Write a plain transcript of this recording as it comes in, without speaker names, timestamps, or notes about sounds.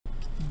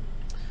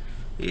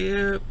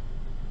Yep,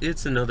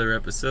 it's another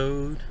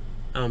episode.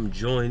 I'm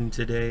joined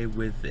today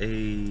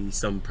with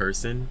some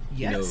person.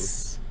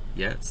 Yes.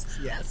 Yes.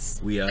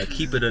 Yes. We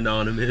keep it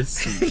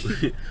anonymous.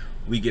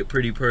 We get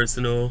pretty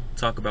personal,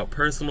 talk about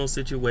personal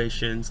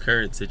situations,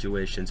 current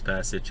situations,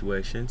 past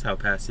situations, how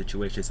past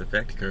situations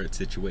affect current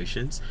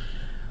situations.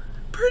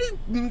 Pretty,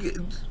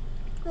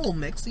 A little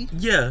mixy.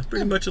 yeah,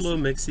 pretty much a little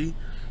mixy.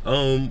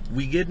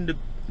 We get into,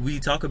 we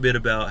talk a bit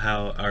about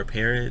how our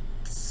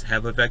parents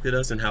have affected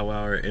us and how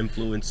our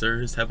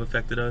influencers have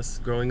affected us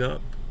growing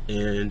up,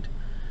 and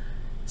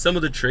some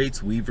of the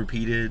traits we've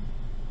repeated,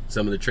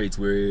 some of the traits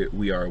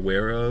we are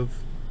aware of,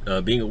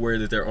 being aware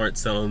that there aren't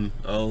some.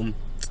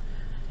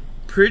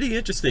 Pretty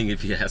interesting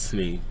if you ask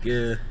me.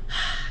 Yeah.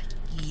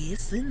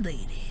 Yes,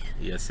 indeed.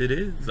 Yes, it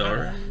is. All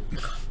right.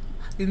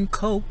 In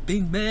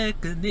coping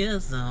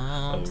mechanisms.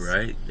 All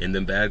right. And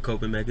then bad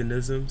coping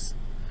mechanisms.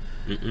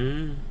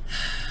 I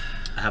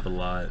have a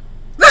lot.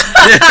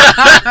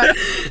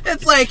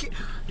 It's like,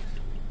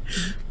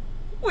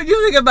 when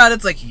you think about it,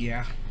 it's like,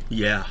 yeah.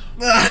 Yeah.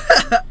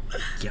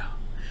 Yeah.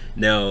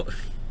 Now,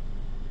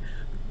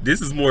 this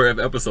is more of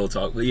episode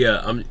talk, but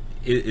yeah,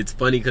 it's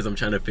funny because I'm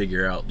trying to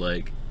figure out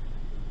like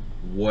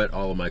what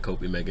all of my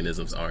coping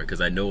mechanisms are,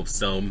 because I know of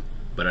some,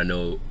 but I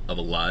know of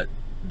a lot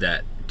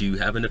that do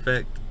have an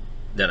effect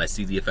that I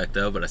see the effect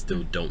of, but I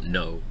still don't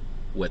know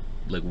what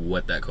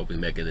that coping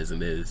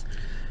mechanism is.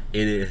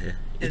 And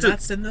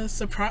That's in the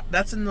surprise.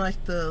 That's in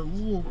like the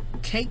little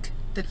cake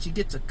that you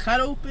get to cut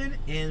open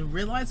and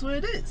realize what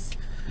it is.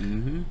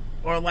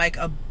 Or like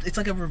it's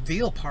like a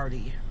reveal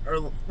party.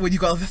 Or when you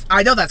go,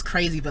 I know that's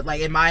crazy, but like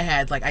in my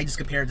head, like I just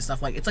compare it to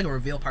stuff like it's like a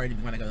reveal party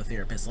when I go to the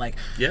therapist. Like,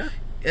 yeah,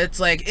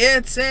 it's like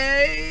it's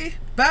a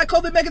bad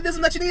coping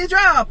mechanism that you need to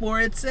drop, or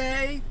it's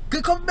a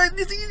good coping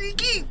mechanism you need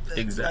to keep.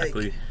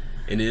 exactly. Like,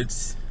 And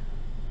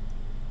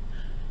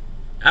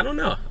I don't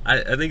know.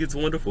 I think it's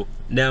wonderful.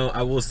 Now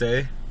I will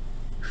say,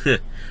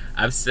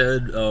 I've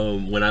said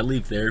when I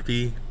leave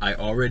therapy, I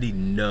already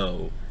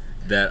know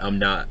that I'm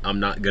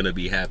not gonna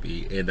be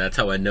happy, and that's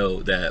how I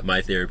know that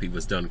my therapy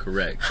was done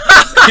correct.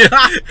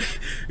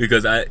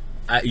 Because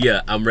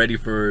I'm ready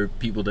for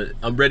people.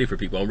 I'm ready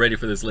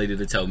for this lady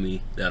to tell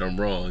me that I'm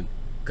wrong.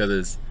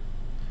 Because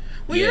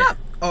well, you're not.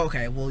 Oh,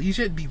 okay, well, you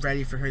shouldn't be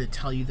ready for her to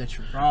tell you that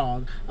you're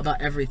wrong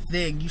about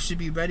everything. You should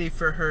be ready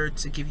for her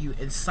to give you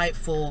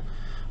insightful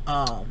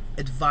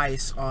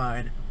advice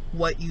on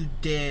what you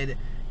did,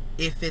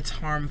 if it's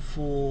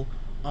harmful,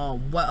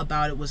 what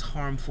about it was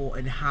harmful,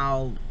 and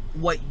how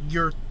what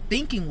your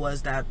thinking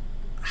was that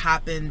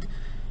happened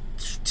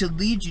to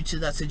lead you to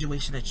that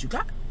situation that you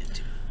got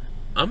into.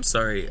 I'm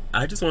sorry.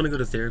 I just want to go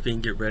to therapy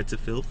and get read to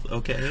filth.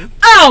 Okay.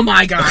 Oh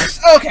my gosh.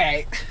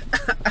 Okay.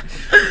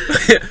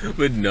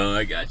 But no,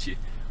 I got you.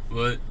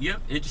 But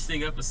yep,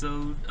 interesting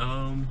episode.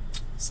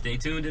 Stay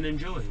tuned and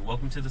enjoy.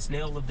 Welcome to the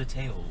Snail of the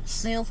Tales.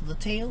 Snails of the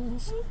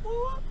tails.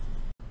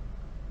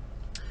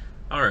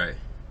 All right.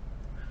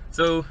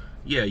 So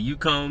yeah, you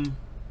come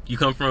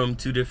from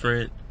two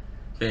different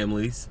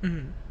families.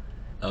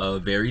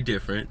 Very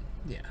different.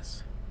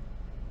 Yes.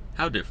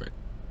 How different?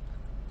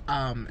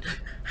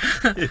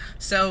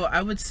 So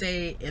I would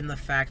say in the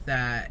fact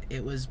that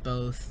it was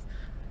both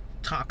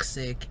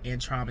toxic and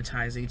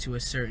traumatizing to a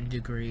certain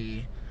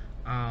degree,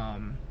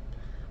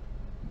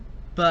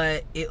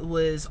 but it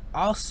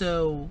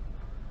also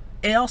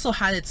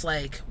had its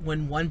like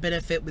when one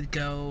benefit would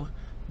go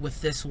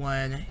with this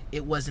one,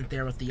 it wasn't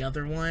there with the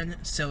other one,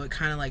 so it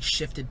kind of like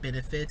shifted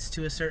benefits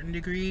to a certain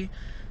degree.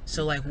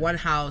 So like one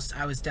house,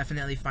 I was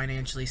definitely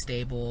financially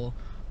stable.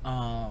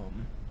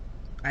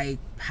 I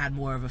had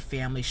more of a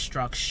family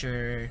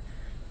structure,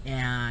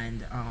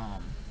 and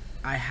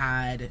I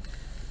had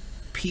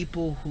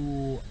people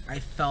who I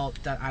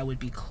felt that I would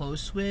be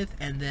close with.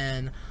 And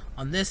then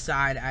on this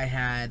side, I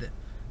had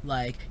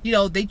like,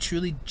 they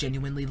truly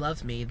genuinely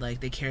loved me, like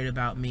they cared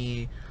about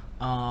me.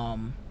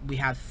 We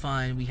had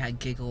fun, we had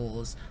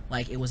giggles,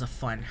 like it was a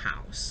fun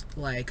house,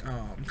 like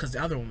because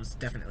the other one was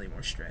definitely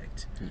more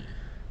strict.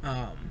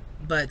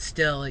 But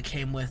still it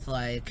came with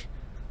like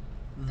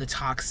the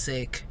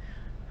toxic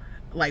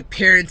like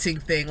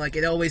parenting thing. Like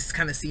it always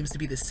kind of seems to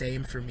be the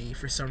same for me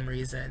for some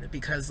reason,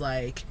 because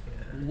like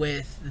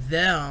with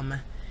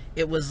them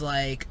it was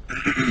like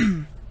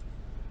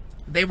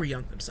they were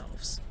young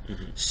themselves.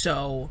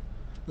 So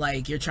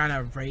like you're trying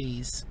to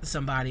raise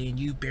somebody and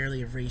you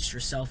barely have raised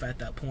yourself at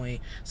that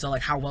point, so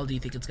like how well do you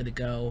think it's gonna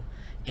go?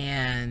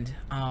 And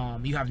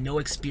you have no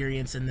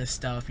experience in this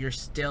stuff. You're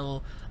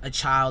still a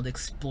child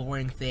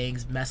exploring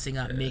things, messing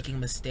up, making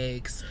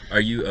mistakes. Are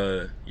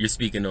you you're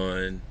speaking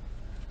on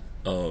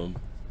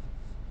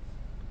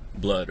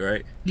blood,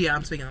 right? Yeah,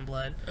 I'm speaking on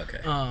blood.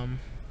 Okay.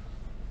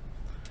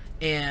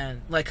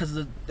 And like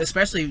because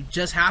especially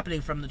just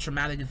happening from the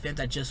traumatic event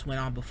that just went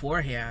on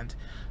beforehand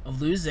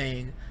of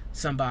losing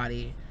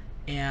somebody,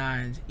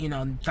 and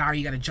now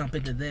you got to jump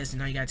into this,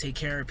 and now you got to take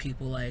care of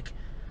people. Like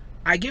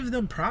I give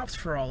them props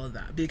for all of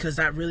that, because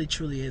that really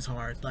truly is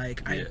hard.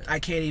 Like I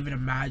can't even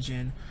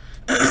imagine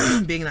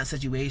being in that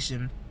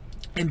situation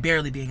and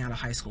barely being out of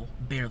high school,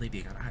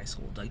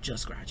 like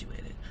just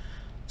graduated.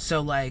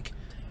 So like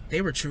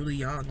they were truly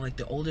young. Like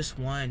the oldest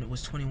one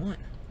was 21.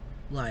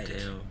 Like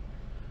Damn.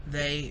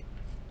 they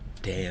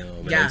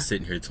And Yeah. I'm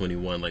sitting here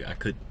 21. Like I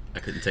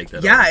couldn't take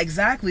that. Yeah, off.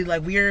 exactly.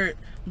 Like we're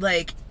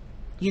like,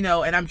 you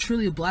know, and I'm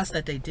truly blessed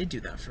that they did do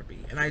that for me.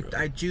 And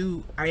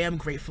I am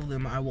grateful for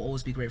them. I will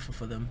always be grateful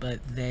for them, but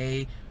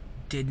they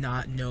did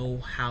not know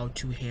how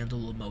to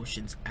handle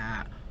emotions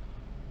at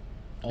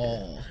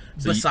all.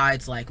 So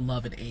besides like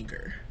love and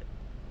anger.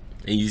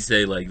 And you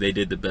say like they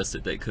did the best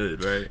that they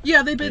could, right?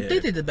 Yeah, they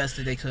did the best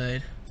that they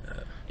could.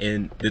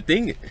 And the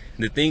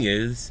thing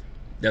is,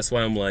 that's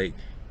why I'm like,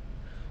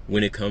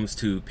 when it comes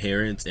to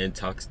parents and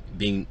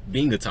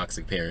being a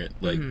toxic parent,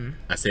 like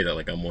I say that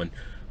like I'm one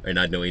and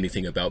I know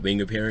anything about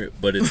being a parent,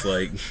 but it's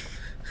like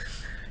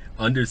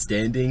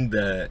understanding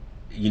that,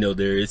 you know,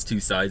 there is two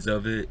sides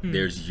of it.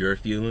 There's your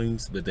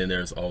feelings, but then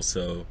there's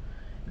also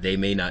they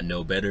may not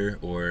know better,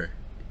 or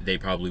they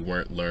probably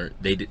weren't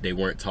they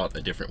weren't taught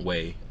a different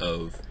way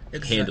of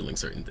handling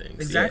certain things.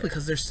 Exactly,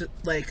 because they're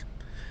like,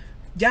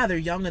 yeah, they're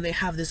young and they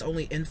have this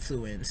only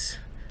influence.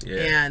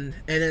 Yeah. And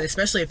then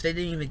especially if they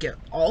didn't even get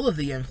all of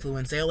the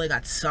influence, they only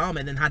got some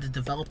and then had to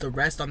develop the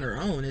rest on their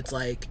own. It's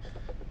like,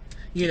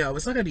 you know,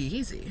 it's not gonna be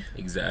easy.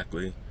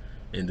 Exactly.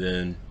 And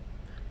then,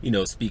 you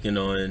know, speaking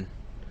on,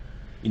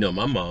 you know,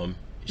 my mom,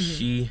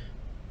 she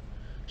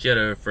had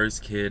her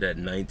first kid at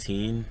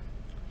 19.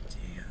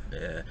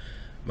 Yeah.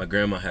 My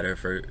grandma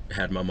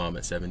had my mom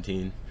at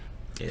 17.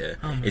 Yeah.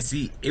 And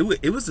see, it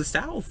was the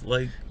South.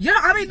 Like, yeah,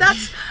 I mean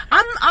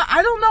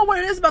I don't know what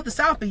it is about the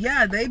South, but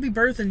yeah, they be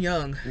birthing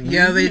young.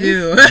 Yeah, they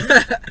do.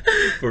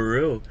 for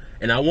real.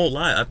 And I won't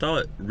lie, I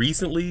thought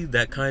recently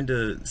that kind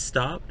of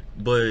stopped,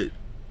 but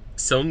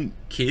some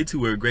kids who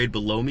were a grade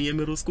below me in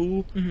middle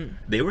school,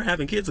 they were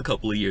having kids a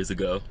couple of years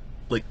ago.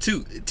 Like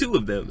two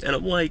of them. And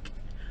I'm like,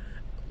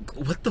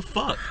 what the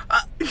fuck?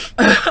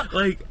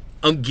 Like,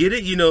 get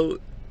it, you know,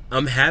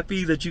 I'm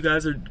happy that you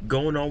guys are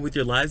going on with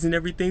your lives and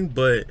everything,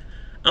 but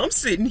I'm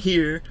sitting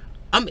here,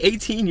 I'm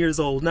 18 years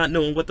old, not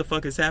knowing what the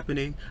fuck is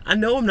happening. I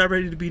know I'm not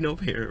ready to be no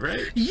parent,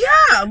 right?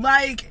 Yeah,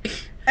 like,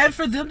 and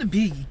for them to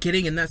be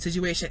getting in that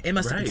situation, it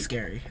must have been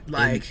scary.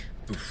 Like,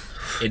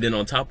 and then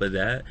on top of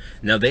that,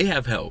 now they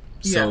have help.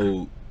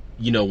 So,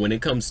 you know, when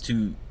it comes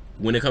to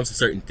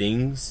certain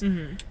things,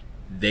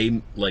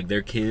 they, like,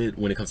 their kid,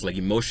 when it comes to like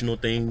emotional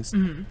things,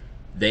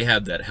 they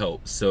have that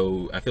help.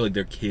 So I feel like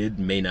their kid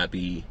may not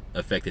be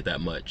affected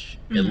that much.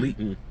 At least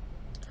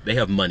they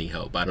have money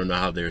help. I don't know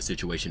how their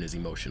situation is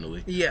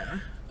emotionally. Yeah.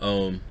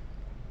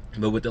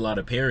 But with a lot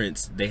of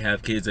parents, they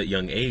have kids at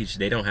young age,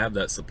 they don't have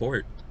that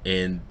support,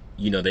 and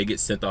you know, they get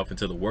sent off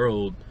into the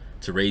world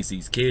to raise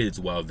these kids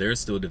while they're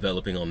still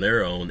developing on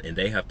their own, and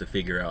they have to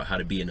figure out how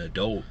to be an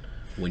adult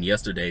when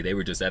yesterday they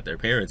were just at their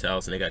parents'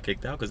 house and they got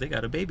kicked out because they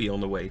got a baby on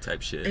the way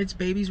type shit. It's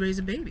babies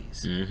raising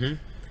babies.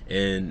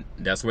 And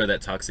that's where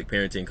that toxic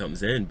parenting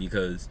comes in,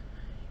 because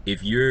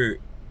if you're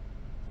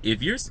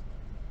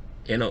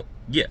you know,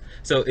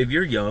 so if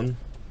you're young,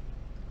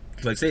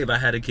 like say if I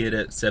had a kid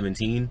at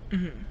 17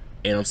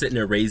 and I'm sitting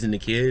there raising the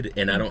kid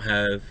and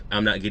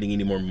I'm not getting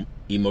any more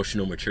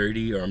emotional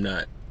maturity, or I'm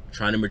not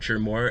trying to mature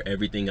more,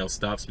 everything else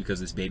stops because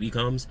this baby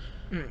comes.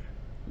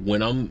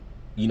 When I'm,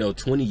 you know,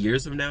 20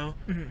 years from now,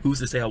 who's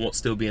to say I won't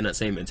still be in that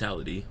same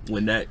mentality?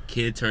 When that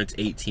kid turns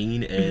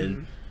 18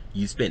 and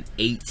you spent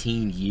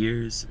 18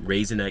 years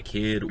raising that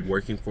kid,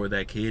 working for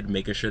that kid,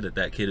 making sure that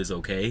that kid is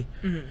okay,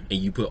 and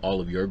you put all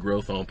of your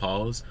growth on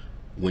pause,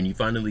 when you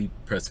finally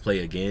press play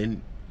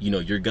again, you know,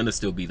 you're gonna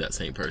still be that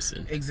same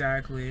person.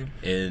 Exactly.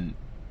 And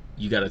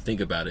you got to think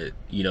about it,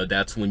 you know,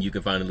 that's when you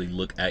can finally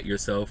look at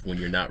yourself when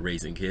you're not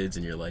raising kids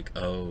and you're like,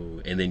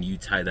 oh, and then you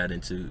tie that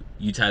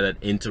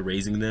into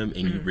raising them,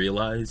 and you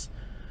realize,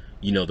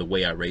 you know, the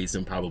way I raised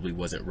them probably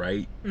wasn't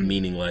right.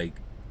 Meaning, like,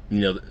 you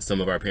know,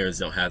 some of our parents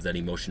don't have that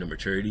emotional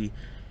maturity,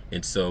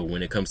 and so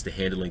when it comes to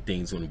handling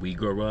things when we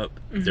grow up,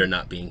 they're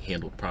not being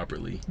handled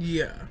properly.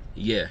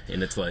 Yeah,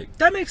 and it's like,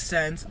 that makes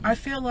sense. I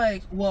feel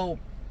like, well,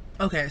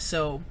 okay,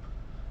 so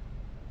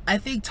I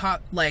think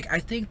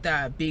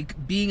that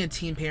being a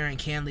teen parent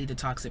can lead to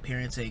toxic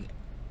parenting.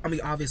 I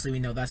mean, obviously we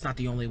know that's not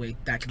the only way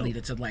that can lead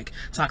it to like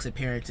toxic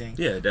parenting.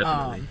 Yeah,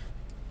 definitely.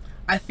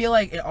 I feel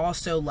like it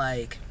also,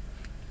 like,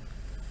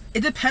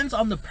 it depends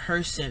on the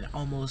person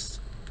almost,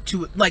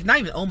 to like, not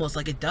even almost,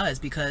 like, it does,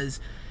 because,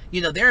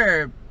 you know,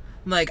 there are,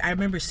 like, I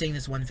remember seeing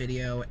this one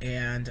video,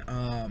 and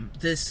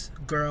this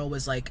girl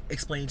was like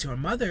explaining to her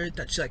mother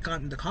that she like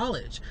got into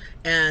college,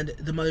 and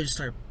the mother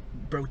just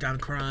broke down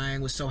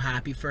crying, was so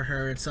happy for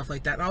her and stuff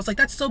like that, and I was like,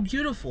 that's so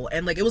beautiful.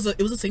 And like, it was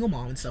a single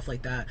mom and stuff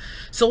like that.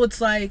 So it's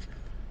like,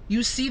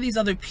 you see these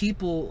other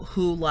people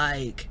who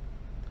like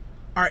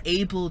are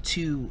able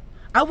to,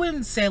 I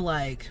wouldn't say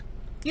like,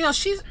 you know,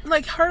 she's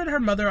like, her and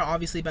her mother are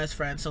obviously best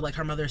friends, so like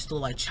her mother is still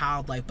like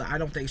childlike, but I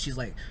don't think she's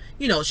like,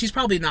 you know, she's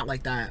probably not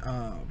like that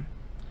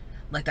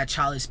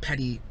childish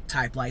petty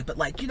type, like, but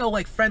like, you know,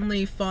 like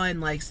friendly, fun,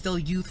 like still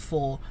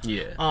youthful.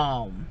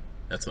 Yeah.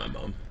 That's my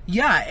mom.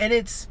 Yeah, and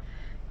it's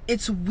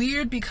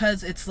weird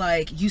because it's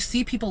like, you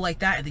see people like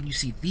that, and then you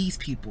see these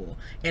people,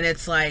 and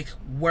it's like,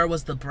 where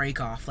was the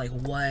break off? Like,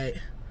 what?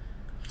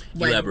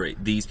 Like,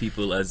 elaborate. These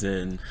people as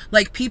in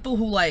like people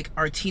who like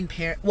are teen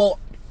parent. Well,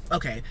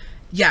 okay.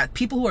 Yeah,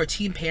 people who are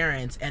teen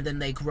parents and then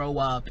they grow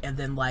up and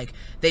then like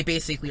they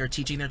basically are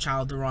teaching their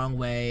child the wrong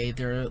way.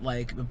 They're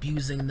like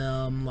abusing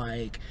them,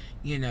 like,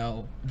 you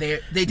know, they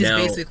just now,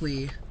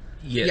 basically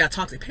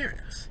toxic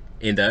parents.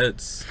 And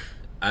that's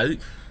I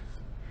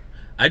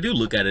do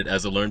look at it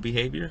as a learned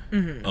behavior.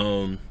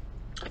 Mm-hmm.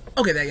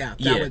 Okay,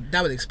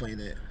 that would explain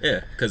it.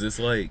 Yeah, because it's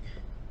like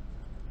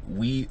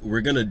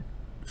we're gonna,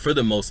 for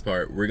the most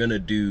part, we're gonna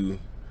do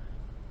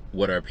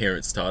what our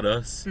parents taught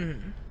us.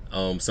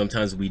 Mm-hmm.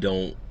 Sometimes we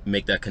don't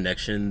make that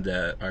connection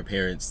that our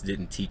parents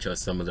didn't teach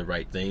us some of the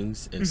right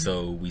things, and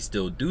so we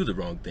still do the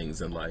wrong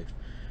things in life.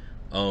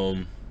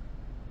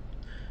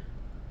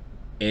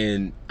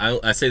 And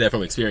I say that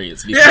from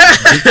experience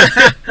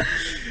because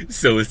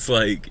so it's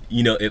like,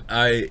 you know,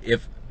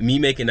 if me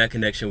making that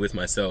connection with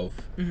myself,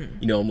 you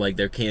know, I'm like,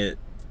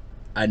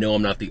 I know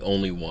I'm not the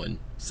only one.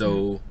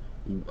 So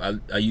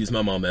I use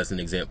my mom as an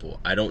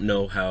example. I don't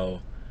know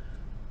how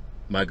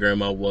my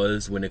grandma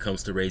was when it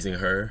comes to raising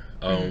her.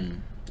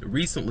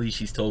 Recently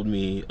she's told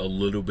me a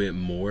little bit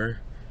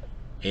more,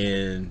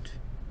 and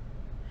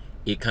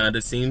it kind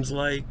of seems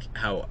like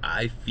how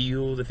I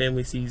feel the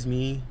family sees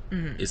me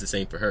is the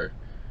same for her.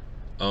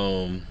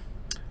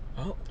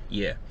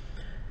 Yeah.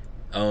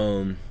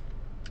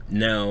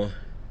 Now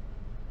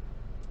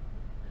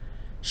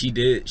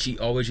she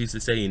always used to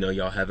say, you know,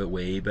 y'all have it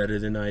way better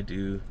than I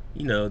do,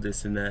 you know,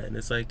 this and that, and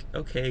it's like,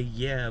 okay,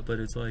 yeah, but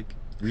it's like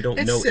we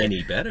don't know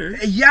any better.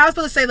 Yeah, I was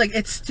about to say, like,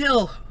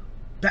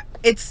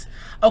 it's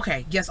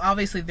okay, yes,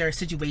 obviously there are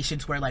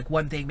situations where like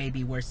one thing may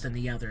be worse than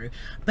the other,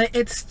 but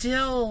you're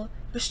still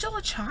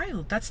a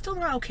child. That's still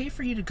not okay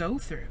for you to go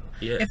through.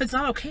 Yeah. If it's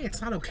not okay,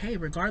 it's not okay.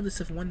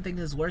 Regardless if one thing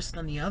is worse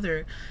than the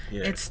other,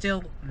 it's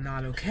still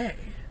not okay.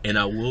 And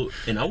I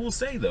will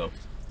say though,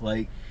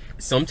 like,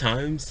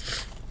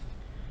 sometimes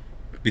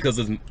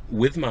because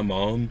with my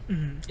mom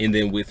and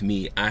then with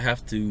me, I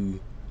have to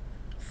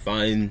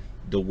find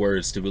the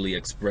words to really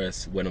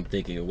express what I'm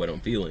thinking and what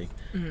I'm feeling.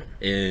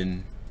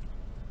 And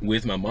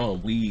with my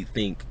mom, we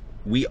think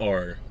we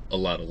are a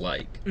lot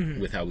alike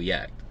with how we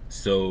act,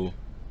 so,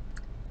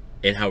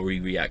 and how we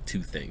react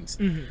to things.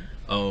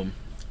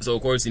 So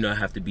of course, you know, I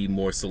have to be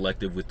more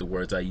selective with the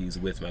words I use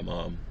with my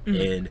mom.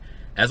 And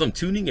as I'm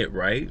tuning it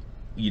right,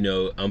 you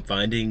know, I'm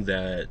finding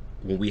that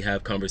when we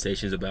have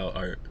conversations about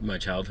my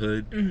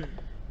childhood,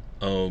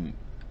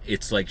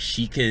 it's like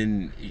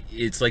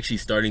it's like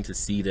she's starting to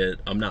see that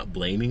I'm not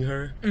blaming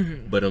her,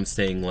 but I'm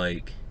saying,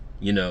 like,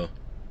 you know,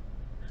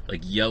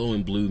 like yellow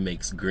and blue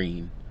makes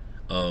green.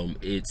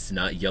 It's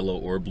not yellow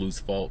or blue's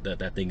fault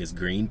that thing is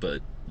green,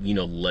 but, you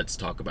know, let's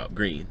talk about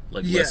green.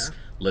 Like,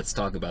 let's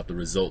talk about the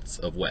results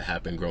of what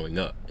happened growing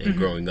up, and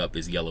growing up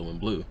is yellow and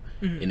blue.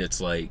 And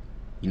it's like,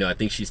 you know, I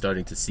think she's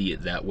starting to see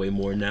it that way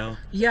more now.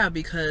 Yeah,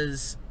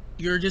 because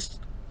you're just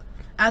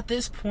at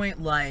this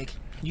point, like,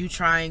 you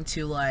trying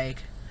to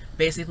like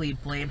basically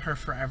blame her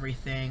for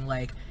everything.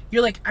 Like,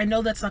 you're like, I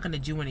know that's not going to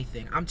do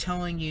anything. I'm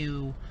telling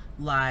you,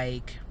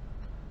 like,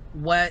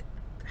 what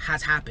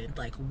has happened,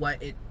 like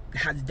what it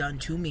has done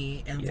to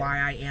me, and why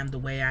I am the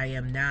way I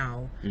am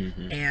now,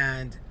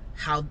 and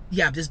how,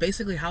 just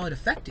basically how it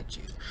affected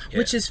you,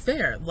 which is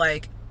fair.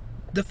 Like,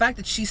 the fact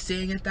that she's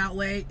saying it that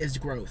way is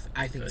growth,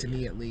 I think, to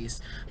me at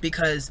least,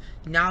 because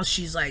now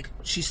she's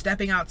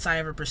stepping outside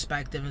of her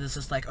perspective, and it's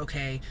just like,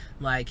 okay,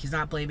 like, he's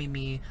not blaming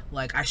me,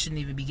 like, I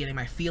shouldn't even be getting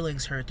my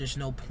feelings hurt, there's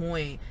no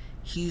point.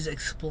 He's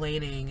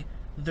explaining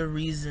the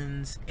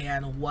reasons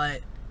and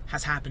what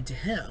has happened to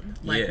him,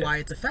 like, why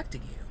it's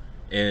affecting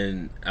you.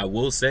 And I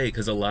will say,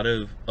 because a lot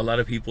of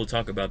people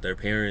talk about their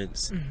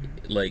parents,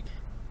 like,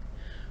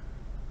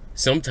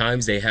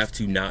 sometimes they have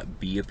to not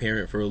be a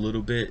parent for a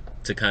little bit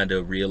to kind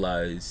of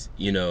realize,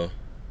 you know,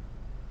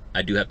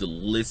 I do have to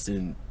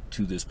listen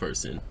to this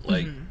person.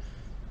 Like,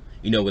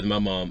 you know, with my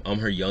mom, I'm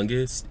her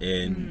youngest,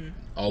 and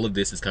all of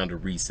this is kind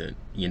of recent,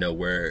 you know,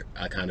 where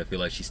I kind of feel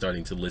like she's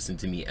starting to listen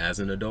to me as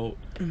an adult.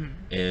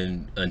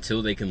 And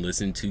until they can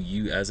listen to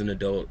you as an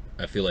adult,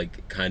 I feel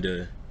like kind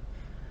of,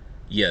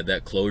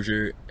 that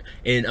closure.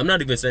 And I'm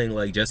not even saying,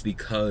 like, just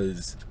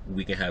because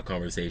we can have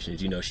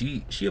conversations, you know,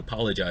 she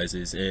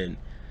apologizes and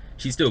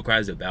she still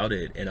cries about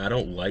it, and I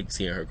don't like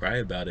seeing her cry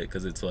about it,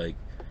 because it's like,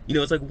 you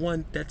know, it's like,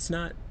 one, that's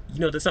not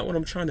what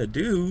I'm trying to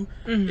do,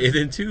 and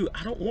then two,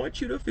 I don't want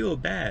you to feel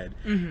bad.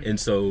 And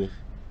so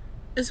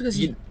it's because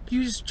you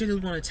just really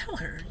want to tell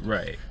her.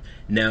 Right.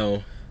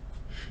 Now,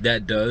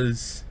 that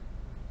does,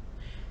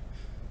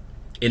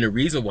 and the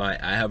reason why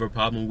I have a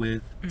problem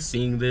with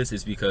seeing this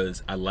is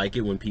because I like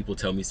it when people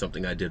tell me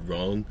something I did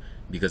wrong,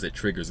 because it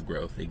triggers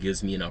growth. It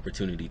gives me an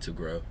opportunity to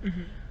grow.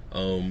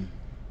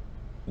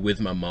 With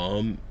my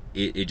mom,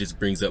 it just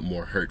brings up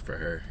more hurt for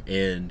her.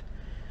 And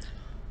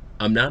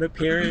I'm not a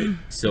parent,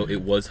 so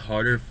it was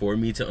harder for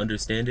me to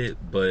understand it.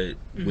 But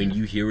when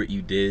you hear what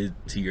you did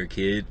to your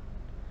kid,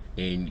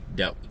 and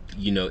that,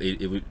 you know,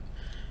 it would,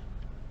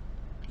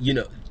 you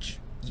know,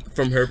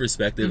 from her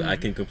perspective, I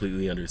can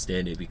completely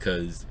understand it,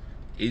 because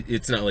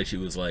it's not like she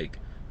was like,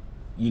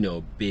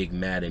 big,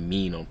 mad, and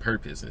mean on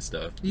purpose and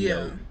stuff.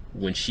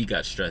 When she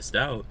got stressed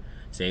out,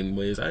 same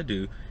way as I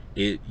do,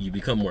 you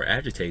become more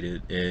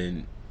agitated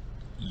and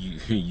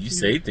you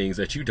say things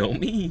that you don't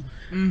mean.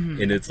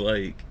 And it's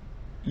like,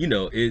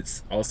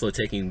 it's also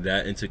taking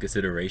that into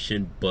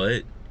consideration,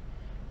 but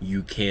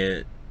you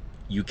can't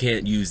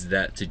use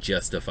that to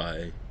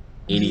justify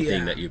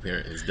anything that your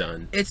parent has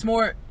done. It's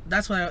more,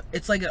 that's why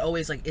it's like,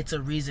 it's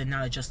a reason,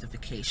 not a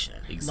justification.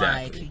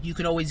 Exactly. Like, you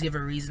could always give a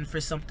reason for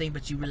something,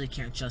 but you really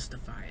can't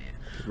justify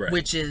it. Right.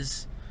 Which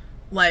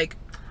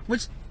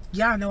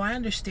I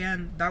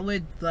understand. That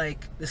would,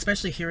 like,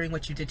 especially hearing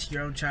what you did to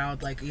your own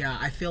child, like,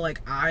 I feel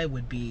like I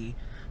would be,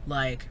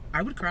 like,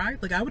 I would cry,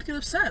 like, I would get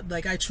upset,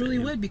 like, I truly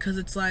would, because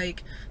it's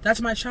like, that's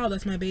my child,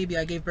 that's my baby,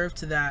 I gave birth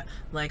to that,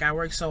 like, I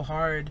worked so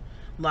hard,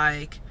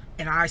 like,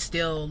 and I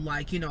still,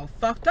 like,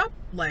 fucked up,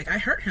 like, I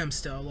hurt him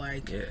still,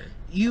 like,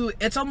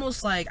 it's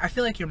almost like, I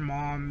feel like your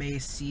mom may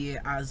see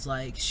it as,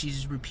 like,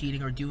 she's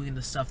repeating or doing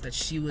the stuff that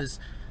she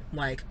was,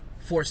 like,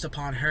 forced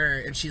upon her,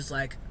 and she's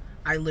like,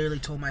 I literally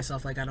told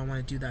myself, like, I don't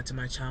want to do that to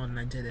my child, and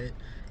I did it.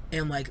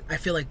 And, like, I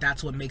feel like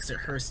that's what makes it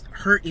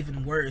hurt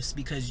even worse,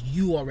 because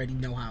you already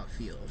know how it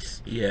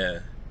feels. Yeah.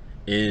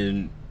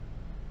 And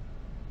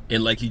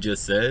like you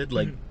just said,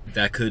 like,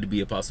 that could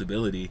be a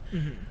possibility.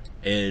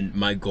 And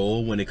my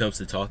goal when it comes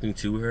to talking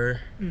to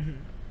her,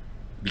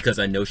 because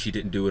I know she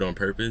didn't do it on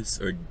purpose,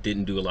 or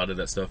didn't do a lot of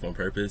that stuff on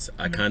purpose,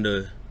 I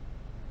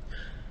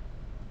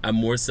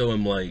more so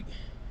am like,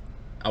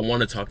 I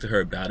want to talk to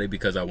her about it,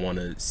 because I want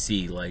to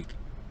see, like,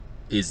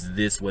 is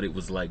this what it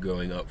was like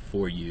growing up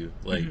for you?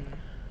 Like,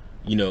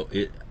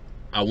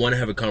 I want to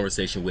have a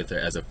conversation with her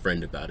as a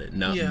friend about it,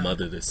 not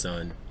mother to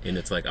son. And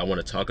it's like, I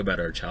want to talk about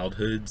our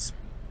childhoods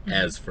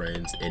as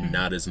friends and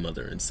not as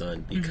mother and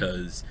son,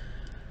 because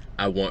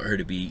I want her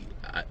to be,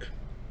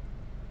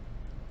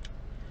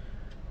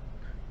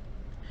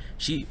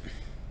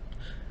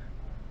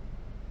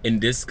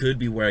 and this could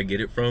be where I get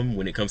it from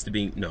when it comes to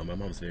being, no, my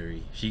mom's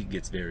she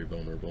gets very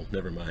vulnerable,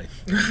 never mind.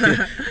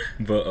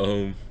 But,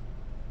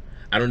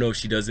 I don't know if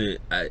she doesn't,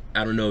 I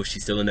don't know if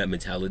she's still in that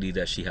mentality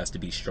that she has to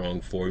be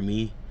strong for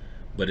me,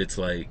 but it's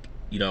like,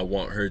 I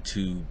want her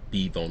to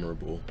be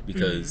vulnerable,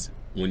 because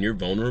when you're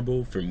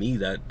vulnerable, for me,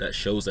 that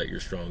shows that you're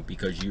strong,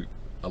 because you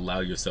allow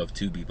yourself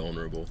to be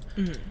vulnerable.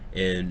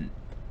 And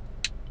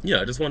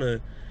I just want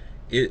to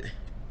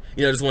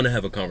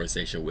have a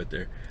conversation with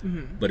her.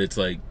 But it's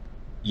like,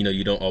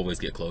 you don't always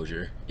get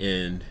closure,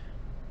 and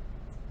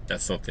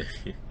that's something.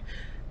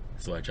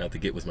 So I tried to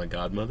get with my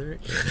godmother.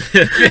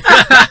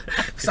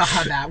 Saw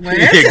how that went.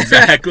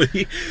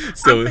 Exactly.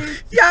 So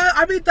this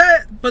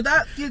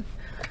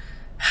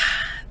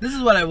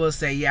is what I will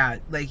say. Yeah,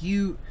 like,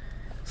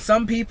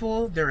 some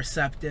people, they're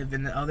receptive,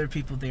 and the other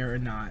people, they are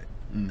not.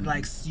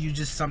 Like, you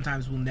just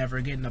sometimes will never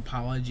get an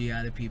apology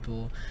out of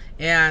people,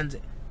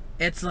 and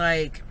it's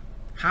like,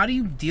 how do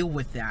you deal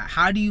with that?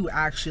 How do you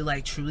actually,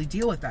 like, truly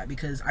deal with that?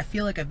 Because I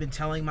feel like I've been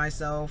telling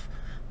myself,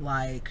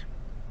 like,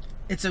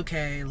 it's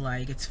okay,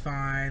 like, it's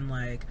fine,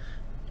 like,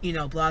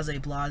 blase,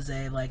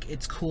 like,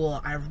 it's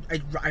cool. I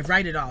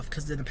write it off,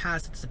 because in the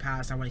past, it's the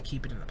past. I want to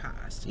keep it in the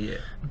past. Yeah.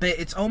 But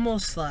it's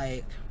almost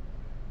like,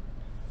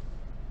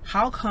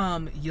 how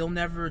come you'll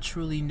never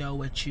truly know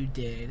what you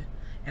did,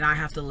 and I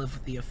have to live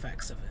with the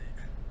effects of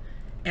it?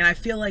 And I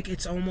feel like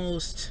it's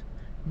almost,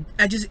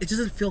 it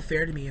doesn't feel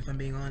fair to me, if I'm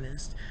being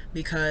honest,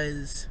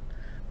 because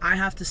I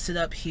have to sit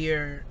up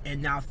here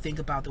and now think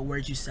about the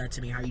words you said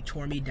to me, how you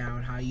tore me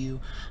down, how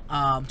you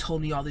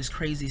told me all this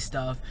crazy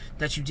stuff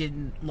that you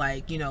didn't,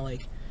 like,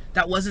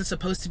 that wasn't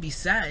supposed to be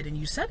said, and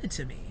you said it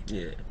to me.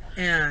 Yeah.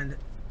 And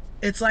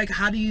it's like,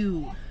 how do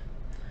you...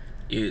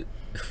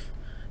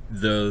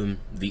 The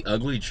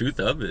ugly truth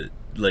of it,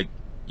 like,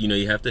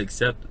 you have to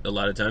accept a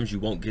lot of times you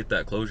won't get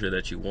that closure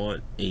that you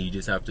want, and you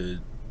just have to,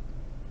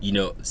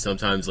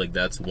 sometimes, like,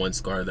 that's one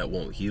scar that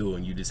won't heal,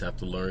 and you just have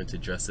to learn to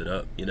dress it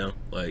up,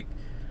 like,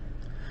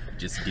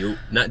 just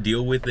not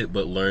deal with it,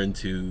 but learn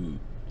to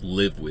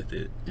live with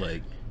it,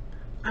 like,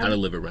 how to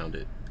live around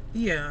it.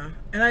 Yeah.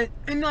 And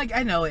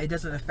I know it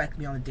doesn't affect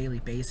me on a daily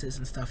basis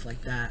and stuff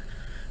like that,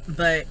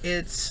 but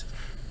it's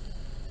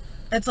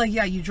like,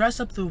 yeah, you dress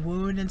up the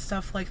wound and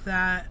stuff like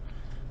that,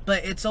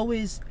 but it's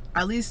always,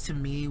 at least to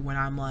me, when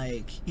I'm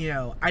like,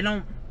 I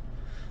don't,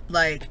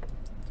 like,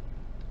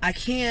 I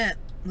can't,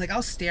 like,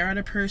 I'll stare at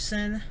a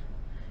person,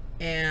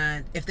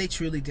 and if they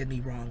truly did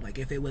me wrong, like,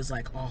 if it was,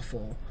 like,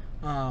 awful,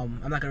 I'm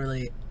not gonna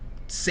really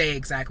say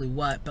exactly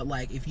what, but,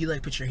 like, if you,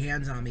 like, put your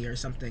hands on me or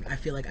something, I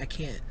feel like I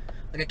can't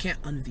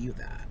unview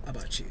that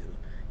about you,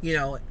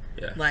 Yeah.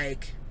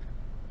 Like,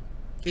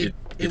 it's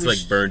was,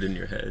 like, burned in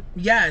your head.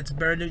 Yeah, it's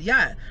burned.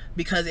 Yeah,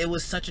 because it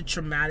was such a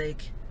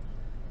traumatic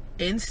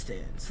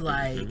instance.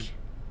 Like,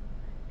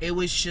 it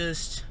was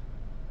just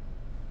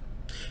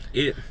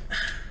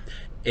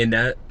and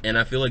I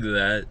feel like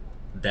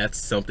that's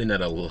something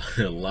that a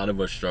lot of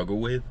us struggle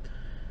with,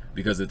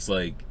 because it's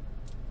like,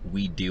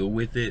 we deal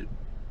with it,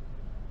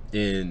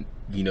 and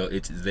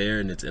it's there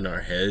and it's in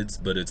our heads,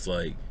 but it's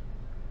like,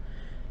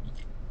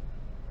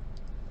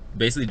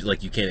 basically,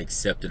 like, you can't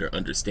accept it or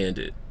understand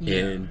it.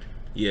 And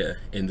Yeah,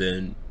 and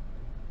then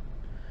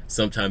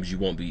sometimes you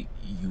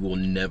will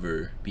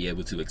never be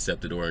able to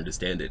accept it or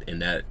understand it,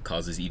 and that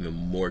causes even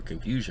more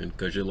confusion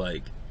because you're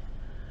like,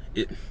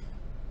 it.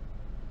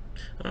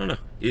 I don't know.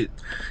 It.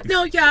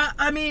 No, yeah,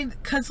 I mean,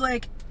 because,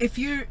 like,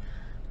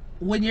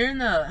 when you're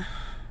in a,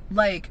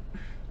 like,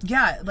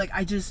 yeah, like,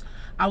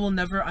 I will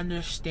never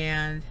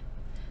understand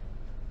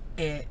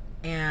it,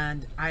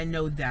 and I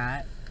know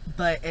that,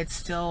 but it's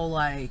still,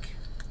 like,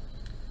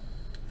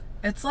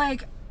 it's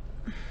like,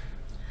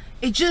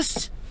 it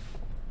just,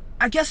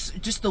 I guess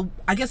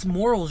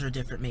morals are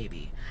different,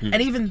 maybe.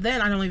 And even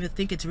then, I don't even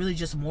think it's really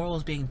just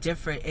morals being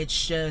different.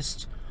 It's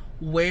just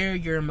where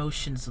your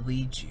emotions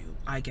lead you,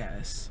 I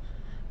guess.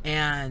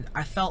 And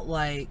I felt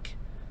like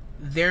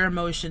their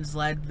emotions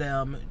led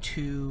them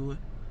to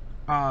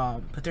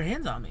put their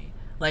hands on me.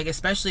 Like,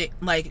 especially,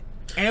 like,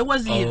 and it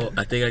wasn't even...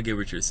 I think I get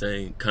what you're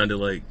saying. Kind of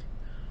like,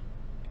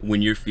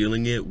 when you're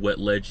feeling it, what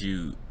led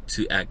you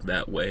to act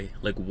that way?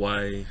 Like,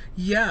 why...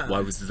 Yeah.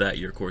 Why was that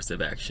your course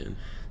of action?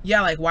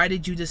 Yeah, like, why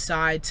did you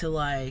decide to,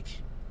 like,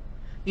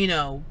 you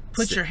know,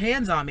 put your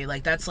hands on me?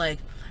 Like, that's, like...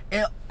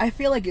 I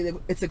feel like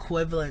it's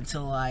equivalent to,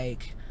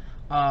 like,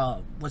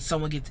 when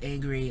someone gets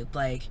angry,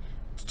 like,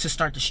 to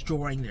start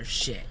destroying their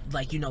shit.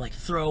 Like, you know, like,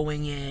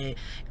 throwing it,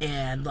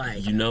 and,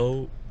 like... You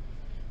know...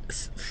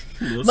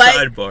 little like,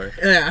 sidebar.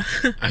 Yeah.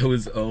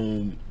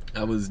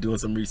 I was doing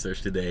some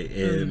research today,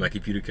 and my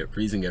computer kept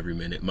freezing every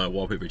minute. My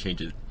wallpaper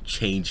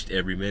changed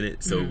every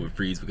minute, so it would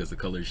freeze because the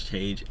colors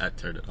change. I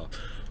turned it off,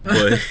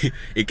 but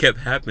it kept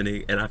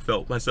happening, and I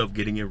felt myself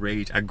getting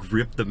enraged. I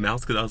gripped the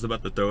mouse because I was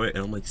about to throw it,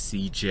 and I'm like,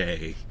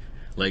 CJ,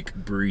 like,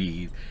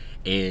 breathe.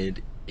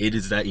 And it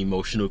is that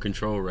emotional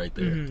control right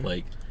there.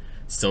 Like,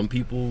 some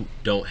people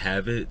don't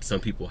have it, some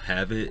people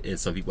have it, and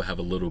some people have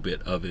a little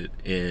bit of it.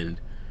 And,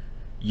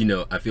 you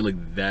know, I feel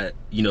like that,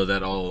 you know,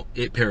 that all,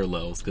 it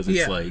parallels, because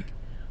it's like,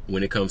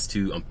 when it comes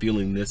to, I'm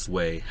feeling this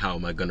way, how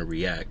am I going to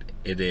react?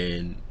 And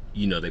then,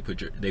 you know, they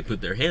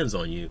put their hands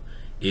on you.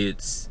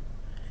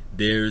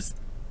 There's,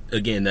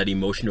 again, that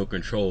emotional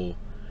control.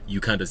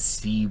 You kind of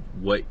see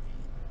what,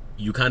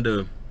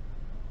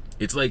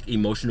 it's like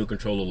emotional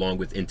control along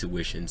with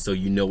intuition. So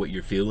you know what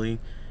you're feeling,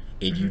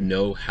 and you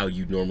know how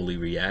you normally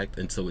react,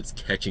 and so it's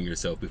catching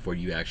yourself before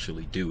you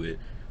actually do it,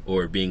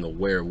 or being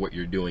aware of what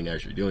you're doing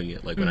as you're doing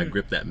it. Like, when I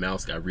gripped that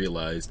mouse, I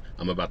realized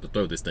I'm about to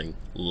throw this thing.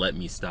 Let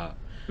me stop.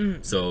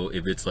 So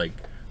if it's like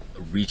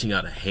reaching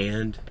out a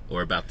hand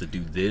or about to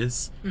do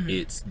this,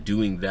 it's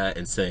doing that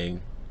and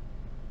saying,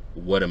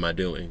 what am I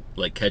doing?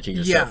 Like, catching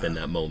yourself in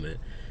that moment.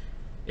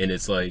 And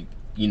it's like,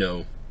 you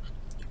know,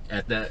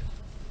 at that,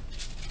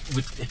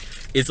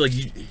 it's like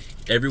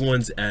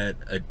everyone's at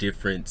a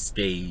different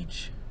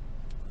stage,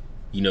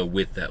 you know,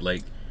 with that.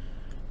 Like,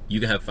 you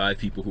can have 5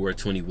 people who are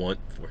 21,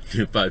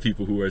 5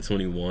 people who are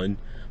 21,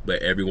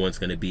 but everyone's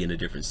going to be in a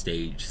different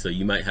stage. So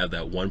you might have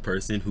that one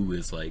person who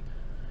is like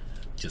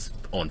just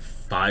on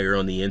fire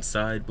on the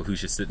inside, but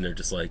who's just sitting there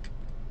just like,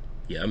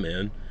 yeah,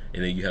 man.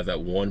 And then you have that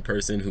one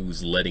person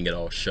who's letting it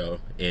all show,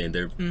 and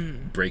they're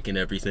breaking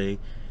everything.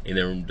 And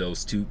then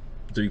those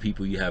 2-3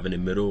 people you have in the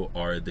middle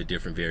are the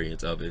different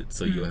variants of it.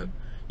 So you'll have,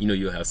 you know,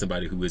 you'll have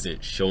somebody who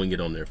isn't showing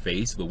it on their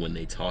face, but when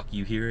they talk,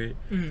 you hear it.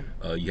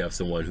 You have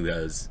someone who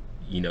has,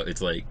 you know,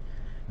 it's like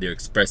they're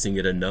expressing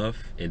it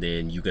enough, and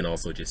then you can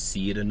also just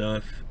see it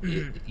enough.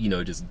 It, you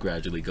know, it just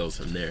gradually goes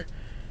from there.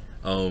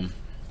 And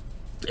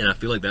I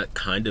feel like that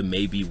kind of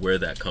may be where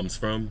that comes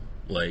from.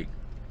 Like,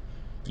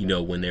 you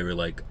know, when they were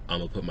like, I'm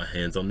gonna put my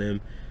hands on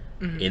them,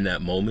 in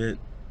that moment,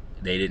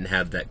 they didn't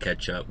have that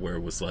catch up where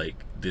it was like,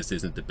 this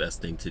isn't the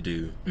best thing to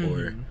do,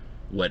 or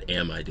what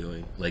am I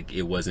doing? Like,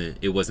 it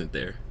wasn't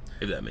there,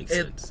 if that makes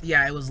sense.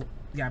 Yeah, it was,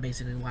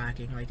 basically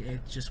lacking. Like, it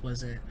just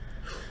wasn't.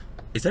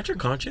 Is that your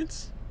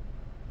conscience?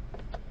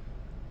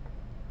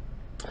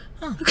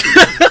 Like,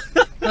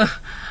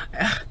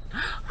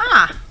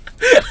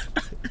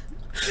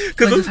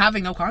 just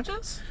having no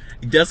conscience?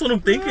 That's what I'm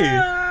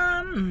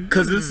thinking.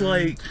 Because it's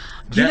like,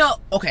 you know,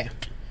 okay,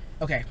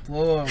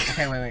 whoa,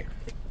 okay, wait.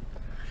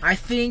 I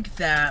think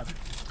that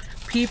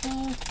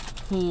people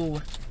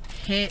who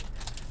hit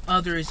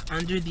others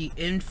under the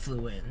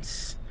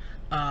influence,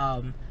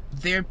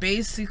 they're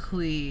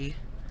basically,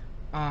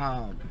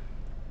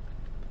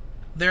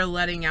 they're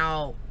letting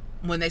out,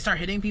 when they start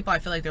hitting people, I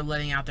feel like they're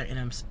letting out their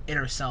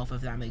inner self,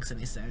 if that makes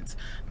any sense.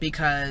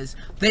 Because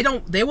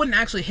they wouldn't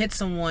actually hit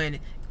someone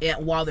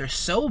while they're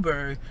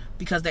sober,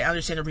 because they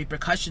understand the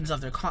repercussions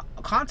of their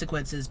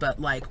consequences.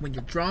 But like, when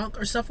you're drunk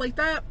or stuff like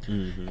that,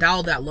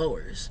 all that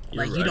lowers.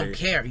 You're like, you don't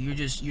care.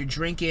 You're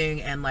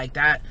drinking, and like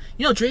that,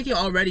 you know, drinking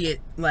already,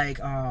 it like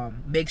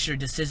makes your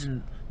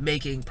decision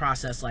making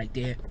process like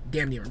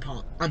damn near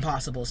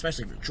impossible,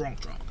 especially if you're drunk.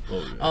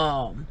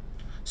 Oh, yeah.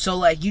 So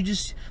like, you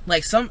just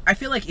like, I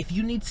feel like if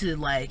you need to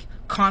like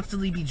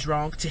constantly be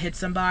drunk to hit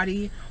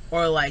somebody,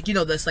 or like, you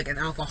know, that's like an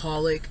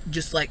alcoholic,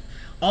 just like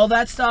all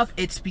that stuff,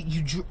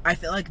 I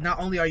feel like not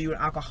only are you an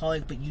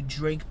alcoholic, but you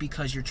drink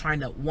because you're trying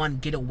to, one,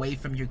 get away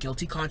from your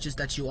guilty conscience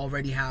that you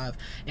already have,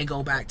 and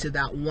go back to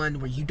that one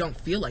where you don't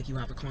feel like you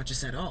have a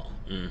conscience at all.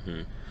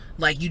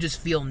 like you just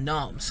feel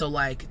numb. So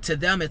like to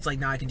them it's like,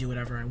 now I can do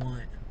whatever I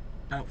want.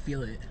 I don't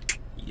feel it.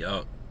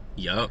 Yup.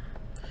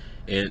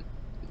 And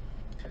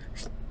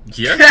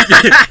yeah.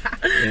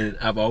 And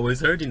I've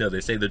always heard,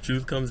 they say the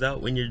truth comes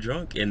out when you're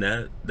drunk, and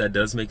that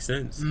does make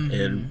sense.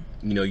 And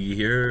you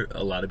hear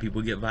a lot of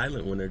people get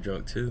violent when they're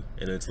drunk too,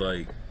 and it's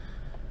like,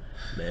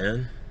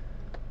 man,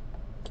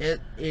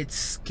 it's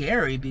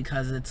scary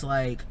because it's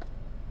like,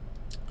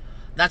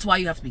 that's why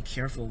you have to be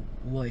careful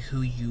with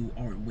who you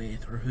are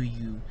with or who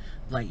you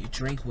like you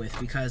drink with,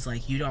 because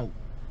like you don't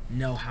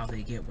know how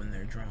they get when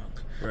they're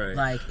drunk. Right.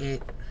 Like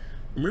it.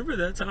 Remember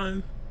that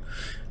time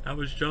I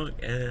was drunk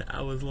and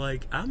I was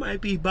like, I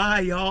might be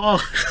bi,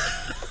 y'all.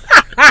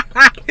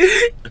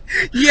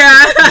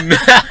 Yeah.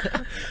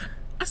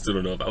 I still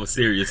don't know if I was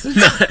serious or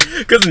not,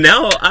 because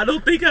now I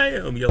don't think I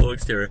am. Yellow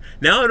Xterra.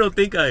 Now I don't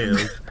think I am,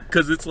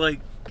 because it's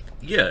like,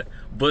 yeah,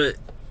 but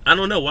I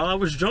don't know. While I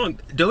was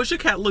drunk, Doja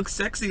Cat looked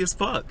sexy as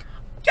fuck.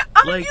 Yeah,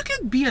 I mean, you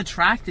can be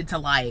attracted to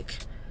like,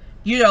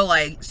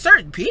 like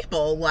certain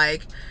people,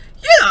 like,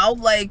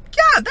 like,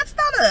 yeah, that's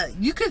not a.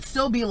 You could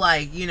still be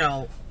like,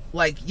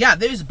 like, yeah,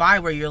 there's bi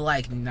where you're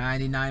like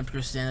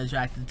 99%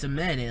 attracted to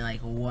men and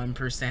like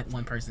 1%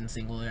 one person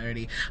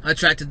singularity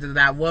attracted to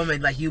that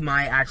woman. Like you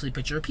might actually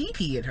put your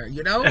pee in her,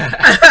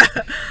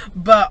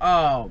 but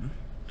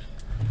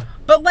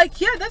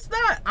like, yeah, that's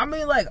not. I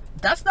mean, like,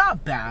 that's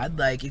not bad.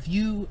 Like if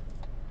you,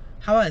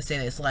 how would I say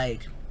this?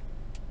 Like,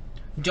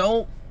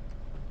 don't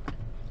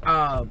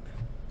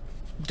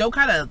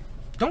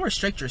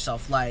restrict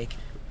yourself. Like,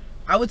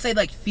 I would say,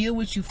 like, feel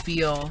what you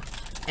feel,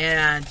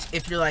 and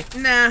if you're like,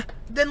 nah,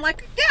 then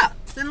like, yeah,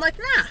 then like,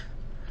 nah.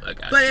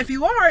 But if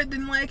you are,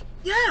 then like,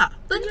 yeah,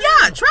 then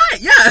yeah, try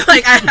it, yeah,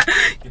 like,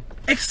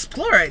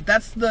 explore it.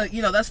 That's the,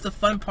 that's the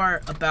fun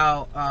part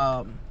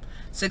about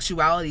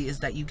sexuality, is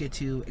that you get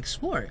to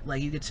explore it.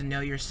 Like, you get to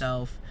know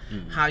yourself,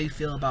 how you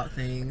feel about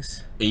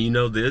things. And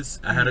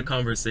I had a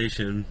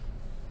conversation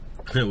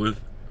with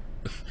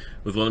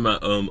one of my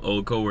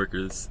old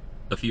coworkers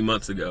a few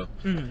months ago,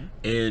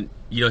 and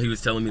he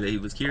was telling me that he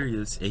was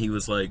curious, and he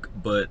was like,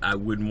 but I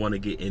wouldn't want to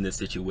get in a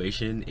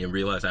situation and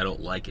realize I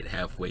don't like it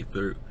halfway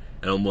through.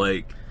 And I'm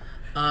like,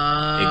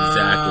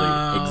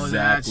 exactly,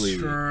 that's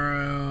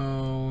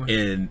true.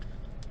 And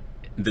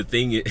the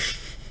thing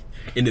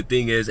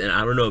is, and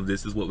I don't know if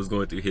this is what was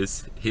going through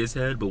his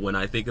head, but when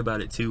I think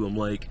about it too, I'm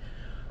like,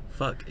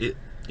 fuck it,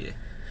 yeah.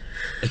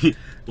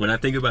 When I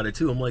think about it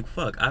too, I'm like,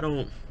 fuck, I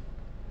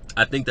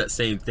think that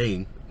same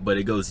thing, but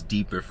it goes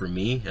deeper for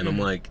me, and I'm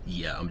like,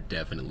 yeah, I'm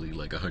definitely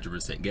like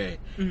 100% gay.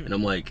 And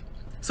I'm like,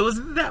 so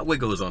is that what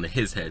goes on in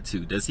his head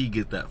too? Does he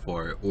get that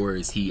far, or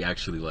is he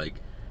actually like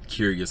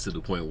curious to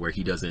the point where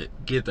he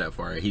doesn't get that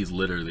far and he's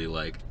literally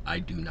like, I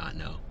do not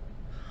know?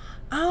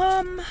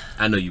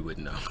 I know you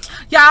wouldn't know.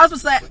 Yeah, I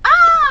was gonna say,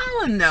 I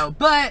wouldn't know,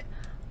 but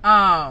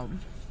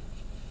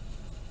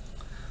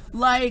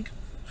like,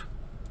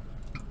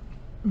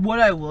 what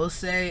I will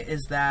say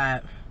is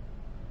that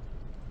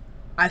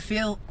I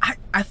feel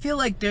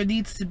like there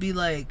needs to be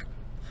like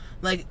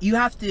you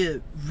have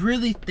to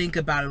really think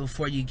about it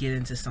before you get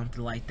into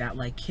something like that.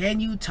 Like, can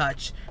you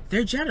touch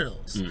their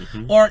genitals?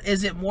 Or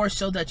is it more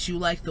so that you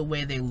like the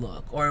way they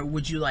look? Or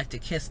would you like to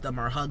kiss them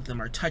or hug them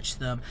or touch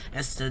them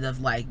instead of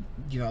like,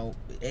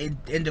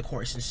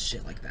 intercourse and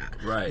shit like that?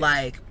 Right.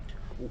 Like,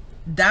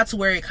 that's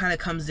where it kind of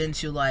comes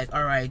into like,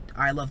 all right,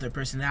 I love their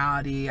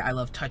personality, I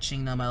love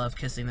touching them, I love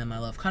kissing them, I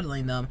love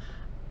cuddling them,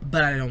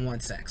 but I don't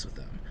want sex with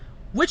them.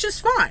 Which is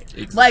fine.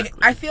 Exactly. Like,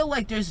 I feel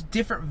like there's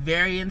different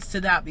variants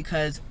to that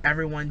because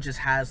everyone just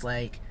has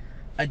like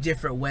a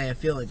different way of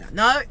feeling that.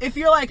 Now, if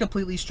you're like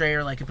completely straight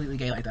or like completely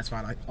gay, like that's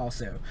fine, like,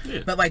 also.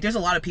 Yeah. But like, there's a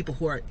lot of people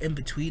who are in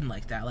between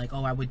like that. Like,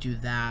 oh, I would do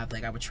that.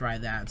 Like, I would try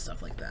that and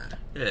stuff like that.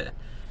 Yeah,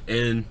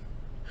 and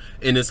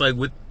it's like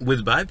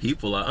with bi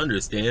people, I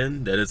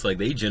understand that it's like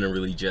they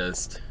generally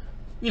just,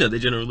 they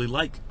generally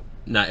like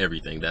not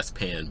everything. That's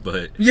pan,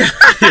 but yeah,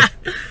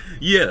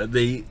 yeah,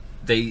 they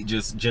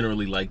just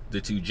generally like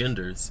the two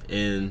genders.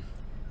 And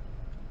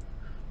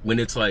when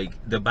it's like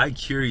the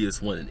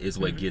bi-curious one is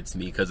what gets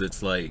me, because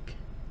it's like,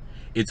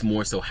 it's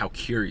more so how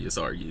curious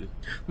are you?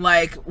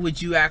 Like,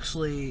 would you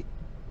actually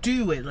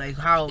do it? Like,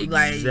 how,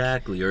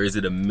 exactly, or is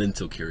it a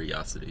mental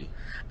curiosity?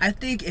 I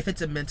think if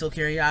it's a mental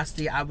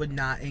curiosity, I would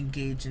not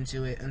engage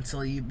into it until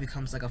it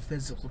becomes like a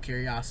physical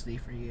curiosity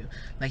for you.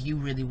 Like, you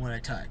really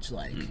want to touch,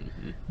 like,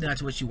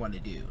 that's what you want to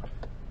do.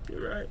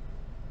 You're right.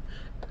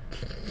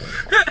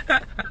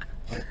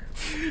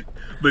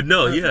 But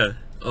no, yeah.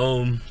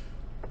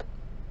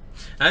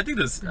 I think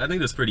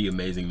that's pretty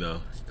amazing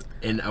though.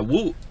 And I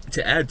will,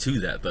 to add to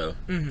that though.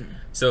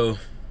 So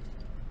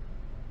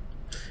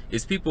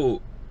it's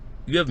people,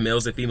 you have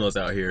males and females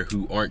out here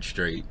who aren't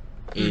straight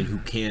and who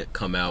can't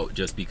come out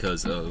just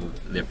because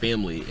of their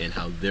family and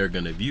how they're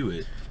gonna view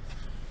it.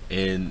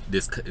 And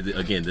this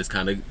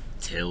kind of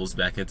tails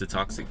back into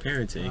toxic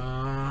parenting.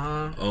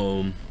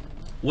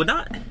 Well,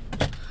 not,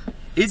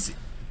 it's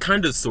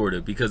kind of, sort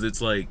of, because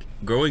it's like,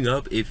 growing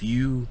up, if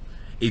you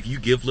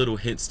give little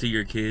hints to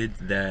your kid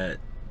that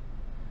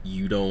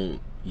you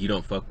don't you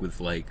don't fuck with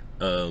like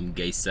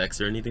gay sex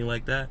or anything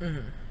like that,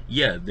 Mm-hmm.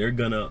 yeah, they're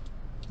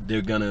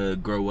gonna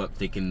grow up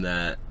thinking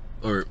that,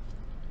 or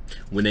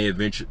when they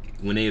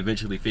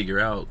eventually figure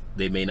out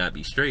they may not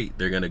be straight,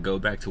 they're gonna go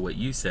back to what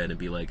you said and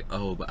be like,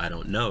 oh, but I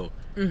don't know.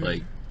 Mm-hmm.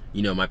 Like,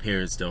 you know, my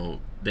parents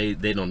don't, they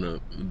don't know,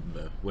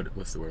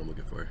 what's the word I'm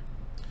looking for,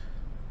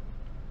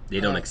 they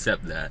don't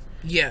accept that.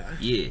 Yeah.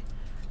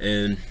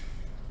 And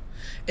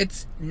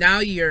It's now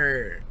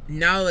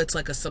it's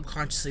like a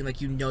subconscious thing, like,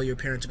 you know, your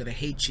parents are gonna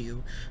hate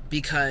you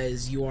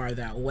because you are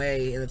that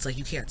way, and it's like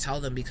you can't tell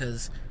them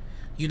because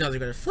you know they're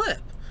gonna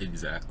flip.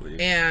 exactly.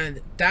 And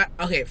that,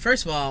 okay,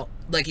 first of all,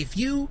 like, if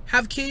you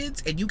have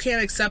kids and you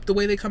can't accept the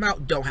way they come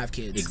out, don't have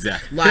kids.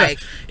 Exactly. Like,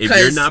 if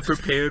you're not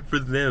prepared for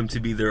them to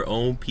be their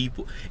own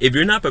people, if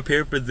you're not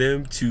prepared for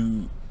them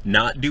to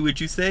not do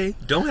what you say,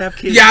 don't have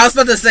kids. Yeah, I was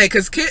about to say,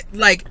 because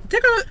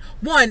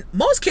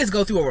most kids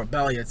go through a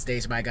rebellion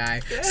stage, my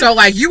guy. Yeah. So,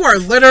 like, you are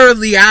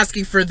literally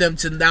asking for them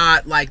to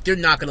not, like, they're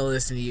not gonna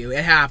listen to you.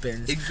 It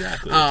happens.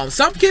 Exactly.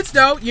 Some kids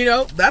don't, you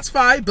know, that's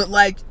fine, but,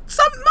 like,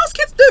 most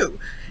kids do.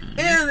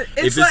 And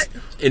it's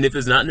if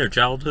it's not in their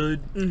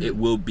childhood, Mm-hmm. it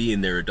will be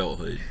in their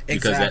adulthood,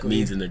 because that Exactly.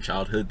 means in their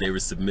childhood they were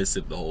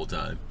submissive the whole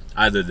time.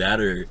 Either that,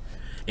 or,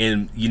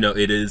 and you know,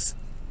 it is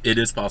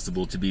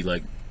possible to be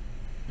like,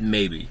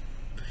 maybe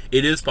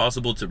it is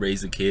possible to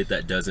raise a kid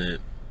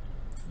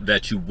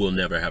that you will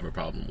never have a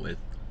problem with.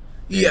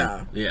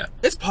 And, yeah,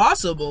 it's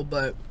possible,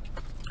 but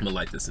I'm gonna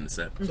light this in a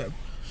sec. okay.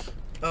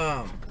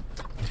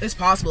 It's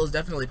possible. It's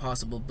definitely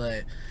possible,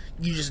 but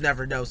you just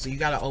never know. So you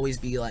gotta always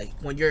be like,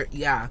 when you're,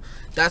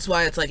 that's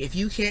why it's like, if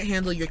you can't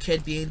handle your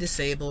kid being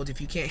disabled,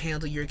 if you can't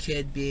handle your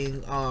kid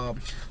being a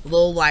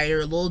little lighter,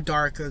 a little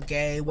darker,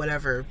 gay,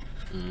 whatever,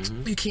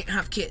 you can't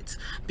have kids,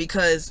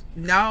 because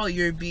now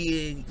you're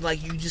being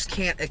like, you just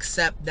can't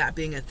accept that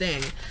being a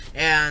thing.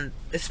 And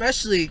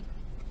especially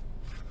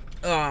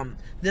them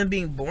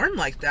being born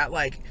like that,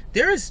 like,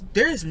 there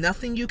is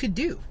nothing you could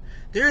do.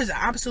 There is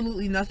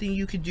absolutely nothing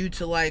you could do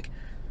to, like,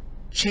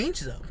 change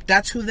them.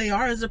 That's who they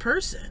are as a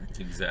person.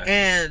 Exactly.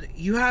 And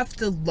you have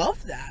to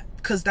love that,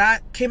 because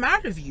that came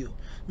out of you.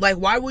 Like,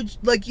 why would,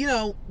 like, you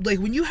know, like,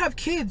 when you have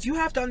kids, you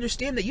have to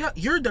understand that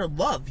you're their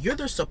love, you're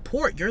their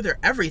support, you're their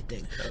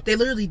everything. Yep. They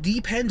literally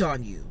depend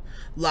on you.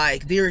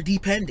 Like, they're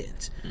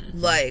dependent.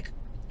 Like,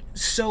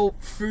 so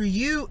for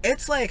you,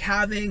 it's like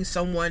having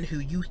someone who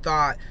you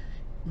thought,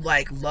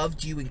 like,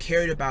 loved you and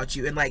cared about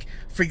you, and, like,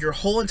 for your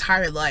whole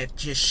entire life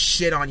just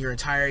shit on your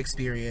entire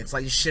experience,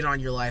 like, shit on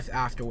your life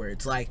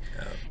afterwards. Like,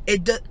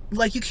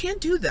 like, you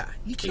can't do that.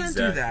 You can't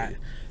do that.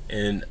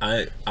 And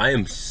I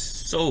am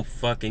so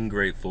fucking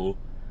grateful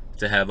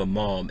to have a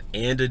mom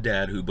and a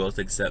dad who both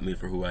accept me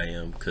for who I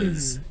am,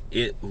 because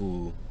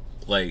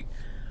like,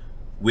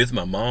 with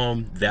my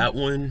mom, that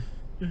one,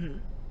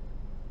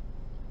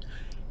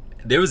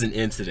 there was an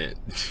incident.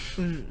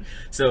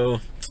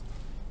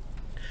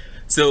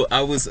 So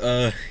I was,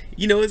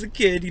 you know, as a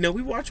kid, you know,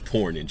 we watch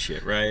porn and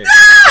shit, right?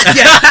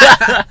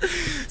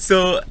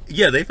 So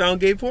yeah, they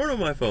found gay porn on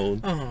my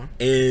phone,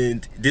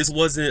 and this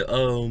wasn't,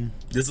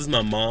 this was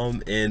my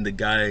mom and the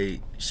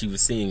guy she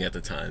was seeing at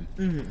the time,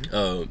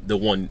 the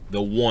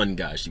one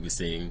guy she was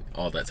seeing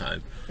all that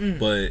time,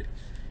 but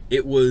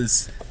it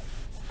was,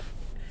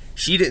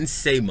 she didn't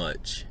say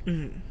much,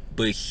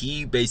 but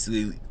he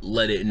basically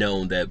let it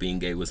known that being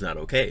gay was not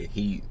okay.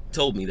 He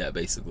told me that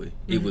basically.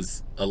 It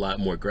was a lot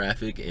more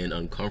graphic and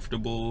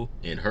uncomfortable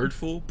and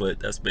hurtful,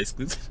 but that's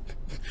basically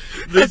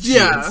the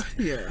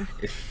Yeah.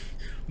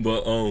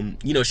 But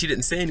you know, she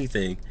didn't say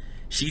anything.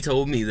 She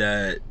told me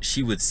that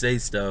she would say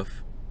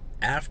stuff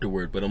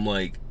afterward, but I'm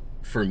like,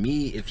 for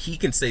me, if he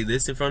can say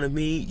this in front of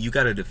me, you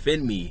gotta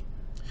defend me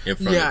in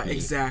front of me.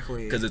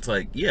 Exactly. Because it's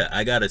like, yeah,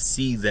 I gotta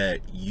see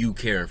that you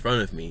care in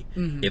front of me.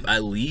 If I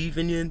leave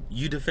and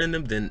you defend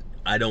him, then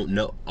I don't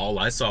know. All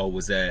I saw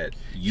was that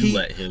you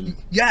let him.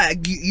 Yeah,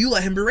 you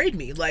let him berate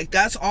me. Like,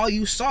 that's all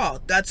you saw.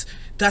 That's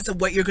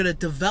what you're gonna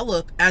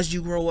develop as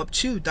you grow up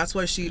too. That's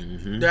why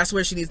that's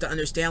where she needs to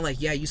understand.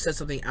 Like, yeah, you said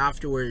something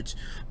afterwards,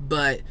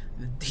 but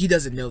he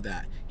doesn't know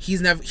that.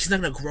 He's not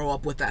gonna grow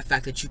up with that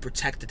fact that you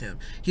protected him.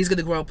 He's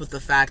gonna grow up with the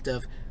fact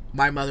of,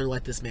 my mother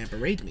let this man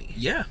berate me.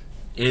 Yeah,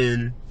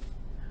 and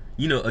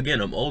you know,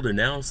 again, I'm older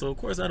now, so of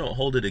course I don't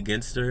hold it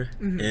against her,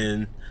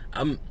 and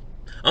I'm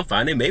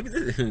fine. And maybe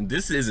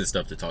this isn't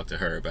stuff to talk to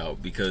her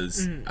about,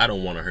 because I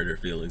don't want to hurt her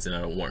feelings, and I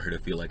don't want her to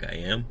feel like I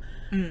am.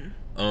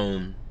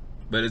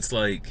 But it's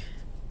like,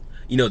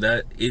 you know,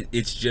 that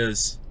it's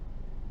just,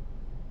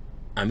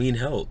 I mean,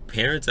 hell,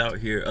 parents out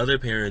here, other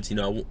parents, you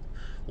know, I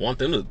want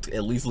them to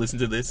at least listen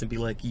to this and be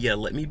like, yeah,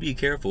 let me be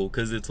careful,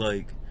 because it's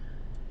like,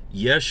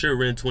 yeah, sure,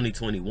 we're in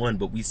 2021,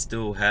 but we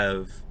still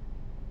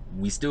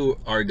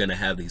are gonna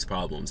have these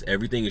problems.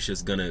 Everything is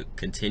just gonna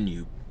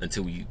continue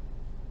until you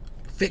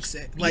fix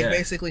it. Like,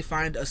 basically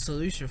find a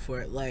solution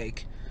for it.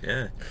 Like,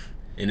 yeah.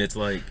 And it's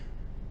like,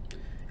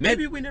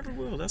 Maybe we never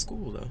will. That's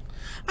cool though.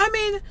 I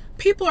mean,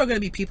 people are gonna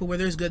be people. Where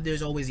there's good,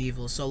 there's always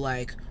evil. So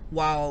like,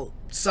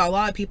 so a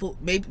lot of people,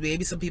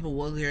 maybe some people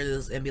will hear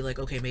this and be like,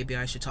 okay, maybe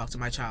I should talk to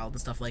my child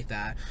and stuff like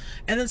that.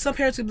 And then some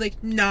parents will be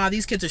like, nah,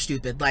 these kids are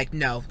stupid. Like,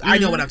 no, I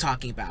know what I'm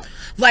talking about.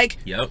 Like,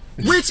 yep.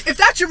 Which, if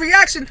that's your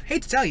reaction,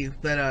 hate to tell you,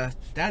 but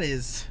that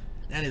is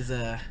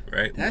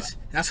right.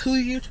 That's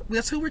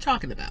who we're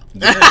talking about.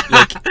 Yeah,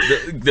 like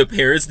the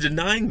parents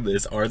denying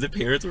this are the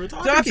parents we're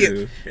talking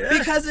to. Yeah.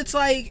 Because it's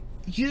like,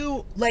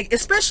 you like,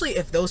 especially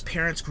if those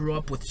parents grew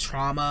up with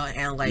trauma,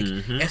 and like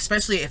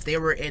especially if they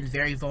were in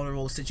very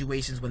vulnerable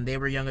situations when they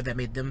were younger that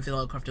made them feel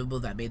uncomfortable,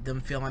 that made them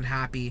feel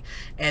unhappy,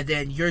 and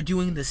then you're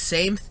doing the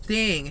same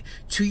thing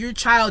to your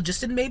child,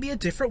 just in maybe a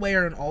different way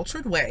or an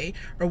altered way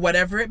or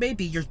whatever it may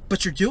be,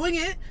 but you're doing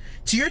it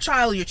to your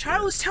child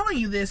is telling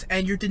you this,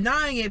 and you're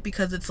denying it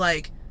because it's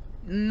like,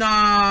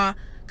 nah,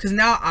 because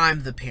now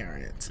I'm the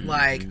parent.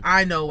 Like,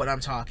 I know what I'm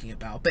talking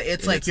about. But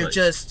it's like, you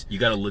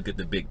gotta look at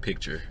the big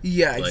picture.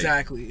 Yeah, like,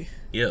 exactly.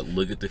 Yeah,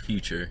 look at the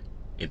future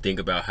and think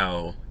about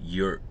how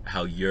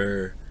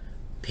your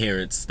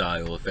parents'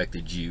 style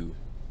affected you,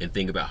 and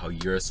think about how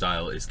your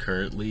style is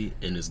currently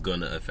and is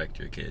gonna affect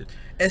your kid.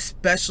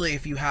 Especially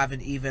if you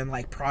haven't even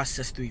like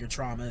processed through your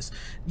traumas.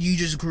 You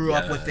just grew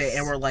up with it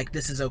and were like,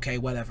 this is okay,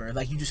 whatever.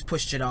 Like, you just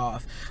pushed it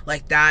off.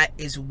 Like, that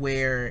is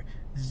where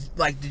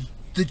like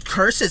the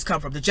curses come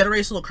from, the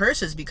generational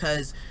curses,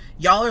 because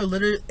y'all are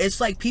literally,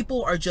 it's like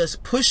people are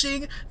just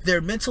pushing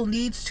their mental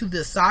needs to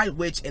the side,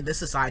 which in this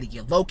society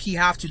you low-key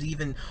have to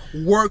even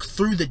work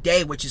through the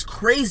day, which is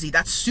crazy.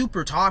 That's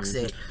super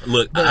toxic.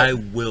 Look, but I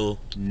will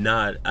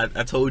not,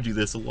 I told you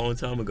this a long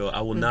time ago, I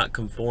will not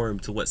conform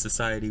to what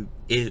society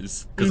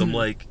is, because I'm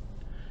like,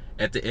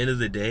 at the end of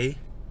the day,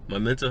 my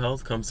mental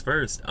health comes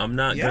first. I'm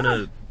not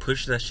gonna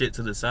push that shit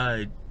to the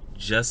side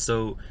just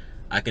so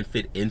I can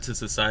fit into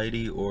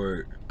society,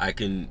 or I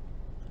don't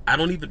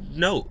even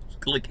know,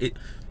 like it.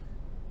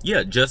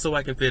 Yeah, just so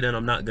I can fit in,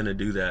 I'm not gonna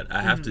do that.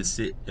 I have to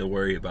sit and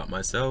worry about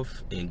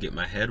myself and get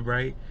my head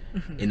right,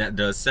 and that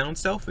does sound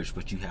selfish,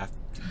 but you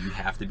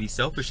have to be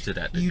selfish to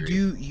that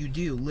degree. You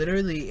do.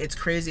 Literally, it's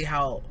crazy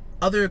how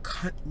other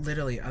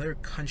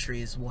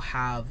countries will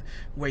have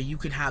where you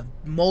can have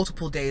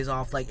multiple days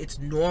off. Like, it's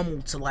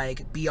normal to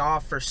like be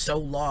off for so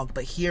long,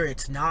 but here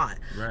it's not.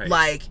 Right.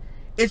 Like,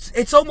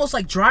 it's almost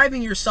like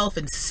driving yourself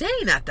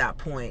insane at that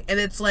point. And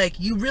it's like,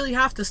 you really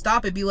have to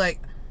stop and be like,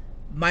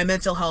 my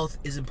mental health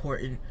is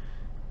important.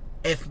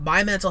 If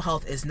my mental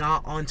health is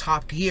not on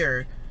top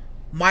gear,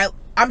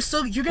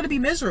 you're gonna be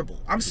miserable.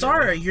 I'm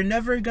sorry. You're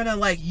never gonna,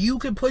 like, you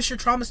can push your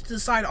traumas to the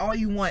side all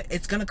you want,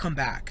 it's gonna come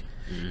back.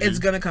 It's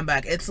gonna come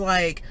back. It's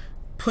like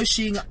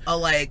pushing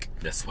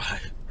that's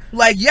why,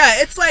 like,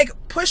 yeah, it's like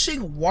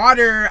pushing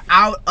water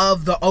out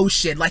of the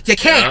ocean. Like, you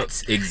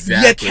can't.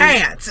 Exactly. You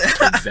can't.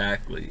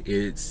 Exactly.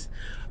 It's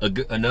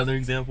another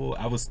example.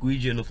 I was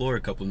squeegeeing the floor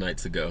a couple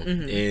nights ago,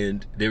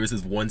 and there was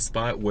this one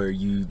spot where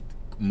you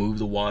move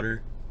the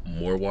water,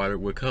 more water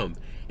would come.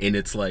 And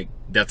it's like,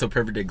 that's a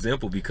perfect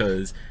example,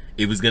 because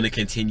it was going to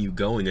continue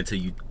going until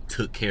you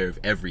took care of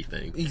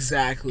everything.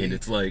 Exactly. And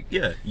it's like,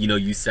 yeah,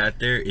 you sat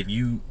there. If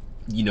you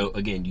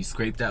again, you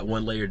scrape that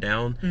one layer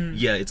down,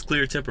 yeah, it's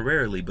clear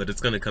temporarily, but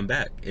it's going to come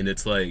back. And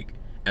it's like,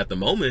 at the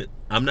moment,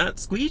 I'm not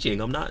squeegeeing.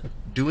 I'm not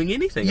doing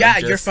anything. Yeah,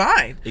 you're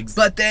fine.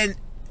 But then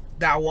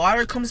that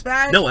water comes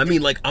back. No, I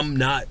mean, like, I'm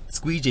not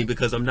squeegeeing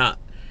because I'm not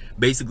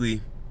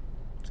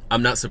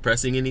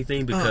suppressing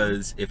anything,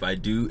 because if I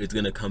do, it's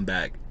going to come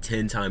back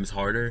 10 times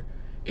harder,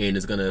 and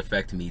it's going to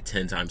affect me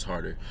 10 times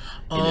harder.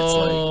 And it's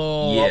like,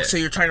 yeah. So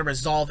you're trying to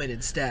resolve it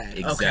instead.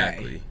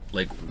 Exactly. Okay.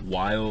 Like,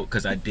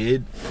 because I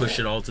did push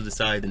it all to the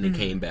side and it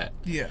came back.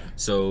 Yeah.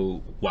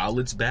 So while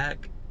it's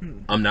back,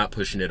 I'm not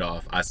pushing it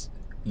off.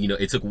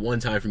 It took one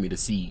time for me to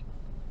see,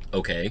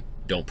 okay,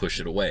 don't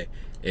push it away.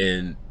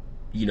 And,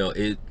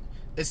 it...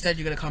 Instead,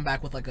 you're gonna come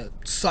back with like a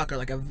sucker,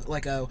 like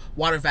a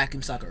water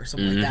vacuum sucker or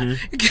something like that.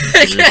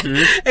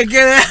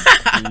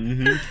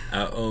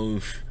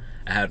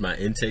 I had my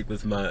intake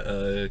with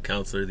my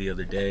counselor the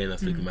other day, and I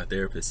was speaking with my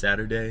therapist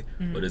Saturday.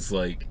 But it's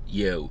like,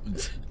 yeah,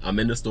 I'm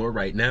in the store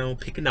right now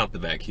picking out the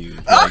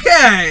vacuum.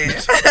 Okay.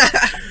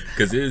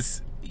 Because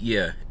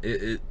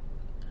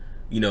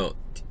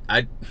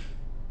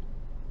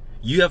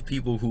you have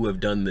people who have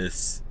done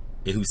this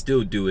and who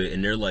still do it,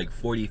 and they're like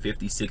 40,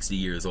 50, 60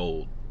 years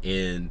old,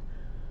 and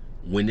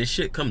when this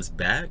shit comes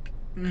back,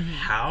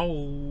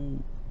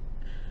 how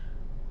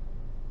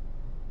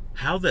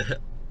the hell?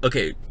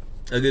 Okay,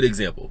 a good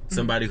example.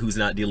 Somebody who's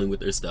not dealing with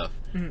their stuff.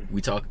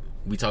 We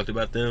talked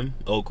about them,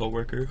 old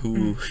coworker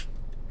who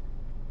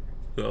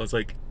I was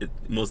like, it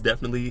most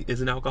definitely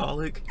is an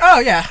alcoholic. Oh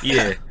yeah.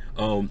 Yeah.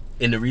 And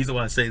the reason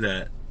why I say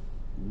that,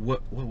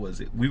 what was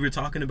it? We were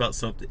talking about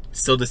something.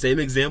 So the same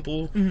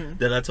example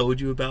that I told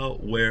you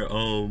about, where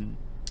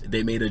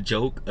they made a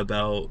joke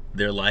about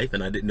their life,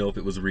 and I didn't know if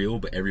it was real,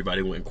 but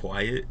everybody went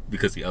quiet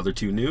because the other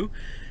two knew.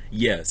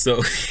 Yeah,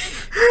 so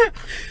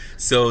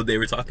so they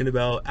were talking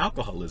about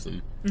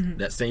alcoholism.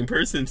 That same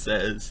person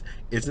says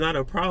it's not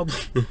a problem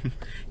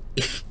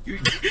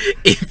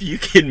if you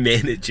can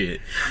manage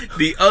it.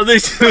 The other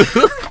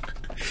two,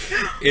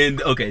 and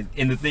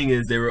the thing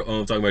is, they were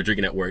talking about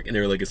drinking at work, and they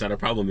were like, it's not a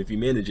problem if you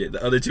manage it.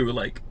 The other two were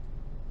like,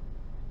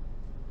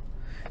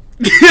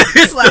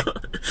 Like,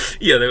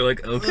 yeah, they were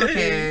like,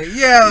 okay.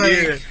 Yeah, like,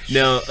 Yeah.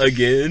 Now,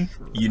 again,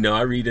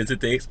 I read into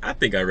things. I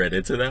think I read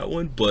into that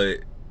one, but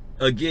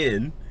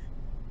again,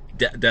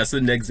 that's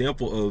an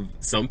example of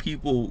some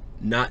people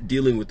not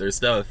dealing with their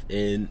stuff.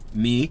 And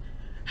me,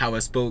 how I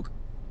spoke,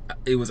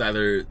 it was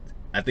either,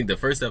 I think the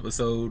first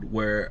episode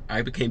where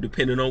I became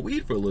dependent on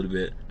weed for a little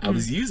bit. I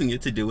was using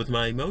it to deal with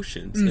my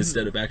emotions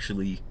instead of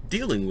actually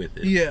dealing with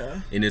it.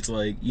 Yeah. And it's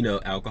like,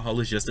 alcohol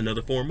is just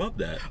another form of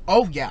that.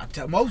 Oh yeah,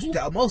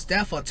 most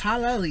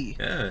definitely.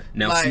 Yeah.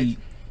 Now, Like, see,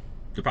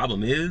 the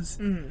problem is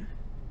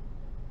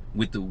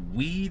with the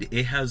weed,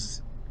 it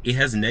has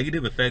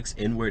negative effects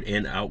inward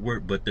and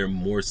outward, but they're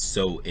more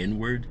so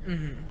inward.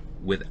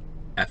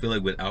 I feel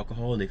like with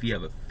alcohol, and if you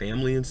have a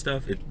family and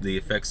stuff, the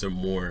effects are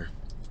more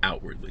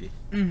outwardly.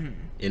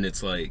 And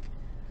it's like,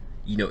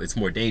 it's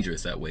more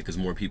dangerous that way because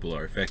more people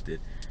are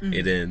affected.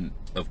 And then,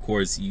 of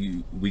course,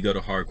 we go to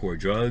hardcore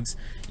drugs.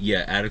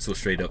 Yeah, addicts will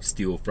straight up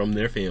steal from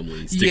their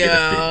families to get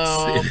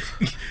a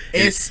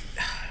fix.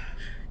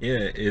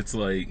 It's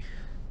like,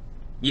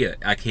 yeah,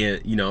 I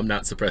can't, I'm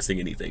not suppressing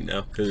anything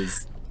now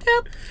because.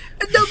 Yep.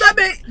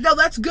 No,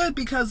 that's good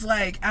because,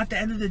 like, at the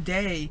end of the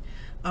day,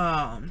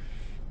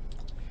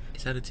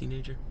 Is that a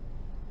teenager?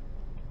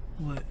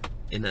 What?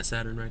 In that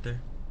Saturn right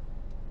there?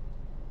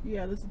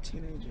 Yeah, that's a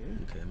teenager.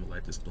 Okay, I'm gonna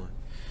light this blunt.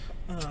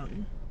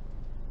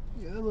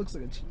 Yeah, that looks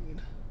like a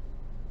teen.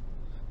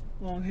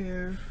 Long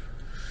hair.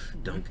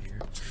 Don't care.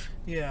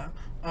 Yeah.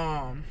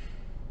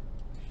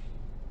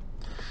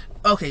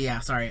 Okay, yeah,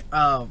 sorry.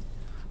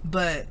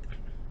 But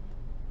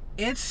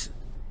it's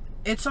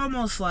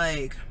almost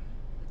like,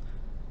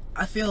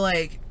 I feel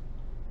like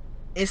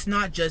it's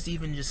not just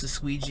even just a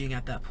squeegeeing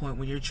at that point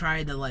when you're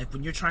trying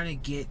to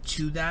get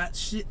to that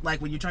shit, like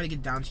when you're trying to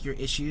get down to your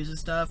issues and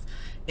stuff.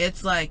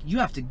 It's like you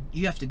have to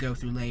go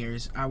through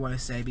layers, I want to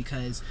say,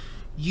 because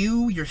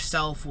you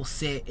yourself will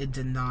sit in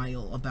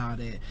denial about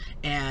it,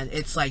 and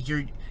it's like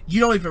you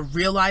don't even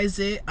realize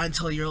it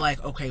until you're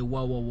like, okay,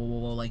 whoa,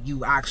 like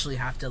you actually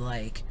have to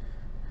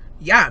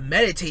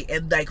meditate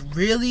and like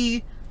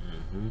really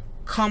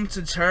come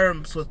to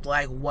terms with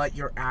like what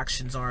your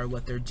actions are,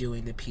 what they're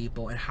doing to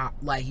people, and how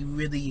like you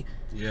really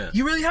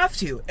have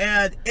to.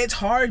 And it's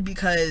hard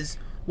because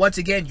once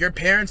again your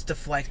parents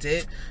deflect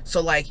it,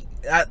 so like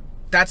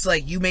that's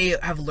like you may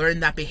have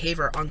learned that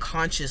behavior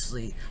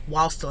unconsciously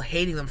while still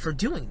hating them for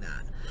doing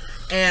that.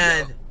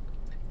 And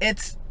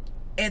it's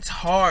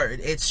hard,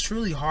 it's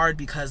truly hard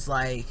because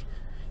like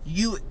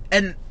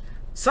and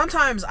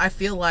sometimes I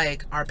feel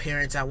like our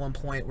parents at one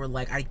point were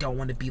like, I don't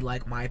want to be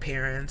like my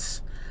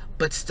parents,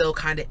 but still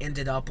kind of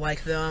ended up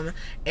like them.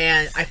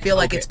 And I feel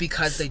like it's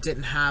because they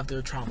didn't have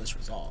their traumas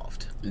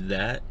resolved.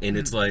 That, and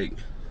it's like,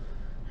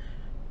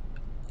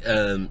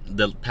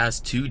 the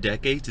past 2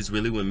 decades is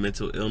really when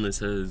mental illness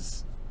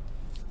has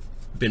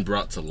been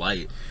brought to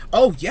light.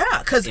 Oh, yeah,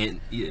 because...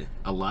 And, yeah,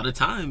 a lot of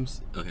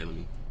times... Okay, let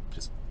me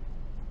just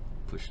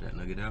push that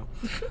nugget out.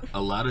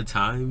 A lot of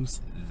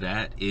times,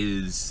 that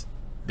is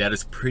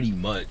pretty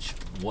much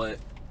what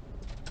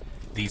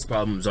these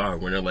problems are,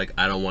 when they're like,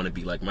 I don't want to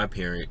be like my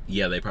parent.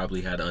 Yeah, they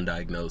probably had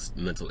undiagnosed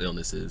mental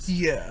illnesses.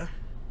 Yeah.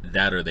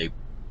 That, or they...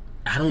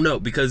 I don't know,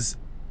 because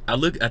I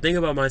think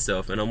about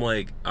myself, and I'm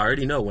like, I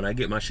already know when I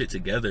get my shit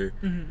together,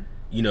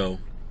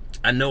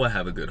 I know I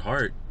have a good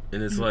heart,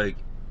 and it's like,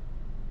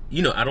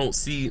 I don't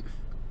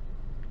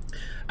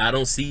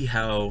see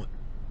how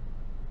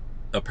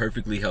a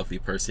perfectly healthy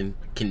person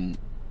can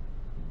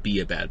be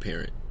a bad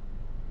parent.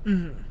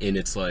 And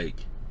it's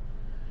like,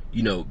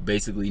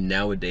 basically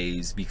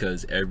nowadays,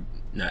 because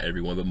not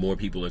everyone, but more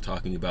people are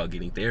talking about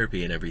getting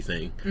therapy and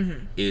everything,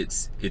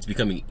 it's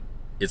becoming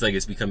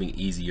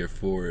easier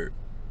for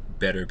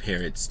better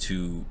parents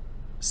to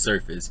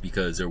surface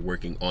because they're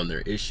working on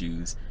their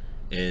issues.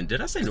 And did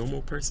I say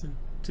normal person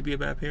to be a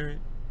bad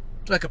parent?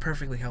 Like a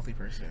perfectly healthy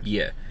person.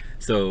 Yeah.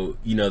 So,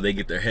 they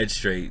get their head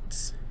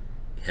straight,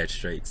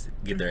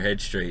 their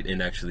head straight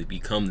and actually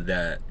become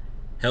that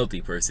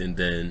healthy person,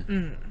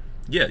 then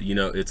yeah,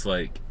 it's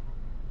like,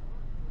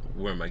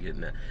 where am I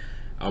getting at?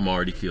 I'm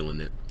already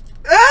feeling it.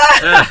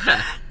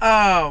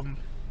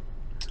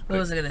 What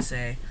was I gonna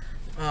say?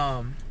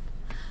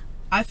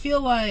 I feel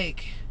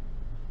like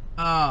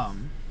I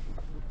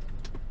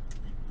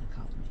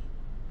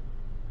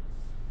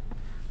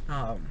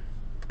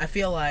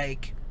feel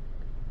like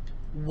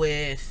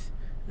with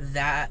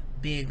that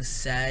being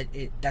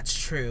said, that's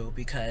true,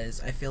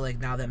 because I feel like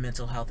now that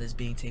mental health is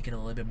being taken a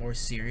little bit more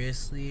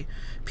seriously,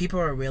 people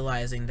are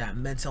realizing that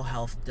mental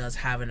health does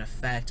have an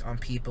effect on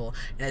people,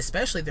 and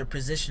especially their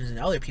positions in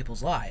other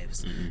people's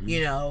lives.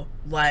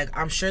 Like,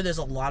 I'm sure there's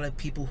a lot of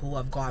people who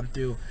have gone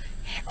through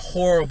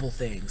horrible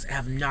things and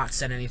have not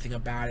said anything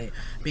about it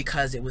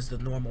because it was the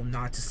normal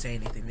not to say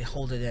anything. They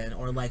hold it in,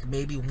 or like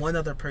maybe one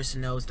other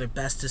person knows, their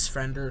bestest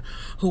friend or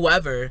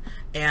whoever,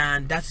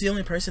 and that's the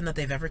only person that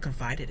they've ever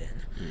confided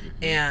in.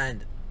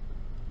 And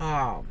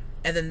And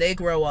then they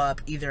grow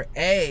up either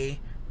A,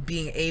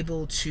 being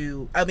able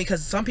to,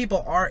 because some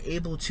people are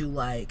able to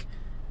like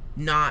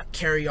not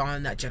carry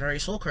on that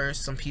generational curse.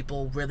 Some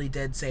people really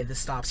did say this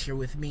stops here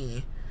with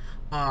me.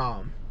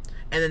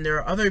 And then there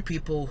are other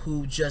people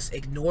who just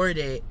ignored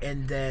it,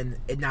 and then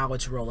now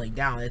it's rolling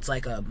down. It's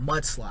like a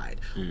mudslide.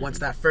 Once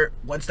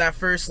that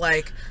first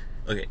like.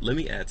 Okay, let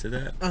me add to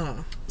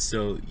that.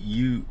 So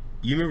you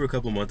remember a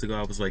couple months ago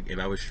I was like, if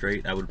I was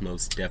straight, I would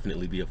most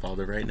definitely be a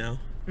father right now.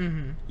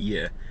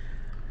 Yeah,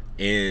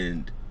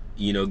 and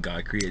you know,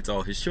 God creates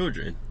all His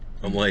children.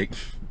 I'm like,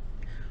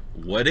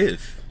 what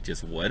if?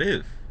 Just what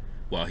if?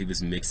 While He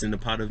was mixing the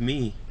pot of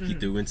me, He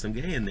threw in some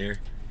gay in there.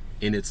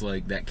 And it's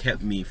like that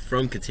kept me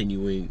from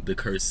continuing the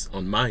curse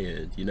on my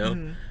end, you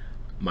know?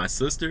 My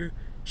sister,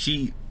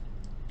 she's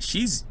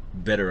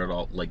better at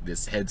all like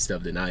this head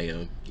stuff than I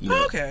am. You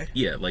know? Okay.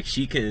 Yeah, like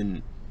she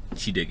did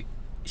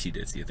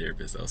see a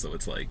therapist though, so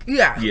it's like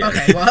yeah.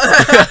 Okay.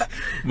 Well.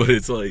 But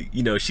it's like,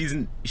 you know,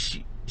 she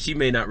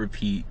may not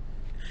repeat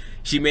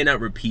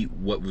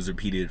what was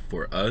repeated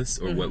for us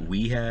or what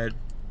we had,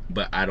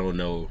 but I don't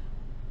know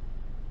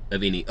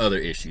of any other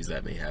issues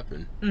that may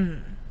happen.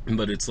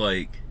 But it's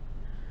like,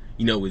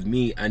 you know, with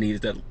me, I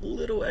needed that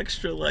little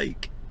extra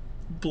like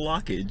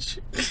blockage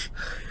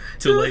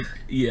to like,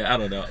 yeah, I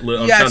don't know.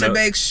 I'm to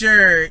make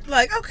sure,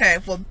 like, okay,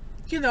 well,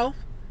 you know,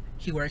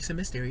 He works in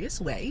mysterious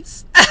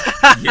ways.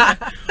 Yeah.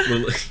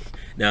 Well,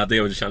 now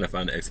they were just trying to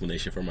find an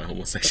explanation for my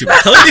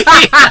homosexuality.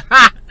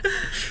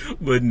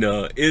 But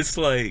no, it's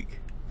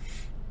like,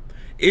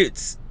 I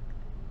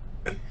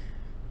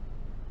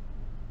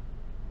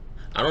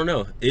don't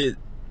know.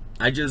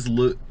 I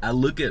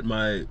look at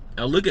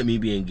me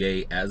being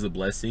gay as a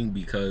blessing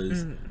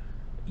because,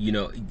 you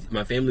know,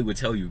 my family would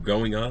tell you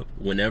growing up,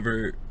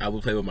 whenever I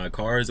would play with my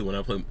cars or when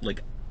I play,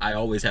 like, I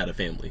always had a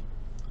family.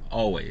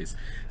 Always.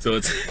 So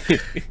it's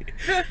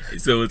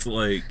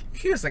like,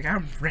 he was like,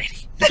 I'm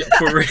ready.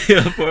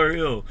 for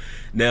real.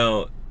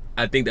 Now,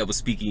 I think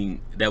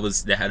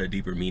that had a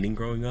deeper meaning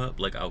growing up.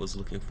 Like, I was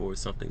looking for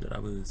something that I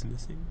was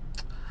missing.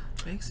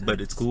 Makes sense. But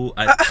it's cool.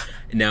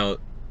 Now,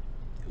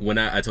 when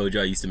I told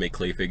you I used to make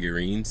clay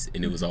figurines,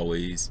 and it was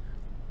always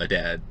a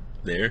dad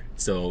there,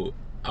 so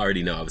I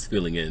already know I was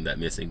filling in that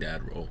missing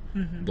dad role.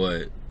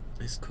 But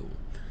it's cool.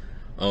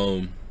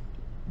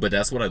 But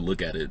that's what I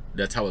look at it.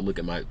 That's how I look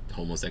at my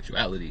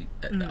homosexuality.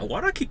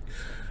 Why do I keep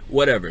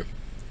whatever?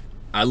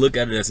 I look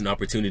at it as an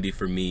opportunity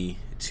for me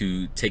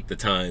to take the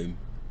time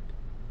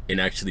and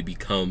actually be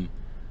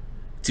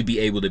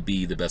able to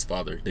be the best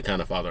father, the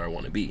kind of father I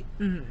want to be.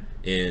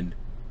 And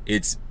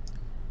it's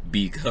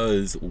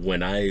because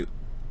when I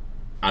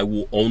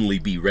will only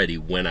be ready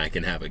when I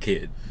can have a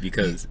kid,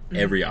 because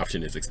every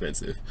option is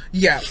expensive.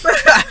 Yeah.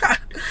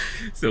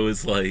 So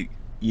it's like,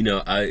 you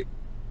know, I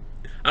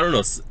don't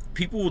know.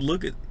 People would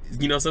look at,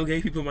 you know, some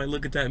gay people might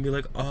look at that and be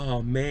like,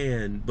 oh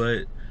man,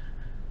 but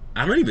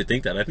I don't even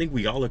think that. I think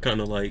we all are kind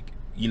of like,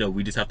 you know,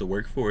 we just have to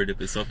work for it. If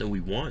it's something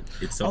we want,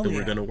 it's something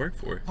we're gonna work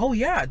for. Oh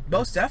yeah,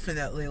 most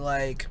definitely.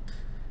 Like,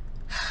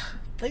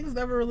 things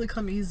never really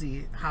come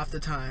easy half the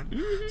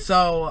time.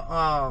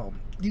 So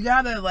you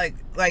gotta like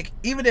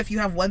even if you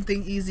have one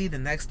thing easy, the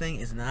next thing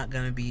is not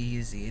gonna be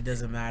easy. It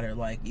doesn't matter.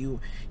 Like, your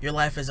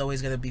life is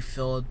always gonna be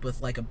filled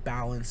with like a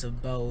balance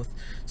of both,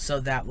 so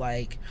that,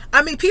 like,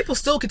 I mean, people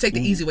still could take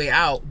the easy way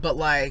out, but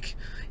like,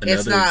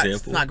 it's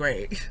not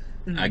great.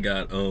 I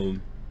got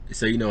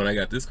so, you know, when I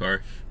got this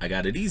car, I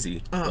got it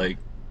easy. Like,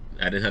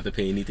 I didn't have to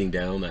pay anything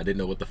down. I didn't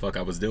know what the fuck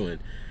I was doing.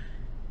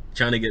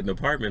 Trying to get an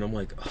apartment, I'm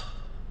like, oh,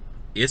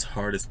 it's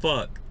hard as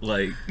fuck.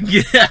 Like,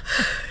 yeah.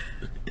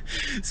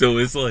 So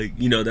it's like,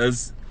 you know,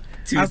 that's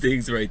two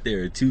things right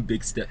there. Two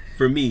big steps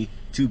for me.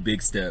 Two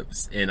big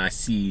steps, and I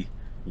see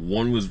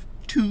one was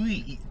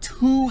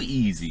too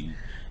easy,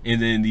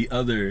 and then the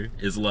other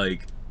is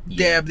like,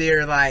 damn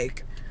near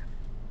like,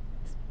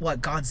 what,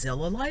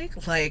 Godzilla like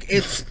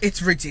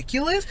it's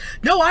ridiculous.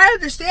 No, I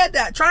understand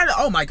that.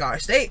 Oh my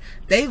gosh, they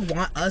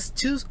want us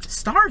to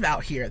starve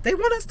out here. They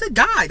want us to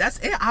die. That's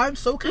it. I'm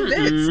so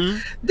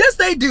convinced. Yes,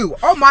 they do.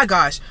 Oh my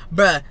gosh,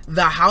 bruh,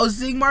 the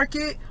housing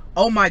market,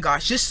 oh my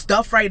gosh, just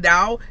stuff right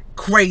now,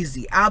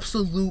 crazy,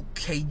 absolute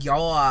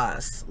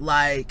chaos.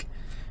 Like,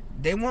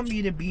 they want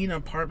me to be in an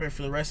apartment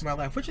for the rest of my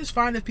life, which is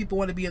fine if people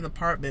want to be in an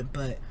apartment,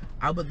 but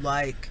I would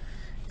like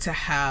to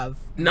have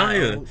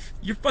Naya,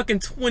 you're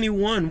fucking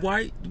 21.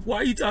 Why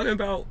are you talking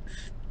about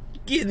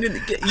getting in? You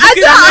can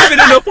live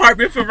in an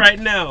apartment for right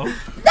now.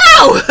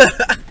 No.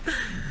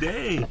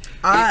 Dang.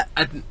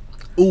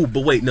 Oh,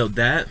 but wait, no,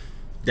 that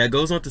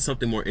goes on to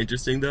something more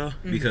interesting though,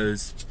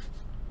 because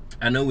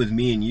I know with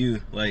me and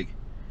you, like,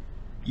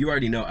 you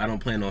already know I don't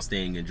plan on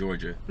staying in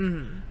Georgia.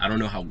 I don't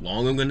know how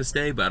long I'm gonna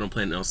stay, but I don't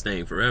plan on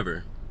staying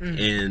forever.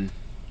 And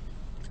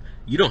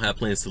you don't have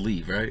plans to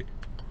leave, right?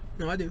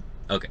 No, I do.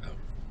 Okay.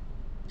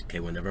 Okay,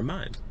 well, never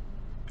mind.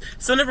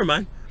 So never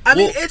mind. I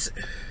mean, it's,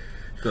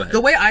 go ahead. The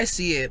way I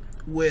see it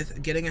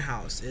with getting a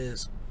house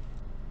is,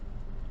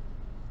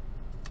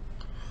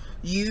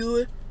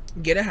 you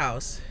get a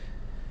house,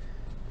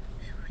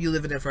 you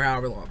live in it for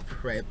however long,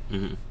 right?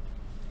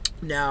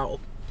 Now,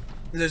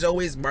 There's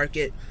always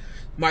markets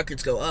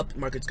go up,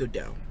 markets go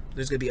down.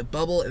 There's going to be a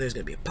bubble and there's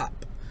going to be a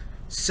pop.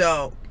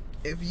 So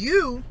if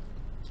you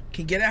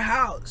can get a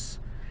house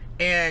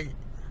and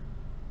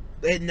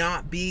it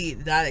not be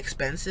that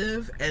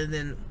expensive, and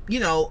then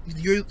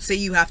you say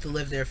you have to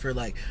live there for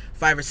like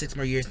 5 or 6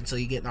 more years until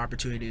you get an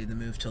opportunity to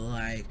move to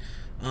like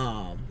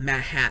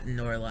Manhattan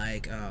or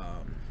like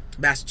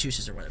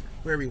Massachusetts or whatever,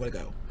 wherever you want to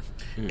go,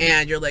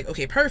 and you're like,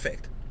 okay,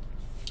 perfect.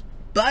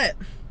 But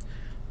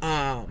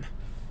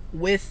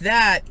with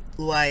that,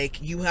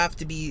 like, you have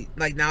to be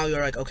like, now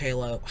you're like, okay,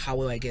 well, how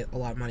will I get a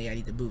lot of money? I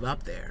need to move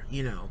up there.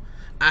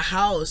 A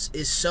house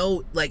is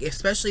so, like,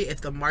 especially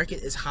if the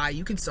market is high,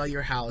 you can sell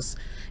your house,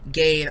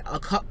 gain a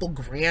couple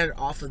grand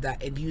off of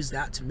that, and use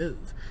that to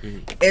move.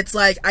 It's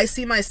like, I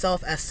see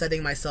myself as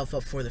setting myself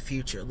up for the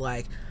future.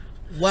 Like,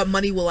 what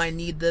money will I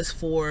need this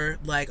for?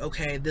 Like,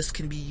 okay, this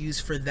can be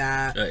used for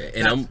that.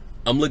 And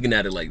I'm looking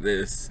at it like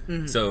this.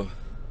 So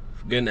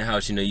getting a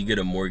house, you get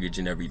a mortgage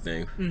and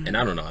everything, and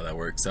I don't know how that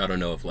works. So I don't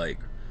know if, like,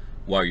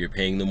 while you're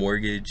paying the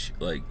mortgage,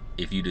 like,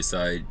 if you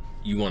decide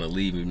you want to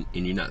leave and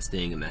you're not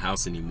staying in the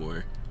house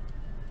anymore,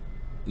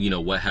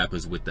 what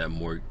happens with that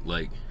mortgage?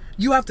 Like,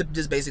 you have to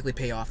just basically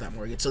pay off that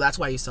mortgage. So that's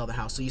why you sell the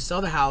house. So you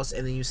sell the house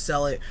and then you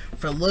sell it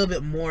for a little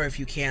bit more if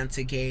you can,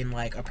 to gain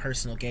like a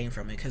personal gain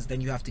from it, because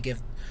then you have to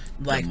give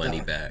like the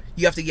money back.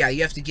 You have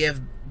to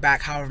give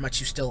back however much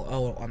you still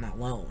owe on that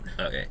loan.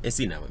 Okay, and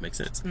see, now it makes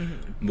sense.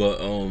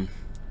 But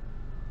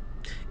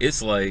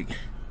it's like,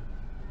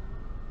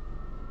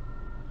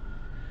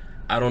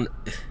 I don't.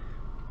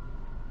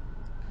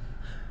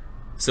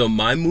 So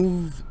my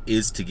move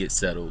is to get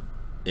settled,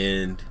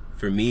 and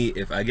for me,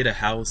 if I get a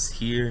house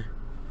here,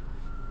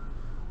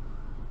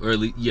 or at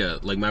least,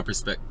 like my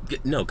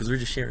perspective, no, because we're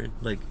just sharing.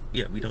 Like,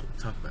 we don't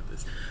talk about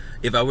this.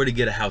 If I were to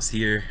get a house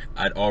here,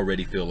 I'd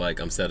already feel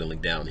like I'm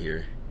settling down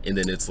here, and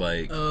then it's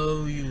like,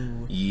 oh,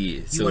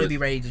 you want to be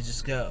ready to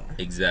just go.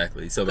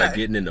 Exactly. So by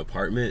getting an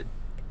apartment,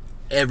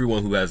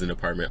 everyone who has an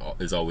apartment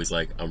is always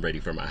like, I'm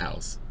ready for my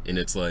house, and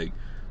it's like,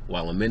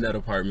 while I'm in that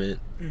apartment,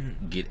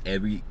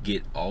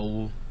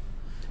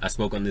 I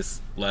spoke on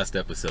this last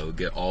episode,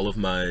 get all of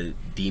my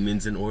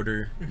demons in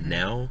order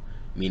now,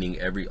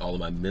 meaning all of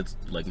my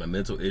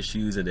mental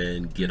issues, and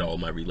then get all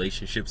my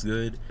relationships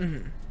good.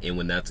 And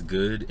when that's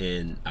good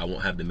and I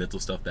won't have the mental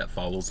stuff that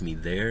follows me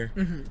there,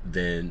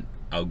 then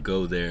I'll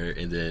go there,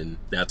 and then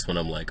that's when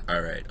I'm like,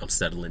 all right, I'm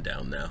settling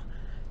down now.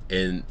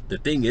 And the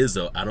thing is,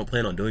 though, I don't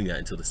plan on doing that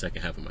until the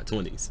second half of my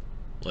 20s.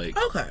 Like,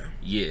 okay,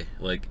 yeah,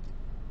 like,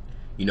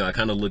 I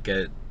kind of look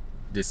at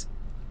this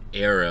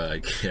era,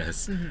 I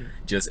guess,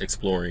 just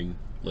exploring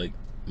like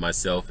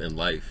myself and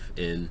life.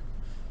 And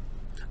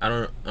I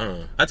don't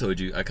know, I told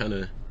you, I kind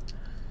of,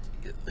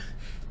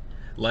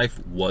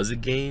 life was a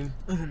game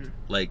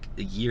like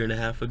a year and a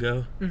half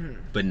ago,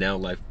 but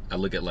now I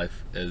look at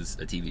life as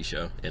a TV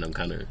show, and I'm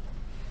kind of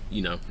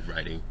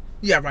writing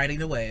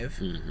the wave.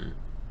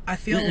 I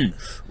feel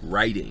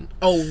writing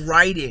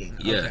writing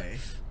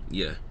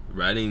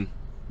writing.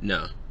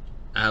 No,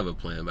 I have a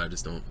plan, but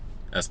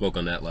I spoke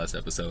on that last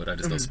episode. I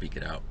just don't speak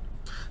it out.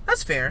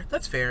 That's fair.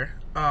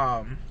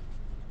 I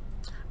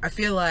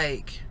feel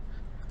like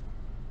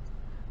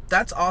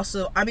that's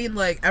also, I mean,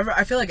 like,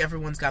 I feel like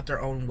everyone's got their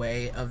own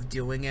way of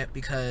doing it,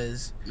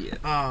 because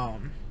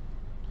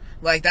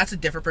like, that's a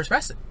different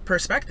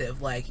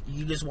perspective. Like,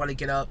 you just want to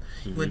get up,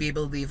 you want to be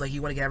able to leave, like,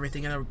 you want to get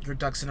everything your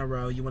ducks in a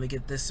row, you want to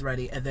get this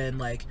ready, and then,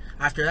 like,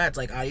 after that, it's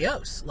like,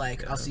 adios,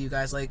 like, I'll see you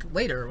guys, like,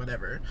 later or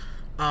whatever.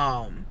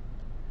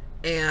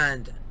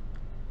 And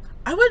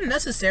I wouldn't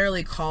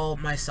necessarily call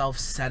myself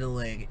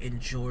settling in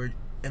Georgia.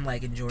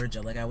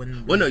 Like, I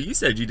wouldn't. Well, no, you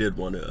said you did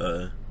want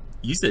to.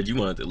 You said you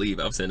wanted to leave.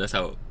 I was saying that's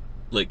how,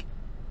 like,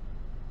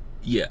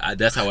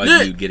 that's how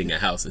I view getting a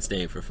house and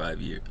staying for 5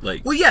 years.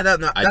 Like, well, yeah,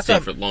 I'd stay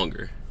for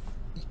longer.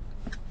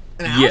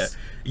 In a house?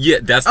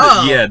 That's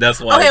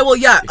why. Okay,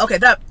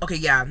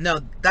 well, no,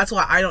 that's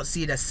why I don't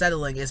see it as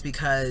settling, is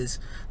because,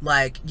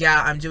 like,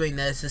 I'm doing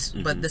this,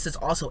 but this is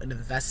also an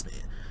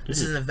investment. This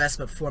is an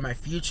investment for my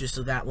future,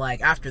 so that,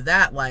 like, after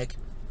that, like,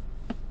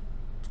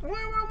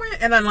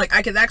 and then, like,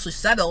 I could actually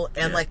settle,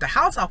 and like, the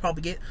house I'll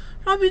probably get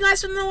be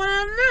nicer than the one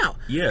I am now.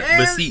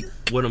 But see,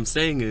 what I'm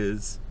saying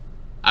is,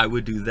 I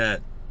would do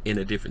that in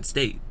a different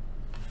state.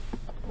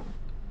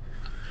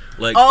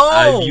 Like,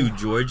 I view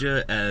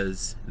Georgia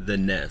as the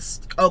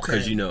nest. Okay.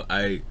 Because,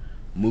 I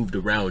moved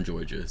around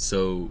Georgia,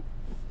 so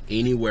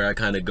anywhere I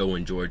kind of go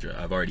in Georgia,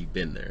 I've already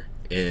been there,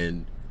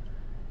 and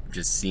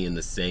just seeing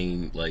the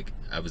same, like,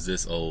 I was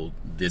this old,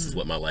 this is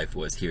what my life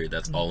was here,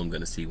 that's all I'm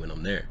gonna see when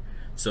I'm there.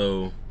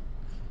 So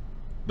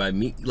by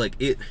me, like,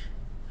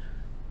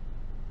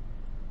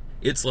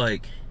 it's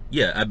like,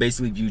 I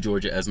basically view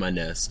Georgia as my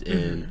nest,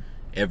 and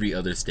every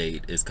other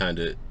state is kind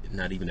of,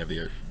 not even every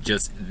other,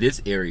 just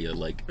this area,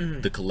 like,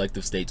 the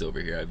collective states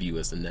over here I view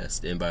as a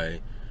nest. And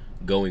by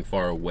going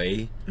far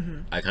away,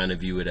 I kind of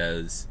view it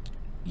as,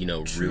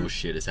 real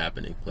shit is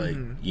happening. Like,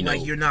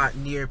 like, you're not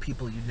near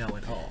people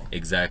at all.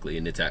 Exactly.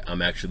 And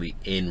I'm actually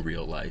in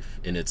real life,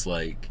 and it's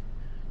like,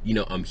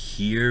 I'm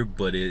here,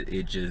 but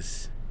it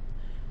just,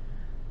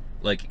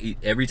 Like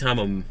every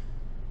time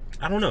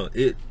I don't know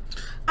it.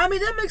 I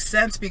mean, that makes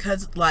sense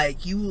because like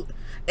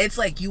it's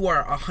like you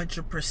are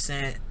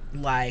 100%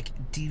 like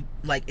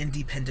like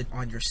independent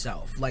on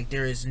yourself. Like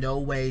there is no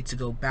way to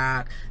go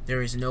back.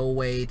 There is no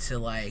way to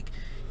like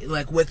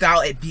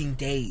without it being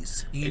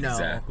days, you know.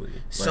 Exactly.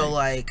 So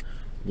like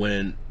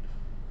when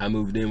I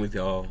moved in with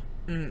y'all,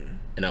 mm,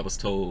 and I was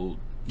told,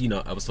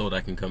 I was told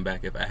I can come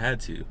back if I had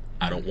to.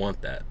 I don't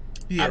want that.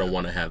 yeah. I don't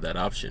want to have that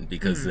option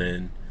because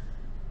then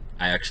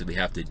I actually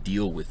have to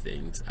deal with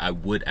things. I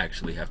would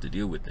actually have to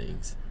deal with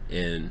things.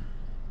 And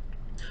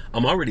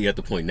I'm already at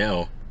the point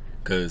now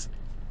because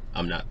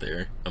I'm not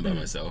there. I'm by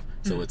myself.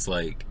 So it's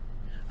like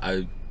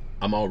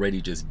I'm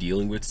already just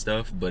dealing with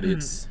stuff, but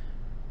it's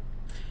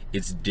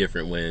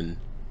different when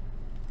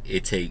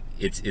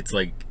it's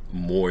like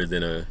more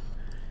than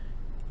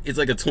it's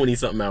like a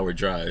 20-something hour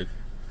drive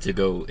to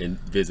go and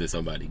visit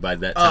somebody. By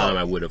that time,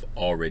 I would have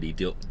already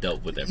dealt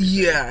with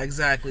everything. Yeah,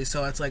 exactly.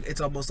 So it's like it's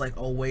almost like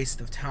a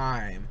waste of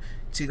time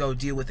to go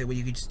deal with it when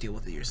you can just deal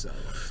with it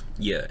yourself.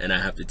 Yeah, and I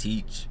have to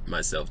teach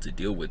myself to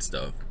deal with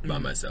stuff by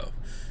myself.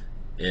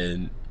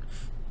 And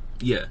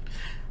yeah.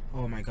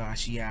 Oh my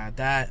gosh, yeah.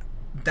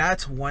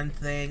 That's one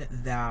thing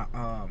that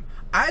I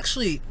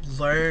actually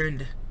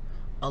learned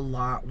a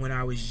lot when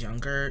I was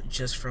younger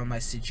just from my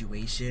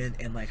situation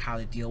and like how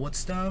to deal with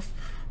stuff.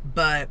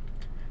 But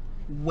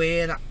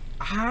when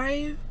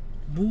I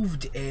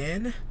moved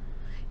in,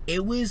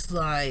 it was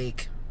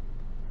like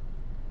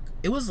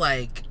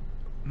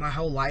my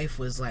whole life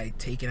was like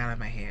taken out of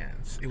my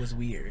hands. It was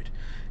weird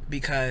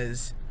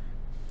because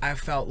I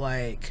felt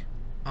like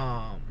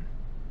I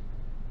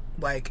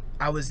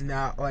was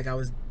not like I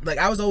was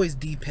always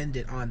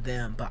dependent on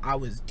them, but I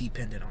was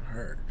dependent on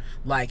her.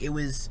 Like it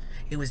was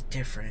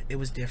different. It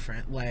was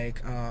different.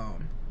 Like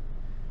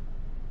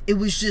it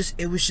was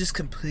just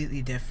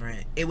completely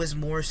different. It was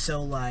more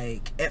so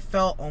like it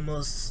felt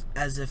almost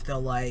as if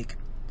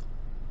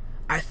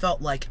I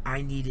felt like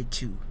I needed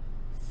to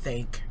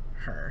thank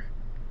her,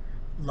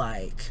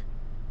 like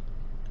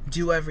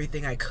do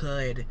everything I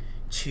could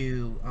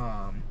to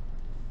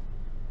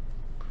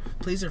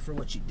please her for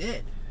what she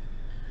did.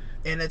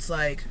 And it's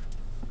like,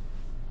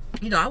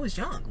 I was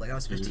young, like I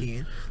was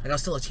 15, like I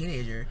was still a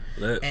teenager.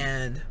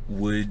 And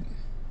I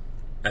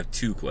have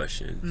two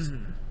questions.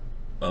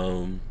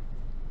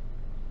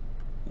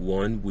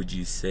 One, would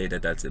you say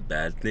that that's a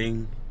bad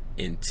thing?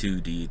 And two,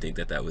 do you think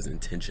that that was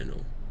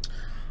intentional?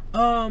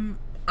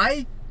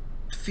 I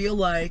feel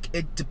like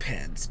it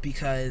depends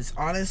because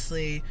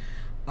honestly,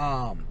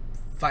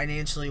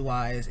 financially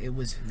wise, it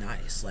was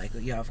nice. Like,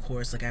 yeah, of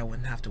course, like I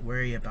wouldn't have to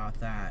worry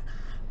about that.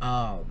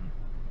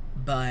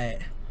 But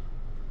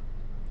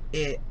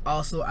it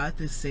also at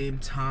the same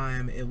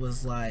time, it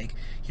was like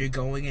you're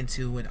going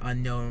into an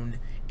unknown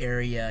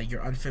area,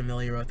 you're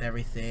unfamiliar with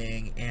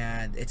everything,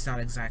 and it's not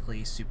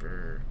exactly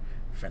super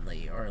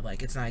friendly, or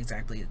like it's not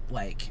exactly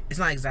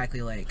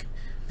like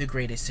the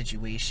greatest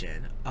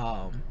situation.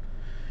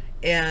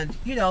 And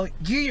you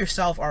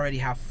yourself already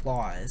have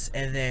flaws,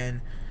 and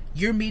then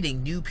you're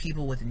meeting new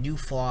people with new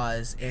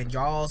flaws, and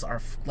y'all's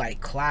are like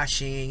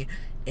clashing,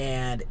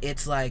 and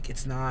it's like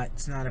it's not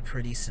a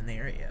pretty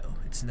scenario.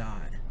 It's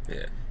not.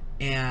 Yeah.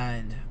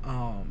 And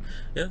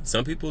yeah,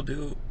 some people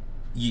do.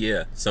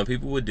 Yeah, some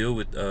people would deal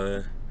with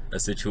a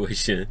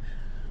situation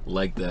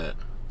like that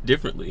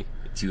differently.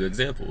 2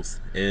 examples,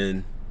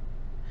 and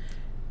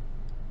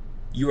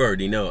you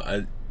already know.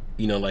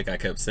 Like I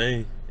kept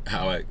saying,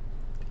 how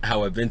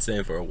I've been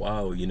saying for a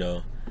while.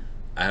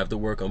 I have to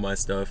work on my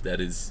stuff.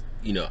 That is,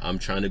 I'm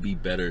trying to be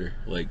better.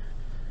 Like,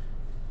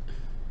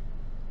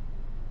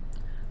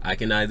 I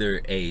can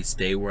either A,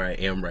 stay where I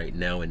am right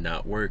now and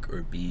not work,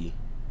 or B,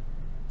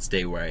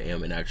 stay where I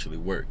am and actually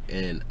work.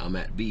 And I'm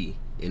at B,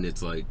 and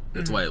it's like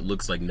that's why it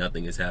looks like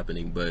nothing is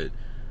happening. But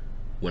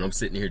when I'm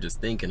sitting here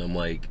just thinking,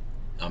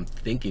 I'm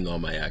thinking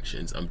on my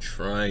actions. I'm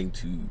trying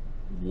to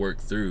work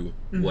through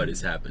what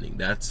is happening.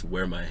 That's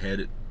where my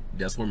head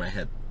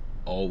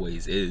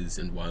always is,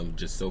 and why I'm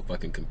just so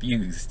fucking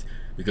confused,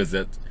 because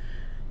that's,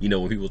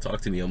 when people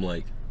talk to me, I'm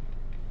like,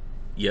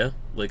 yeah,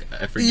 like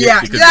I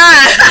forget because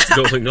that's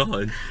what's going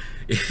on.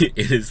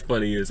 It is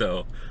funny as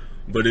hell,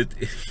 but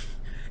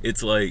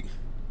it's like,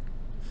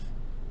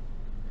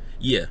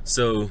 yeah.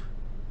 So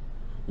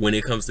when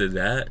it comes to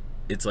that,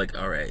 it's like,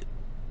 all right,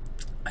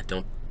 I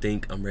don't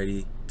think I'm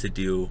ready to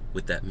deal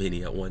with that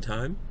many at one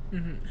time.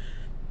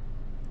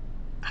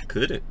 I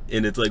couldn't,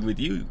 and it's like with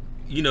you,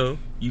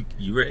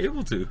 you were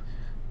able to,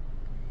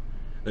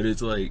 but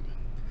it's like,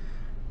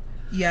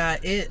 yeah,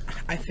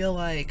 I feel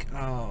like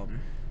I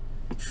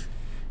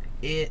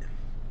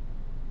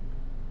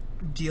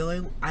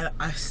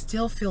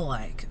still feel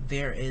like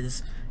there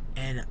is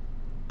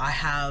I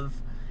have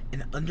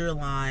an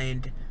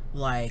underlined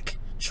like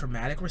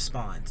traumatic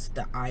response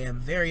that I am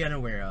very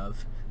unaware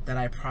of, that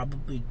I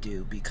probably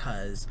do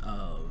because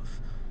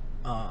of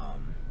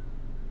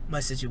my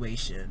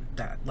situation,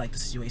 that like the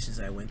situations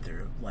that I went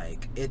through.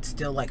 Like it's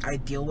still like I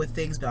deal with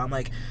things, but I'm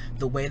like,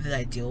 the way that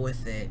I deal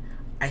with it,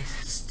 I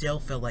still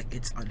feel like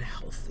it's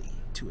unhealthy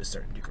to a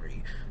certain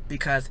degree,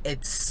 because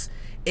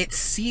it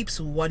seeps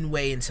one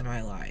way into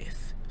my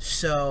life.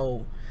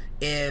 So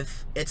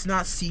if it's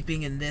not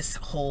seeping in this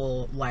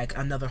hole, like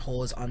another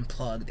hole is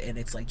unplugged and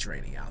it's like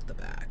draining out the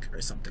back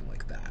or something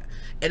like that.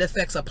 It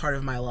affects a part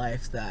of my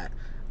life that,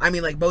 I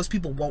mean, like most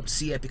people won't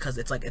see it because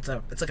it's like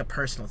a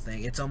personal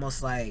thing. It's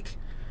almost like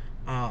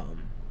I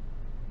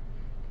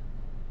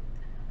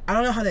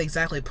don't know how to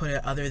exactly put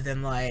it other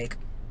than like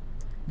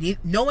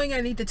knowing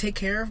I need to take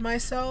care of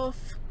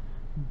myself,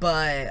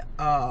 but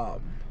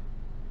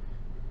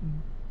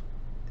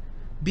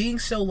being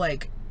so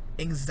like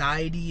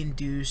anxiety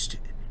induced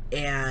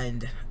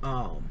and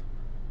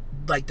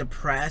like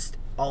depressed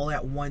all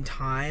at one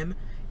time,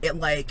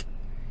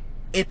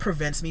 it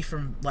prevents me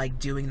from like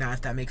doing that,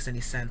 if that makes any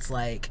sense.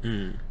 Like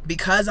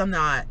because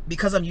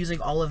I'm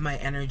using all of my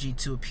energy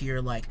to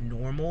appear like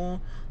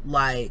normal,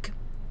 like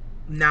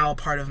now a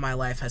part of my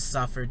life has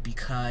suffered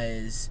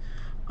because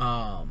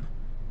I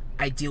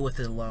deal with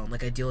it alone.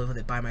 Like I deal with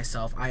it by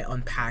myself. I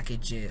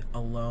unpackage it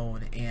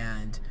alone,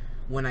 and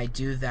when I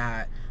do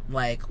that,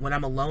 like when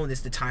I'm alone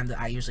is the time that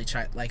I usually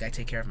try, like I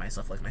take care of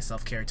myself, like my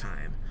self-care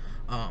time,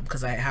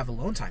 because I have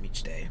alone time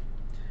each day.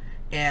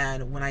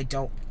 And when I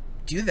don't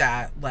do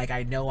that, like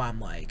I know I'm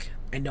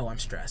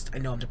stressed, I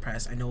know I'm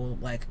depressed, I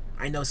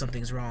know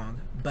something's wrong,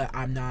 but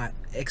I'm not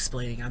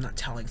explaining, I'm not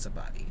telling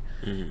somebody.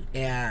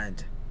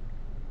 And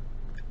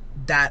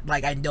that,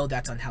 like, I know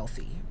that's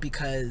unhealthy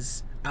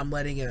because I'm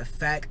letting it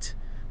affect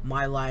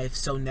my life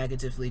so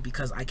negatively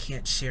because I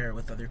can't share it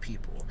with other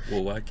people.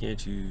 Well, why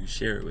can't you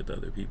share it with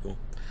other people?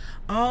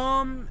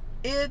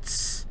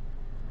 It's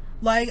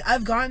like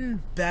I've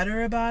gotten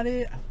better about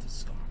it. I'm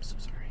so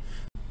sorry.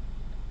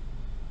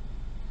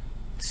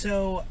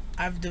 So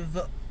I've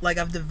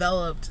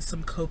developed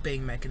some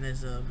coping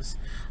mechanisms,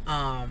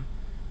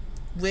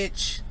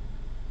 which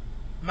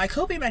my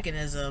coping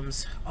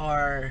mechanisms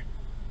are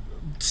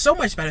so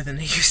much better than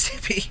they used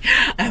to be,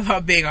 if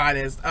I'm being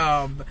honest.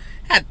 I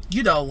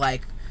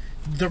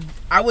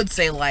would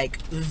say like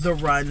the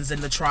runs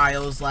and the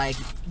trials, I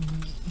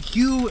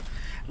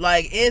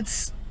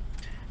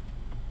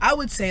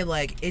would say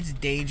like it's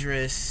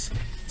dangerous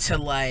to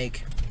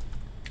like,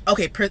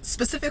 okay,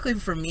 specifically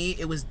for me,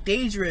 it was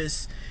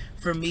dangerous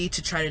for me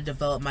to try to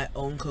develop my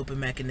own coping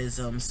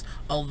mechanisms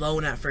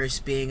alone at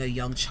first, being a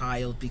young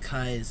child,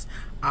 because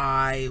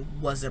I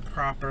wasn't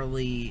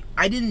properly,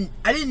 I didn't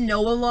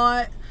know a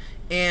lot,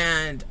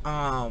 and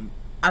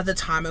at the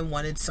time I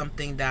wanted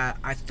something that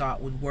I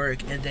thought would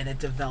work, and then it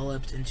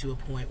developed into a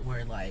point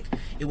where like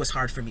it was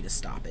hard for me to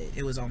stop it.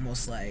 It was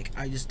almost like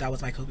that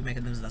was my coping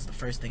mechanism. That's the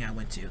first thing I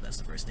went to. That's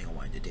the first thing I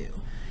wanted to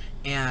do.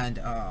 And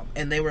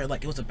they were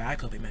like, it was a bad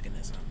coping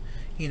mechanism.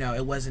 You know,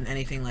 it wasn't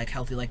anything like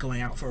healthy, like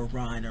going out for a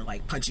run or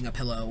like punching a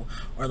pillow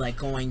or like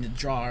going to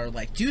draw or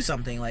like do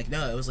something. Like,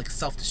 no, it was like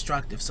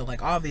self-destructive. So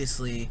like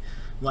obviously,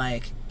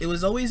 like it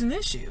was always an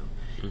issue.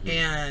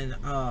 And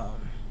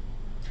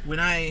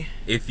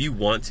if you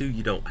want to,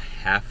 you don't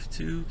have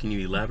to. Can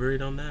you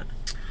elaborate on that?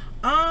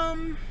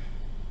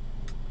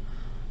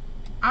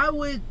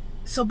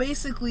 So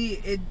basically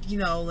it,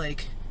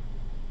 like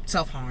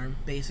self-harm,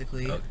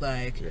 basically. Okay.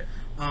 Like, yeah.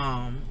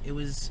 It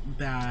was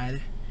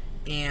bad,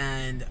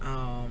 and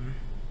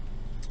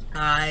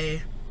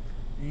I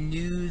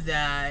knew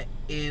that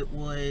it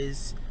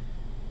was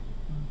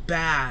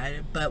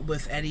bad, but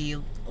with Eddie,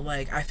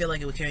 like, I feel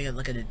like it was carrying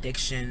like an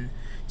addiction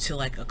to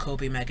like a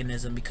coping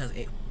mechanism, because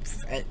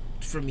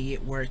for me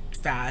it worked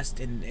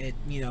fast, and it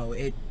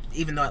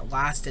even though it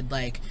lasted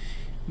like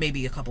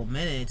maybe a couple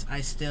minutes,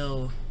 I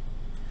still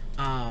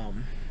I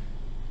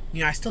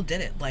still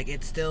did it. Like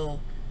it still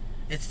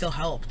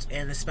helped,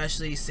 and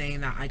especially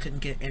saying that I couldn't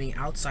get any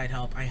outside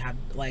help,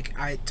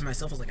 to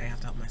myself was like, I have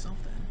to help myself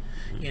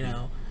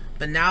then.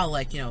 But now,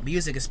 like,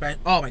 music,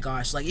 especially, oh my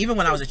gosh, like, even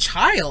when I was a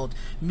child,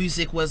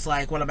 music was,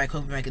 like, one of my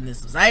coping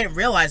mechanisms. I didn't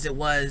realize it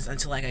was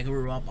until, like, I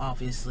grew up,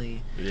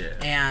 obviously. Yeah.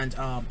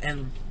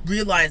 And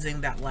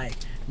realizing that, like,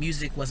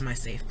 music was my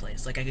safe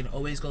place. Like, I could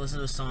always go listen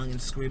to a song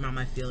and scream out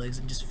my feelings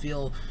and just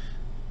feel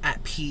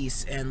at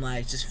peace, and,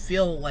 like, just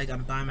feel like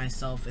I'm by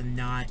myself and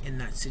not in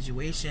that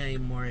situation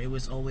anymore. It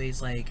was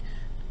always, like,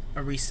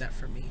 a reset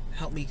for me.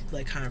 Helped me,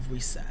 like, kind of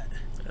reset.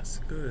 That's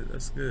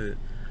good.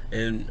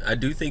 And I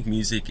do think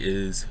music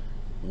is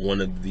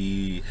one of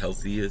the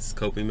healthiest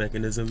coping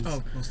mechanisms.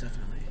 Oh, most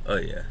definitely. Oh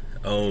yeah.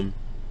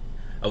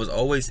 I was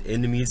always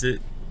into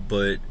music,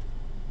 but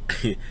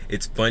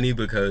it's funny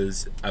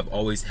because I've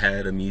always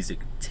had a music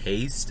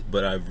taste,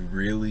 but I've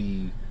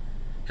really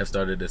have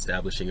started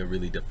establishing a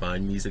really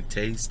defined music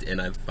taste,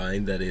 and I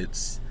find that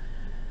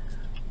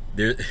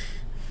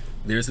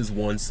there's this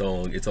one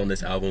song, it's on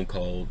this album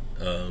called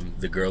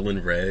The Girl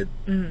in Red.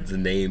 The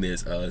name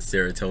is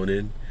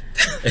Serotonin.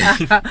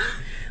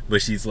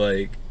 But she's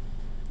like,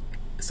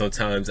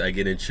 sometimes I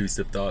get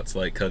intrusive thoughts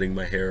like cutting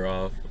my hair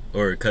off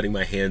or cutting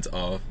my hands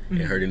off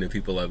and hurting the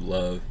people I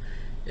love.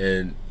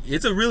 And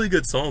it's a really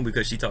good song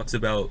because she talks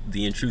about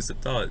the intrusive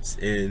thoughts,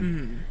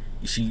 and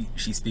she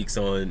speaks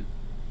on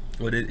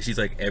she's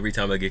like, every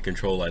time I get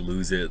control I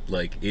lose it.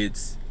 Like,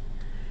 it's,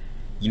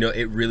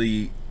 it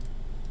really,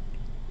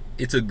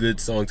 it's a good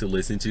song to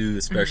listen to,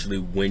 especially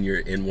when you're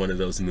in one of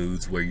those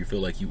moods where you feel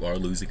like you are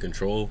losing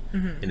control,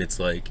 and it's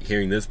like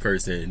hearing this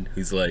person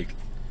who's like,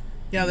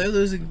 yeah, they're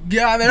losing.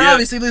 Yeah, they're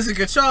obviously losing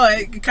control.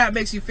 It kind of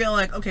makes you feel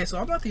like, okay, so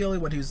I'm not the only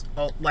one who's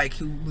like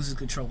who loses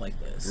control like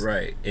this.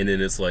 Right, and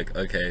then it's like,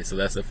 okay, so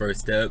that's the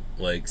first step.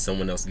 Like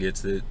someone else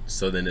gets it,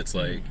 so then it's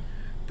like,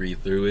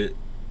 breathe through it.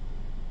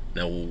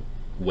 Now,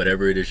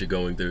 whatever it is you're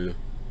going through,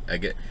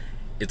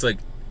 it's like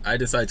I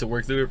decide to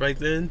work through it right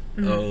then.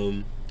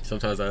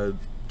 Sometimes I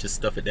just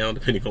stuff it down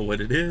depending on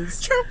what it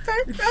is. True,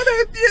 it's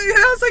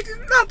like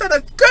not that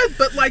it's good,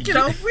 but like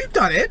we've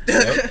done it.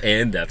 Yep,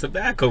 and that's a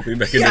bad coping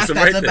mechanism,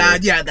 right there.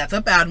 Yeah, that's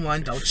a bad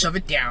one. Don't shove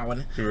it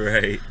down.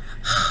 Right,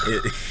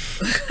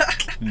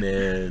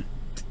 man.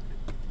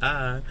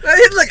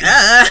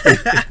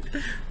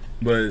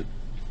 But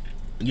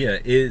yeah,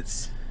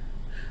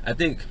 I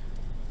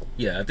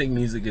think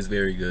music is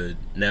very good.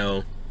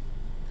 Now,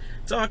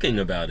 talking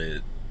about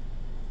it,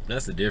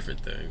 that's a different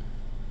thing.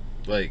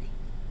 Like,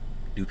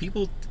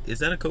 is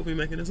that a coping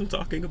mechanism,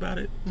 talking about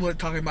it? What,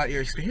 talking about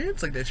your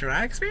experience? Like the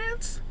traumatic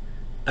experience?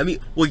 I mean,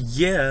 well,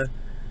 yeah.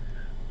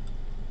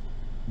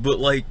 But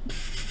like,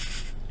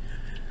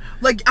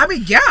 I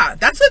mean, yeah,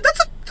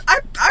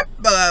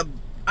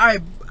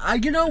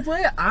 you know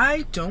what?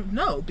 I don't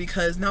know,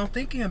 because now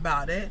thinking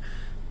about it,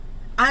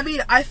 I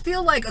mean, I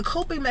feel like a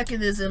coping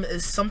mechanism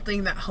is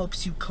something that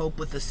helps you cope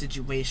with a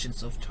situation.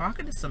 So if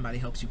talking to somebody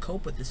helps you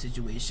cope with the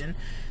situation,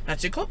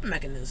 that's your coping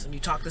mechanism. You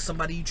talk to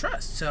somebody you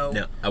trust. So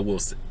now I will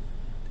say,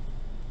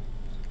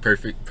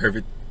 perfect.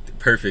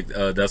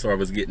 That's where I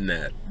was getting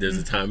at. There's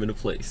a time and a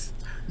place.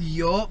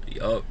 Yup.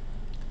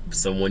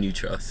 Someone you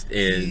trust,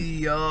 and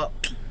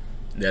yup.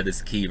 That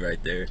is key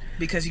right there.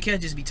 Because you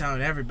can't just be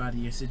telling everybody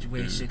your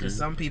situation, because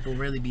some people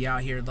really be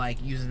out here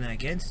like using that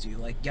against you.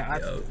 Like, yeah,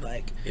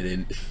 like, and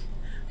then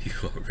you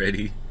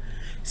already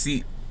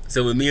see.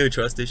 So with me and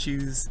trust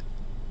issues,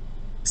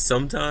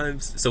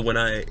 sometimes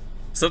I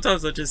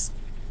just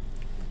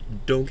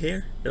don't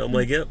care, and I'm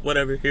like, yep,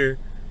 whatever.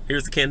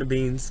 Here's a can of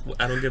beans.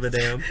 I don't give a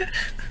damn.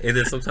 And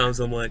then sometimes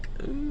I'm like,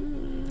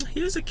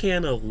 here's a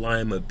can of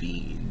lima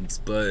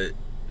beans, but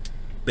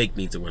baked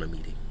beans are what I'm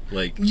eating.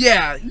 Like,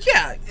 yeah,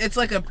 it's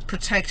like a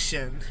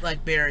protection,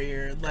 like,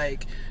 barrier,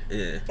 like,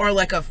 or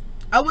like it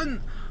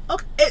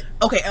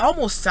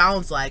almost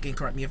sounds like, and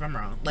correct me if I'm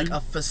wrong, like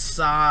a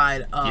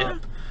facade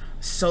up,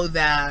 so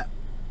that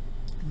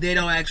they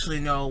don't actually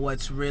know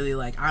what's really,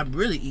 like, I'm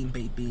really eating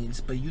baked beans,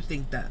 but you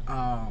think that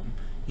I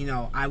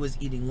was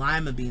eating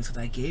lima beans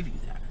because I gave you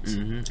that.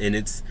 And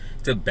it's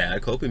a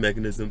bad coping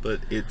mechanism,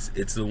 but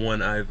it's the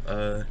one I've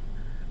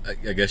I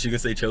guess you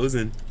could say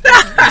chosen.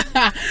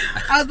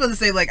 I was about to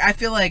say, like, I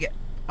feel like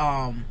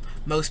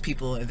most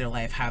people in their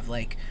life have,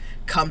 like,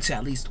 come to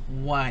at least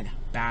one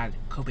bad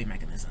coping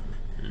mechanism.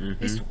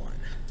 At least one.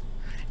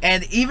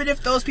 And even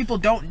if those people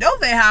don't know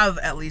they have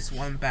at least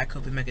one bad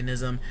coping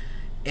mechanism,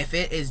 if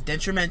it is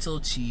detrimental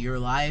to your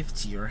life,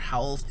 to your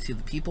health, to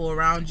the people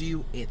around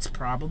you, it's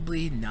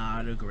probably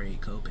not a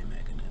great coping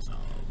mechanism.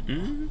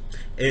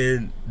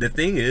 And the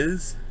thing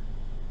is,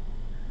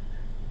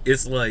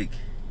 it's like,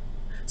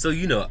 so,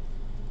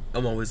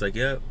 I'm always like,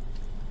 yeah.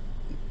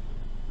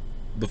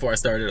 Before I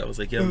started, I was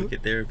like, yeah, I'm gonna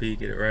get therapy,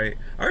 get it right.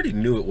 I already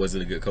knew it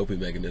wasn't a good coping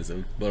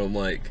mechanism, but I'm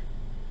like,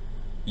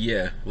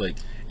 yeah, like,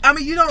 I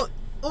mean,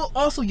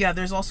 also, yeah,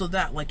 there's also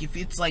that, like, if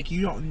it's like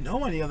you don't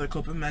know any other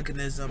coping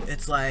mechanism,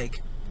 it's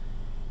like,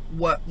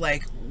 what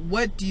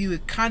do you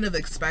kind of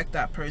expect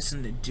that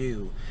person to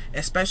do?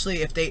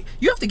 Especially if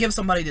you have to give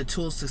somebody the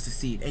tools to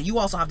succeed, and you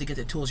also have to get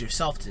the tools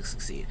yourself to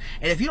succeed.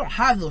 And if you don't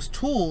have those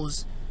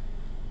tools,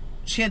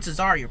 chances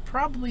are you're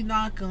probably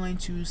not going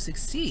to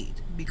succeed,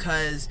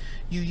 because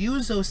you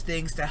use those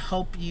things to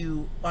help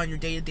you on your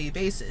day-to-day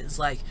basis.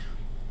 Like,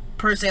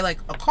 per se, like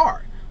a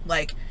car.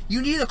 Like,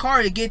 you need a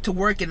car to get to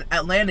work in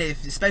Atlanta,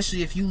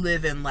 especially if you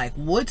live in, like,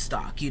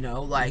 Woodstock,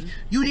 like,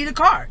 you need a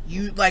car.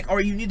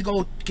 Or you need to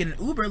go get an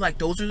Uber. Like,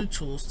 those are the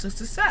tools to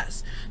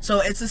success.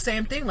 So it's the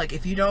same thing. Like,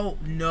 if you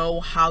don't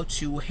know how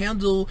to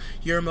handle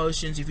your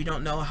emotions, if you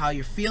don't know how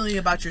you're feeling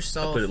about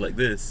yourself, I'll put it like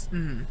this.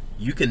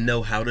 You can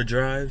know how to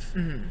drive,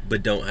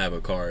 but don't have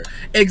a car.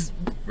 Right.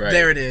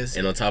 There it is.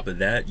 And on top of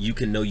that, you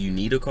can know you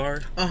need a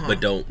car,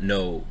 but don't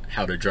know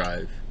how to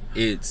drive.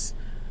 It's,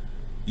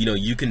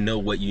 you can know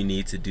what you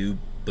need to do,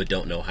 but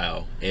don't know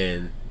how.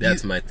 And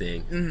that's my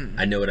thing.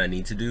 I know what I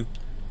need to do,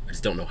 I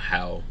just don't know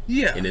how.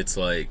 Yeah. And it's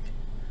like,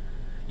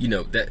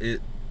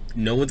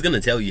 no one's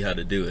gonna tell you how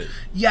to do it.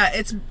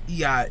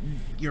 Yeah,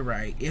 you're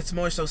right. It's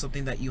more so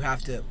something that you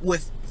have to,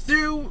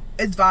 through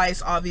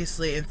advice,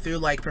 obviously, and through,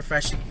 like,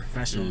 professional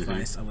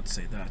advice. I would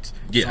say that.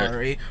 Yeah.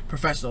 Sorry,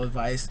 professional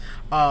advice.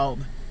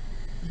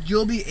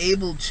 You'll be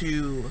able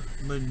to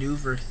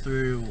maneuver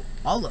through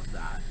all of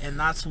that, and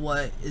that's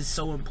what is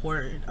so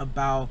important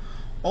about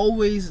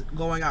always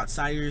going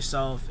outside of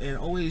yourself and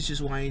always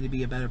just wanting to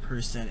be a better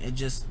person, and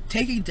just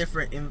taking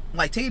different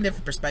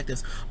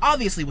perspectives,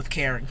 obviously with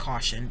care and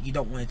caution. You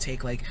don't want to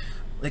take like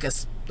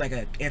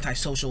a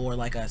antisocial or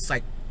like a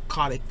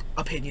psychotic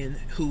opinion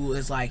who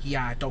is like,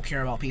 yeah, I don't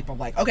care about people.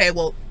 Like, okay,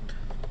 well,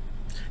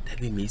 That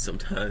be me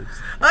sometimes.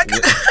 Like,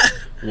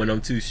 when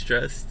I'm too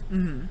stressed,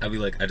 mhm. I'll be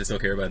like, I just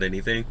don't care about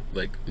anything.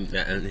 Like,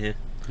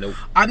 nope.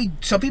 I mean,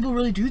 some people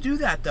really do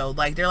that though.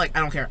 Like they're like, I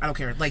don't care.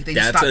 Like they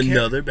just That's stop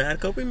another bad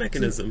coping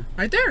mechanism.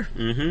 right there.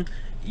 Mm-hmm.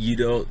 You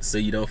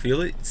don't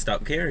feel it.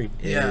 Stop caring.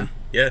 And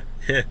yeah.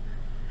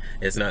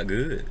 It's not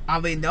good. I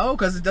mean, no,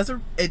 because it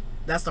doesn't.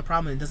 That's the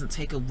problem. It doesn't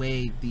take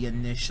away the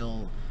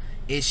initial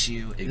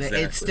issue. Exactly.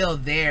 It's still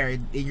there,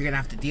 and you're gonna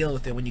have to deal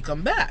with it when you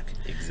come back.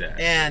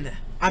 Exactly. And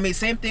I mean,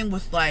 same thing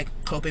with like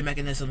coping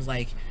mechanisms,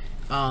 like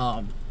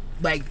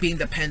being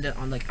dependent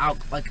on like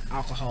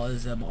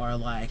alcoholism or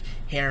like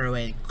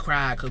heroin,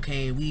 crack,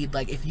 cocaine, weed.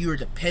 Like if you were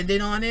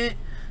dependent on it,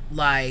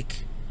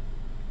 like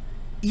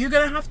you're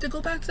gonna have to go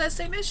back to that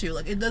same issue.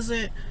 Like it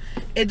doesn't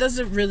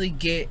really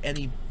get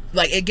any.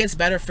 Like, it gets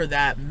better for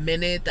that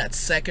minute, that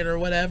second or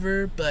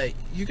whatever, but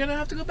you're gonna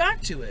have to go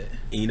back to it.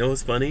 You know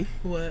what's funny?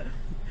 What?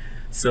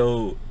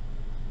 So,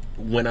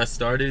 when I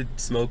started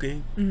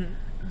smoking,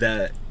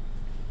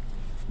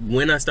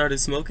 when I started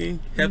smoking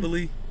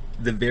heavily,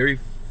 the very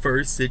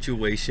first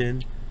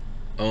situation,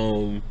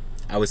 I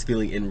was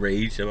feeling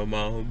enraged and my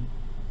mom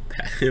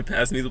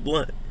passed me the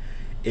blunt.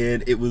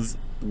 And it was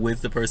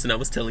with the person I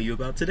was telling you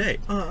about today.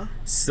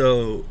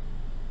 So...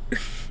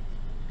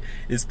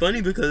 It's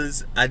funny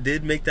because I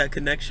did make that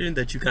connection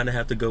that you kind of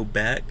have to go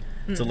back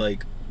to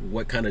like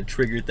what kind of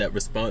triggered that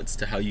response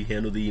to how you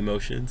handle the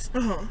emotions.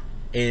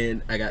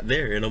 And I got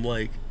there, and I'm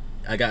like,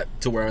 I got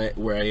to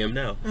where I am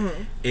now,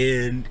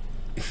 and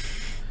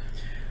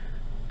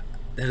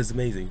that is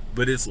amazing.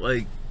 But it's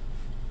like,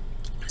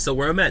 so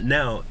where I'm at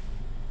now,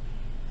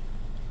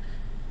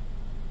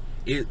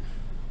 it's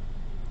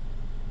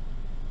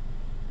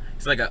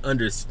like I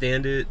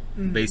understand it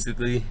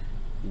basically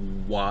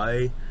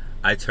why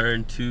I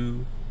turned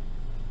to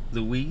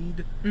the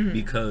weed,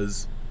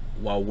 because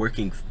while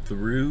working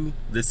through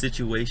the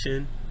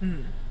situation,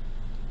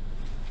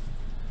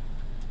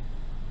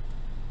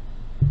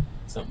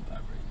 something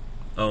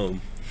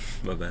vibrating.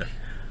 My bad.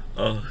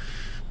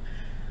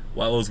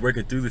 While I was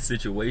working through the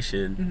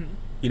situation,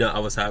 you know, I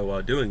was high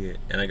while doing it,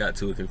 and I got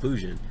to a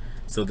conclusion.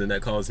 So then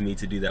that caused me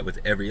to do that with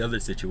every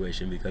other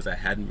situation, because I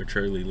hadn't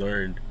properly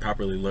learned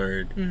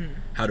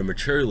how to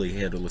maturely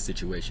handle a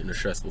situation, a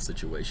stressful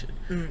situation.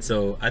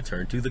 So I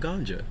turned to the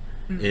ganja.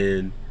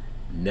 And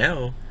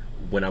now,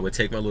 when I would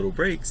take my little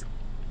breaks,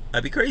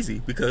 I'd be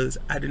crazy because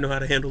I didn't know how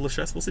to handle a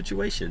stressful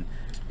situation.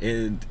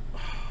 And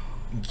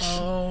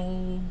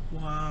oh,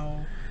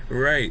 wow.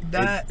 Right.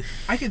 That,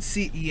 I could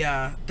see,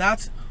 yeah,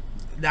 that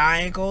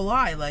I ain't gonna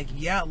lie. Like,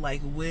 yeah,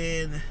 like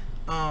when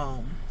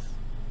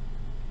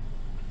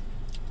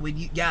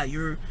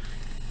you're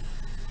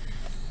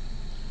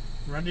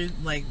running,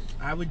 like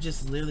I would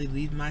just literally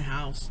leave my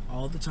house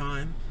all the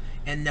time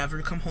and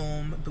never come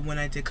home. But when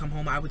I did come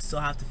home, I would still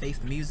have to face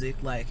the music.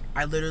 Like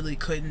I literally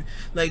couldn't,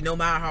 like no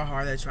matter how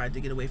hard I tried to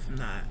get away from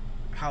that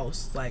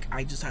house, like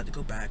I just had to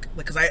go back.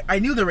 Like because I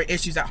knew there were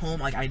issues at home.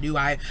 Like I knew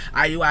I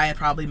had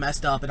probably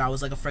messed up, and I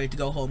was like afraid to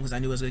go home because I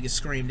knew I was gonna get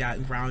screamed at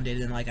and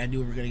grounded, and like I knew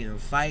we were gonna get in a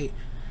fight.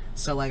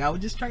 So like I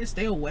would just try to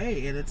stay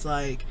away, and it's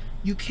like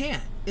you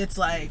can't. It's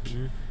like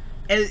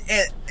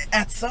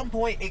at some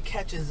point it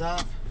catches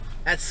up.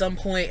 At some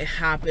point it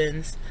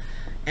happens,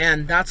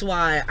 and that's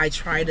why I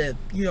try to,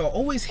 you know,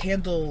 always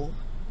handle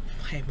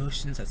my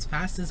emotions as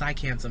fast as I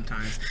can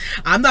sometimes.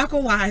 I'm not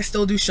gonna lie, I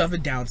still do shove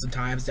it down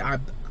sometimes. I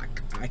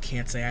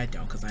can't say I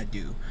don't, because I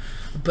do.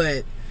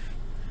 But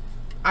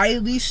I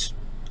at least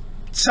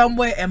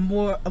somewhat am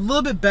a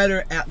little bit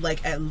better at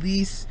like at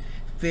least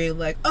being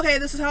like, okay,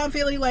 this is how I'm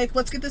feeling, like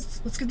let's get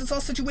this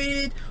all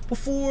situated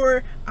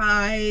before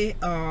I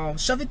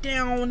shove it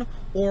down,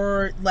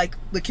 or like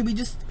can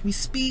we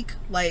speak,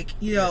 like,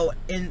 you know,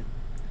 and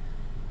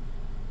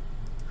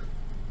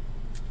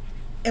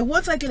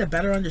once I get a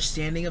better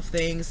understanding of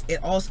things,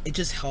 it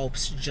just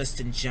helps just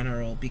in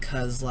general,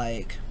 because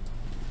like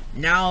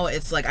now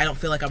it's like I don't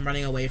feel like I'm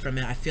running away from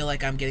it. I feel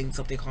like I'm getting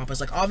something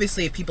accomplished. Like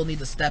obviously if people need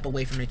to step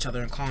away from each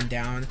other and calm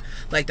down,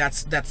 like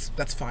that's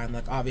fine.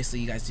 Like obviously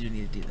you guys do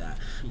need to do that.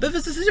 But if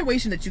it's a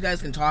situation that you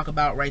guys can talk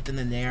about right then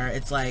and there,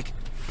 it's like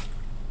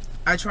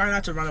I try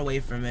not to run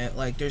away from it.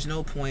 Like there's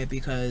no point,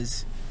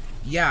 because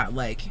yeah,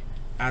 like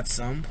at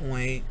some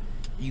point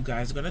you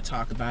guys are gonna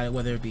talk about it,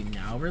 whether it be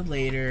now or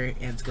later,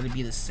 and it's gonna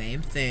be the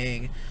same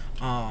thing.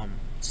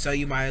 So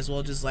you might as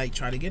well just like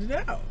try to get it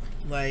out.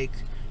 Like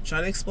try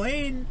to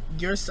explain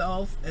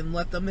yourself and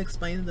let them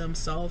explain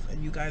themselves,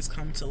 and you guys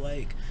come to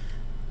like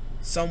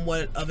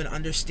somewhat of an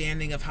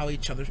understanding of how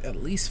each other at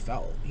least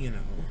felt, you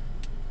know.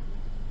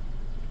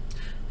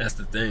 That's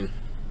the thing.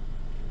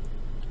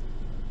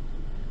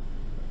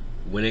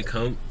 When it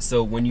comes,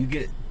 so when you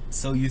get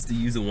so used to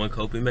using one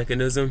coping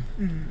mechanism,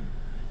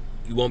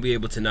 you won't be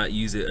able to not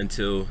use it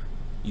until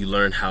you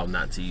learn how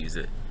not to use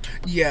it.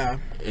 Yeah.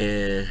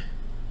 And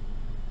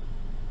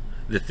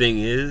the thing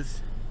is,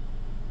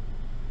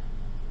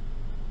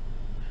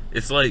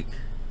 it's like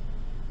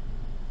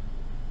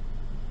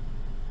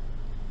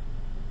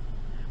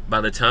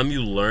by the time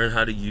you learn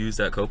how to use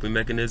that coping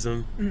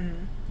mechanism, you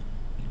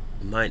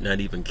might not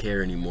even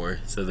care anymore.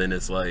 So then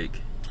it's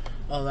like,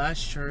 Oh,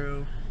 that's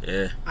true.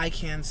 Yeah. I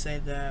can say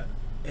that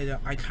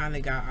I kind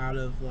of got out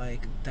of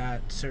like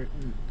that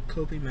certain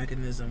coping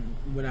mechanism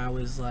when I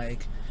was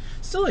like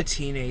still a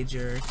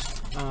teenager,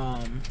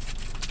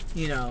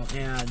 you know,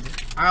 and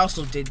I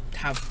also did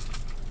have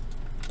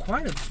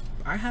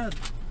I had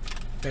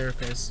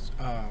therapists,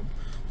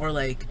 or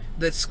like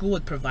the school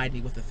would provide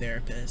me with a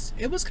therapist.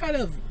 It was kind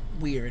of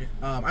weird.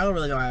 I don't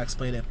really know how to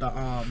explain it, but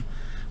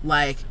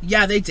like,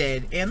 yeah, they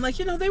did, and like,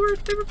 you know, they were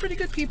pretty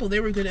good people. They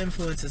were good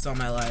influences on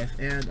my life,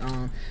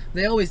 and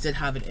they always did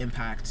have an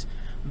impact.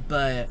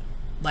 But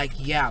like,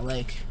 yeah,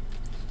 like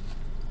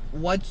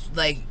what,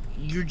 like,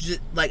 you're just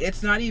like,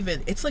 it's not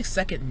even, it's like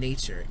second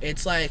nature.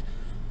 It's like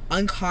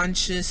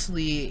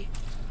unconsciously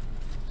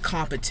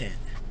competent,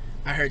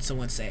 I heard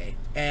someone say,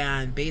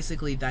 and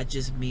basically that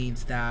just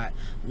means that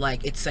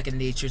like it's second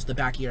nature, it's the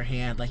back of your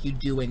hand, like you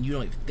do it and you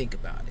don't even think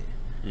about it.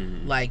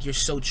 Like you're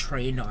so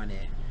trained on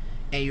it,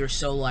 and you're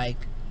so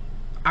like,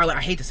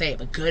 I hate to say it,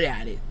 but good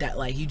at it, that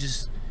like you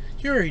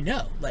already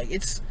know, like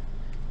it's,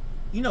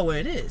 you know what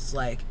it is,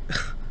 like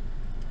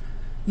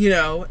you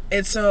know.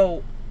 And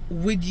so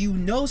when you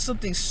know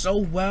something so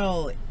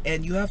well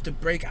and you have to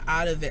break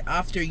out of it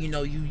after, you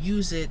know, you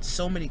use it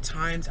so many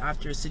times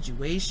after a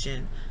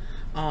situation,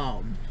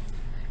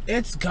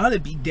 it's gonna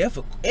be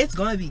difficult. It's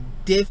going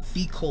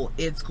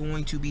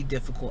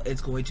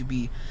to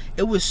be,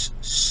 it was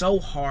so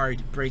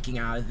hard breaking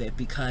out of it,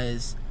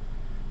 because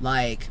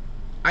like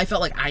I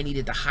felt like I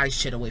needed to hide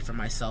shit away from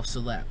myself so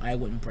that I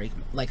wouldn't break,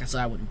 like I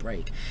said, I wouldn't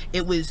break.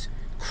 It was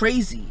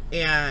crazy.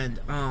 And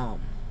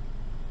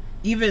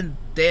even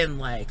then,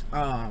 like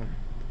I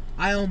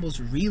almost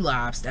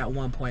relapsed at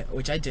one point,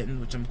 which I didn't,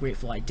 which I'm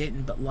grateful I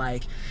didn't, but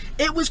like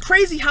it was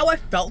crazy how I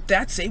felt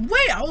that same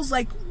way. I was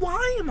like,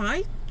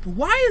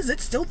 why is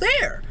it still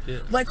there? Yeah.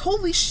 Like,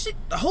 holy shit,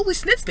 holy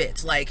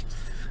snitsbits, like,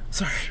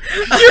 sorry.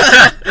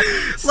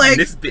 Like,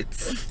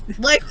 snitsbits.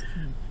 Like,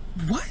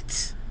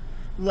 what?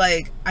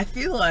 Like, I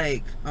feel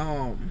like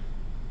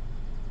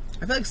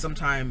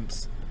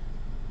sometimes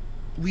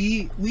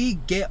we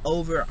get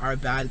over our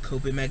bad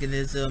coping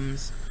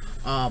mechanisms,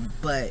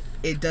 but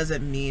it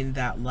doesn't mean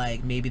that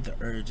like maybe the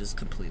urge is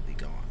completely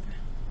gone.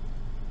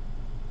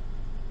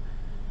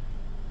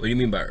 What do you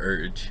mean by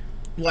urge?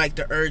 Like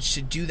the urge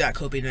to do that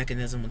coping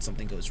mechanism when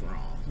something goes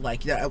wrong.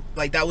 Like that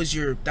was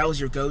your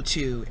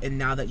go-to, and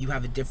now that you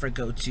have a different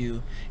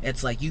go-to,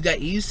 it's like you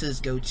got used to this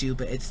go-to,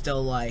 but it's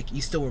still like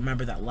you still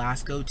remember that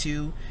last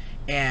go-to.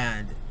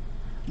 And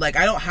like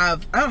I don't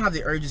have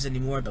the urges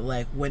anymore, but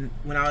like when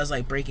I was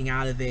like breaking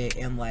out of it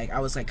and like I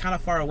was like kind of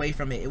far away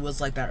from it, it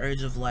was like that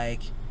urge of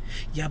like,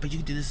 yeah, but you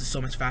can do this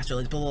so much faster,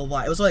 like blah blah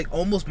blah. It was like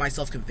almost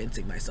myself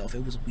convincing myself.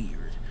 It was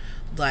weird.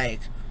 Like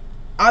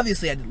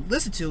obviously I didn't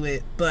listen to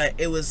it, but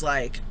it was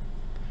like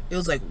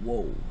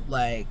whoa,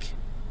 like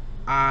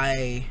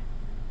I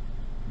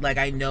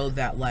know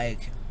that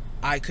like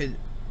I could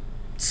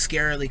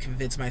scarily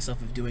convince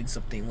myself of doing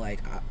something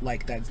like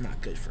that's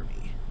not good for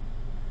me.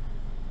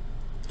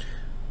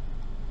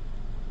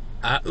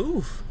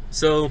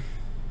 So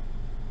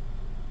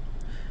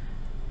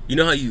you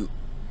know how you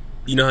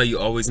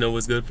always know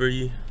what's good for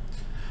you,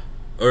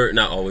 or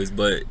not always,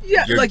 but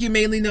yeah, like you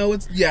mainly know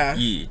it's yeah.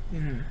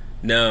 Mm-hmm.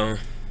 Now,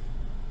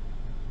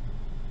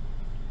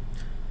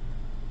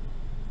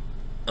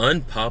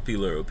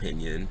 unpopular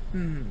opinion,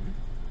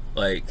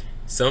 like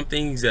some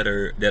things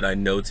that I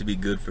know to be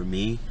good for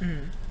me,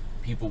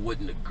 people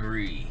wouldn't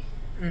agree,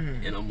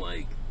 and I'm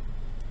like,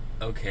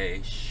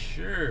 okay,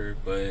 sure,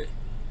 but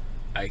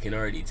I can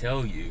already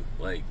tell you,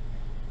 like,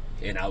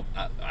 and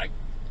I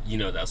you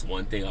know, that's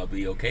one thing I'll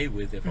be okay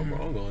with if I'm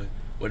wrong on,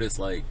 but it's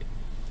like,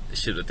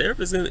 shit, a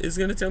therapist is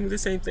gonna tell me the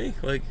same thing,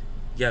 like,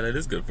 yeah, that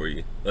is good for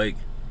you, like,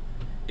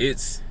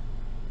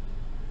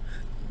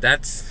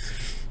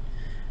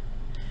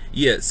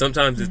 yeah,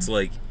 sometimes it's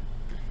like,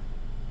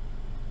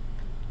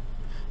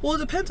 well, it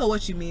depends on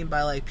what you mean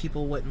by like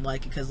people wouldn't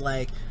like it, because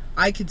like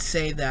I could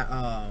say that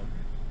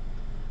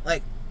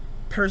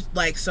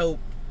so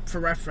for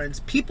reference,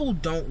 people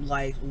don't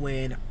like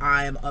when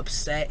I'm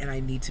upset and I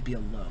need to be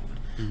alone.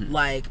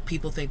 Like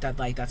people think that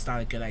like that's not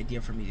a good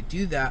idea for me to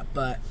do that,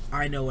 but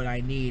I know what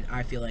I need.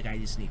 I feel like I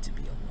just need to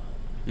be alone.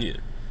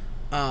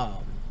 Yeah.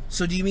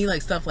 So do you mean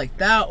like stuff like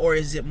that, or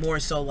is it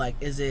more so like,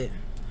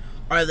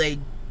 are they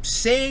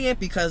saying it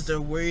because they're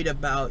worried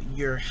about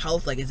your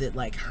health? Like, is it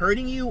like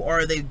hurting you, or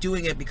are they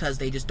doing it because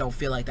they just don't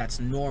feel like that's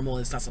normal?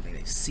 It's not something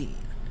they've seen.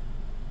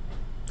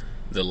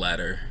 The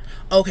latter.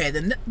 Okay,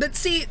 then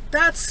see,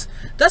 that's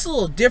a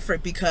little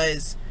different,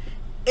 because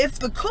if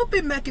the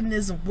coping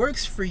mechanism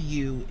works for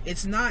you,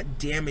 it's not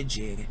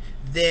damaging,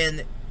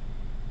 then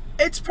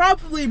it's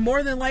probably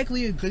more than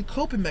likely a good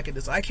coping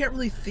mechanism. I can't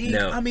really think.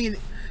 Now, I mean,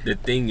 the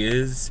thing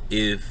is,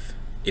 if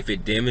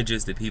it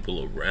damages the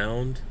people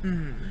around,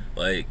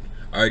 like,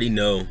 I already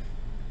know,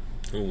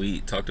 we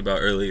talked about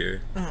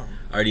earlier, I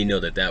already know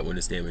that one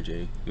is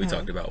damaging. We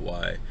talked about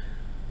why.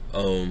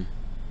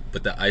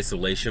 But the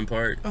isolation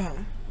part,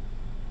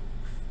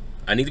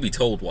 I need to be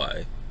told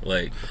why.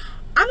 Like,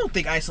 I don't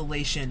think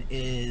isolation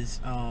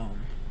is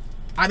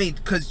I mean,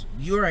 because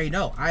you already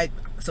know,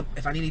 so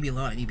if I need to be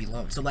alone, I need to be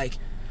alone. So, like,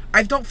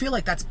 I don't feel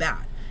like that's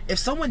bad. If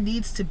someone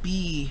needs to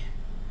be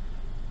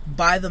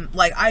by them,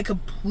 like, I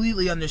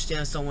completely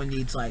understand someone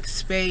needs, like,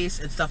 space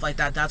and stuff like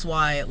that. That's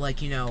why,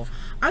 like, you know,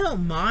 I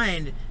don't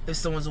mind if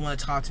someone's want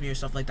to talk to me or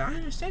stuff like that. I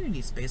understand you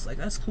need space. Like,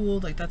 that's cool.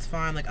 Like, that's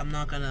fine. Like, I'm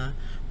not gonna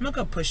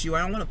push you.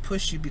 I don't want to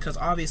push you because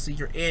obviously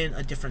you're in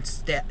a different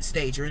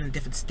stage. You're in a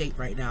different state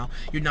right now.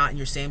 You're not in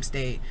your same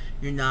state.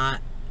 You're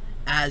not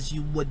as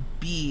you would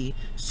be,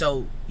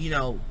 so you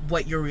know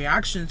what your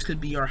reactions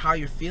could be or how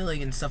you're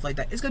feeling and stuff like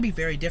that. It's gonna be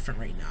very different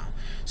right now.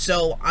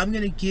 So I'm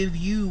gonna give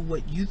you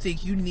what you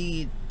think you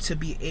need to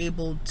be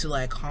able to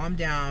like calm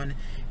down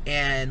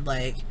and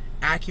like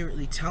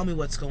accurately tell me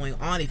what's going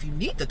on if you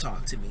need to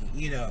talk to me,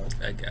 you know.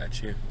 I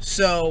got you.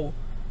 So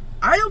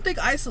I don't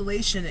think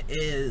isolation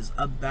is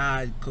a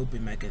bad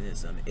coping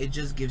mechanism. It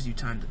just gives you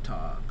time to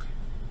talk.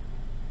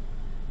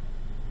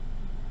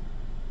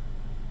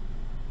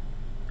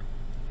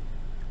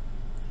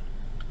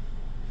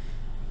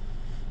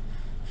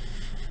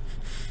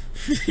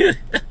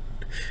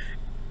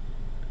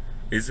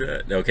 Is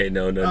that okay?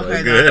 No,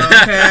 Okay, good.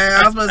 okay.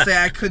 I was about to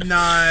say I could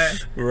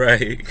not.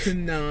 Right. Could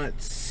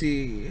not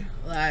see.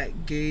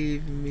 That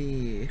gave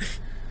me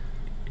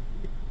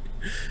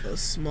a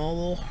small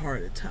little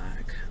heart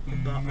attack.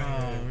 But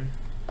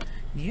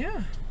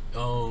yeah.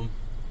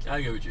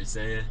 I get what you're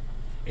saying,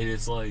 and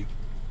it's like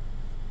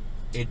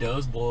it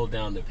does boil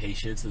down to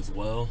patience as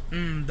well.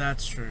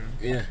 That's true.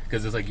 Yeah,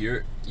 because it's like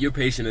you're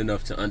patient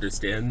enough to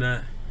understand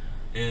that,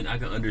 and I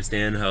can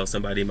understand how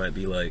somebody might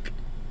be like,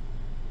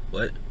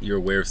 what? You're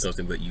aware of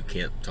something, but you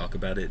can't talk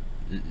about it.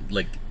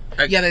 Like,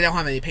 yeah, they don't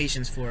have any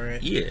patience for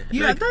it. Yeah.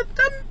 Yeah, like,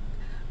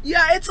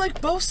 yeah, it's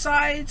like both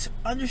sides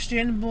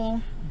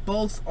understandable.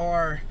 Both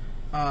are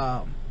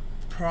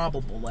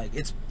probable. Like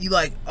it's you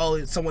like,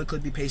 oh, someone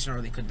could be patient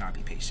or they could not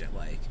be patient.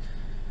 Like,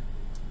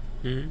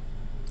 and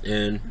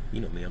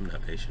you know me, I'm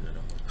not patient at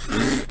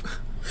all.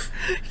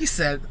 he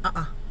said,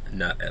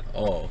 not at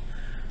all.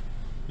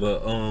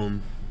 But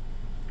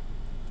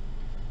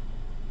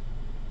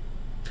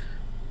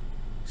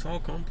it's all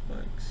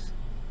complex.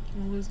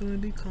 Always gonna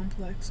be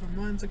complex. Our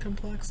minds are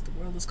complex. The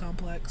world is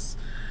complex,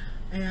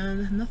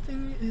 and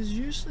nothing is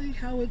usually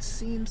how it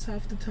seems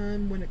half the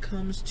time when it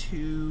comes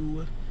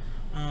to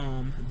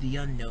the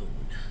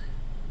unknown.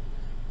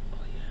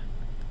 Oh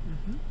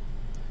yeah.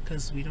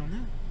 Because we don't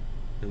know.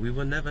 And we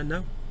will never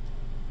know.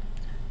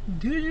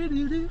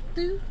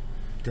 Do.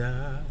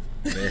 Da.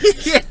 Man.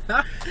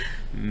 Yeah.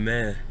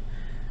 Man.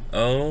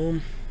 All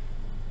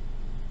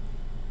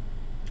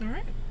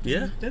right.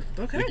 Yeah.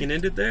 Okay. We can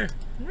end it there.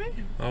 Right.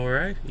 All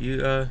right.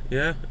 You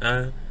yeah.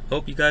 I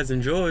hope you guys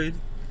enjoyed.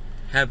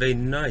 Have a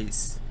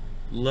nice,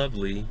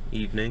 lovely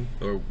evening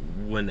or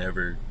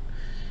whenever.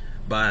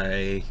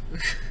 Bye.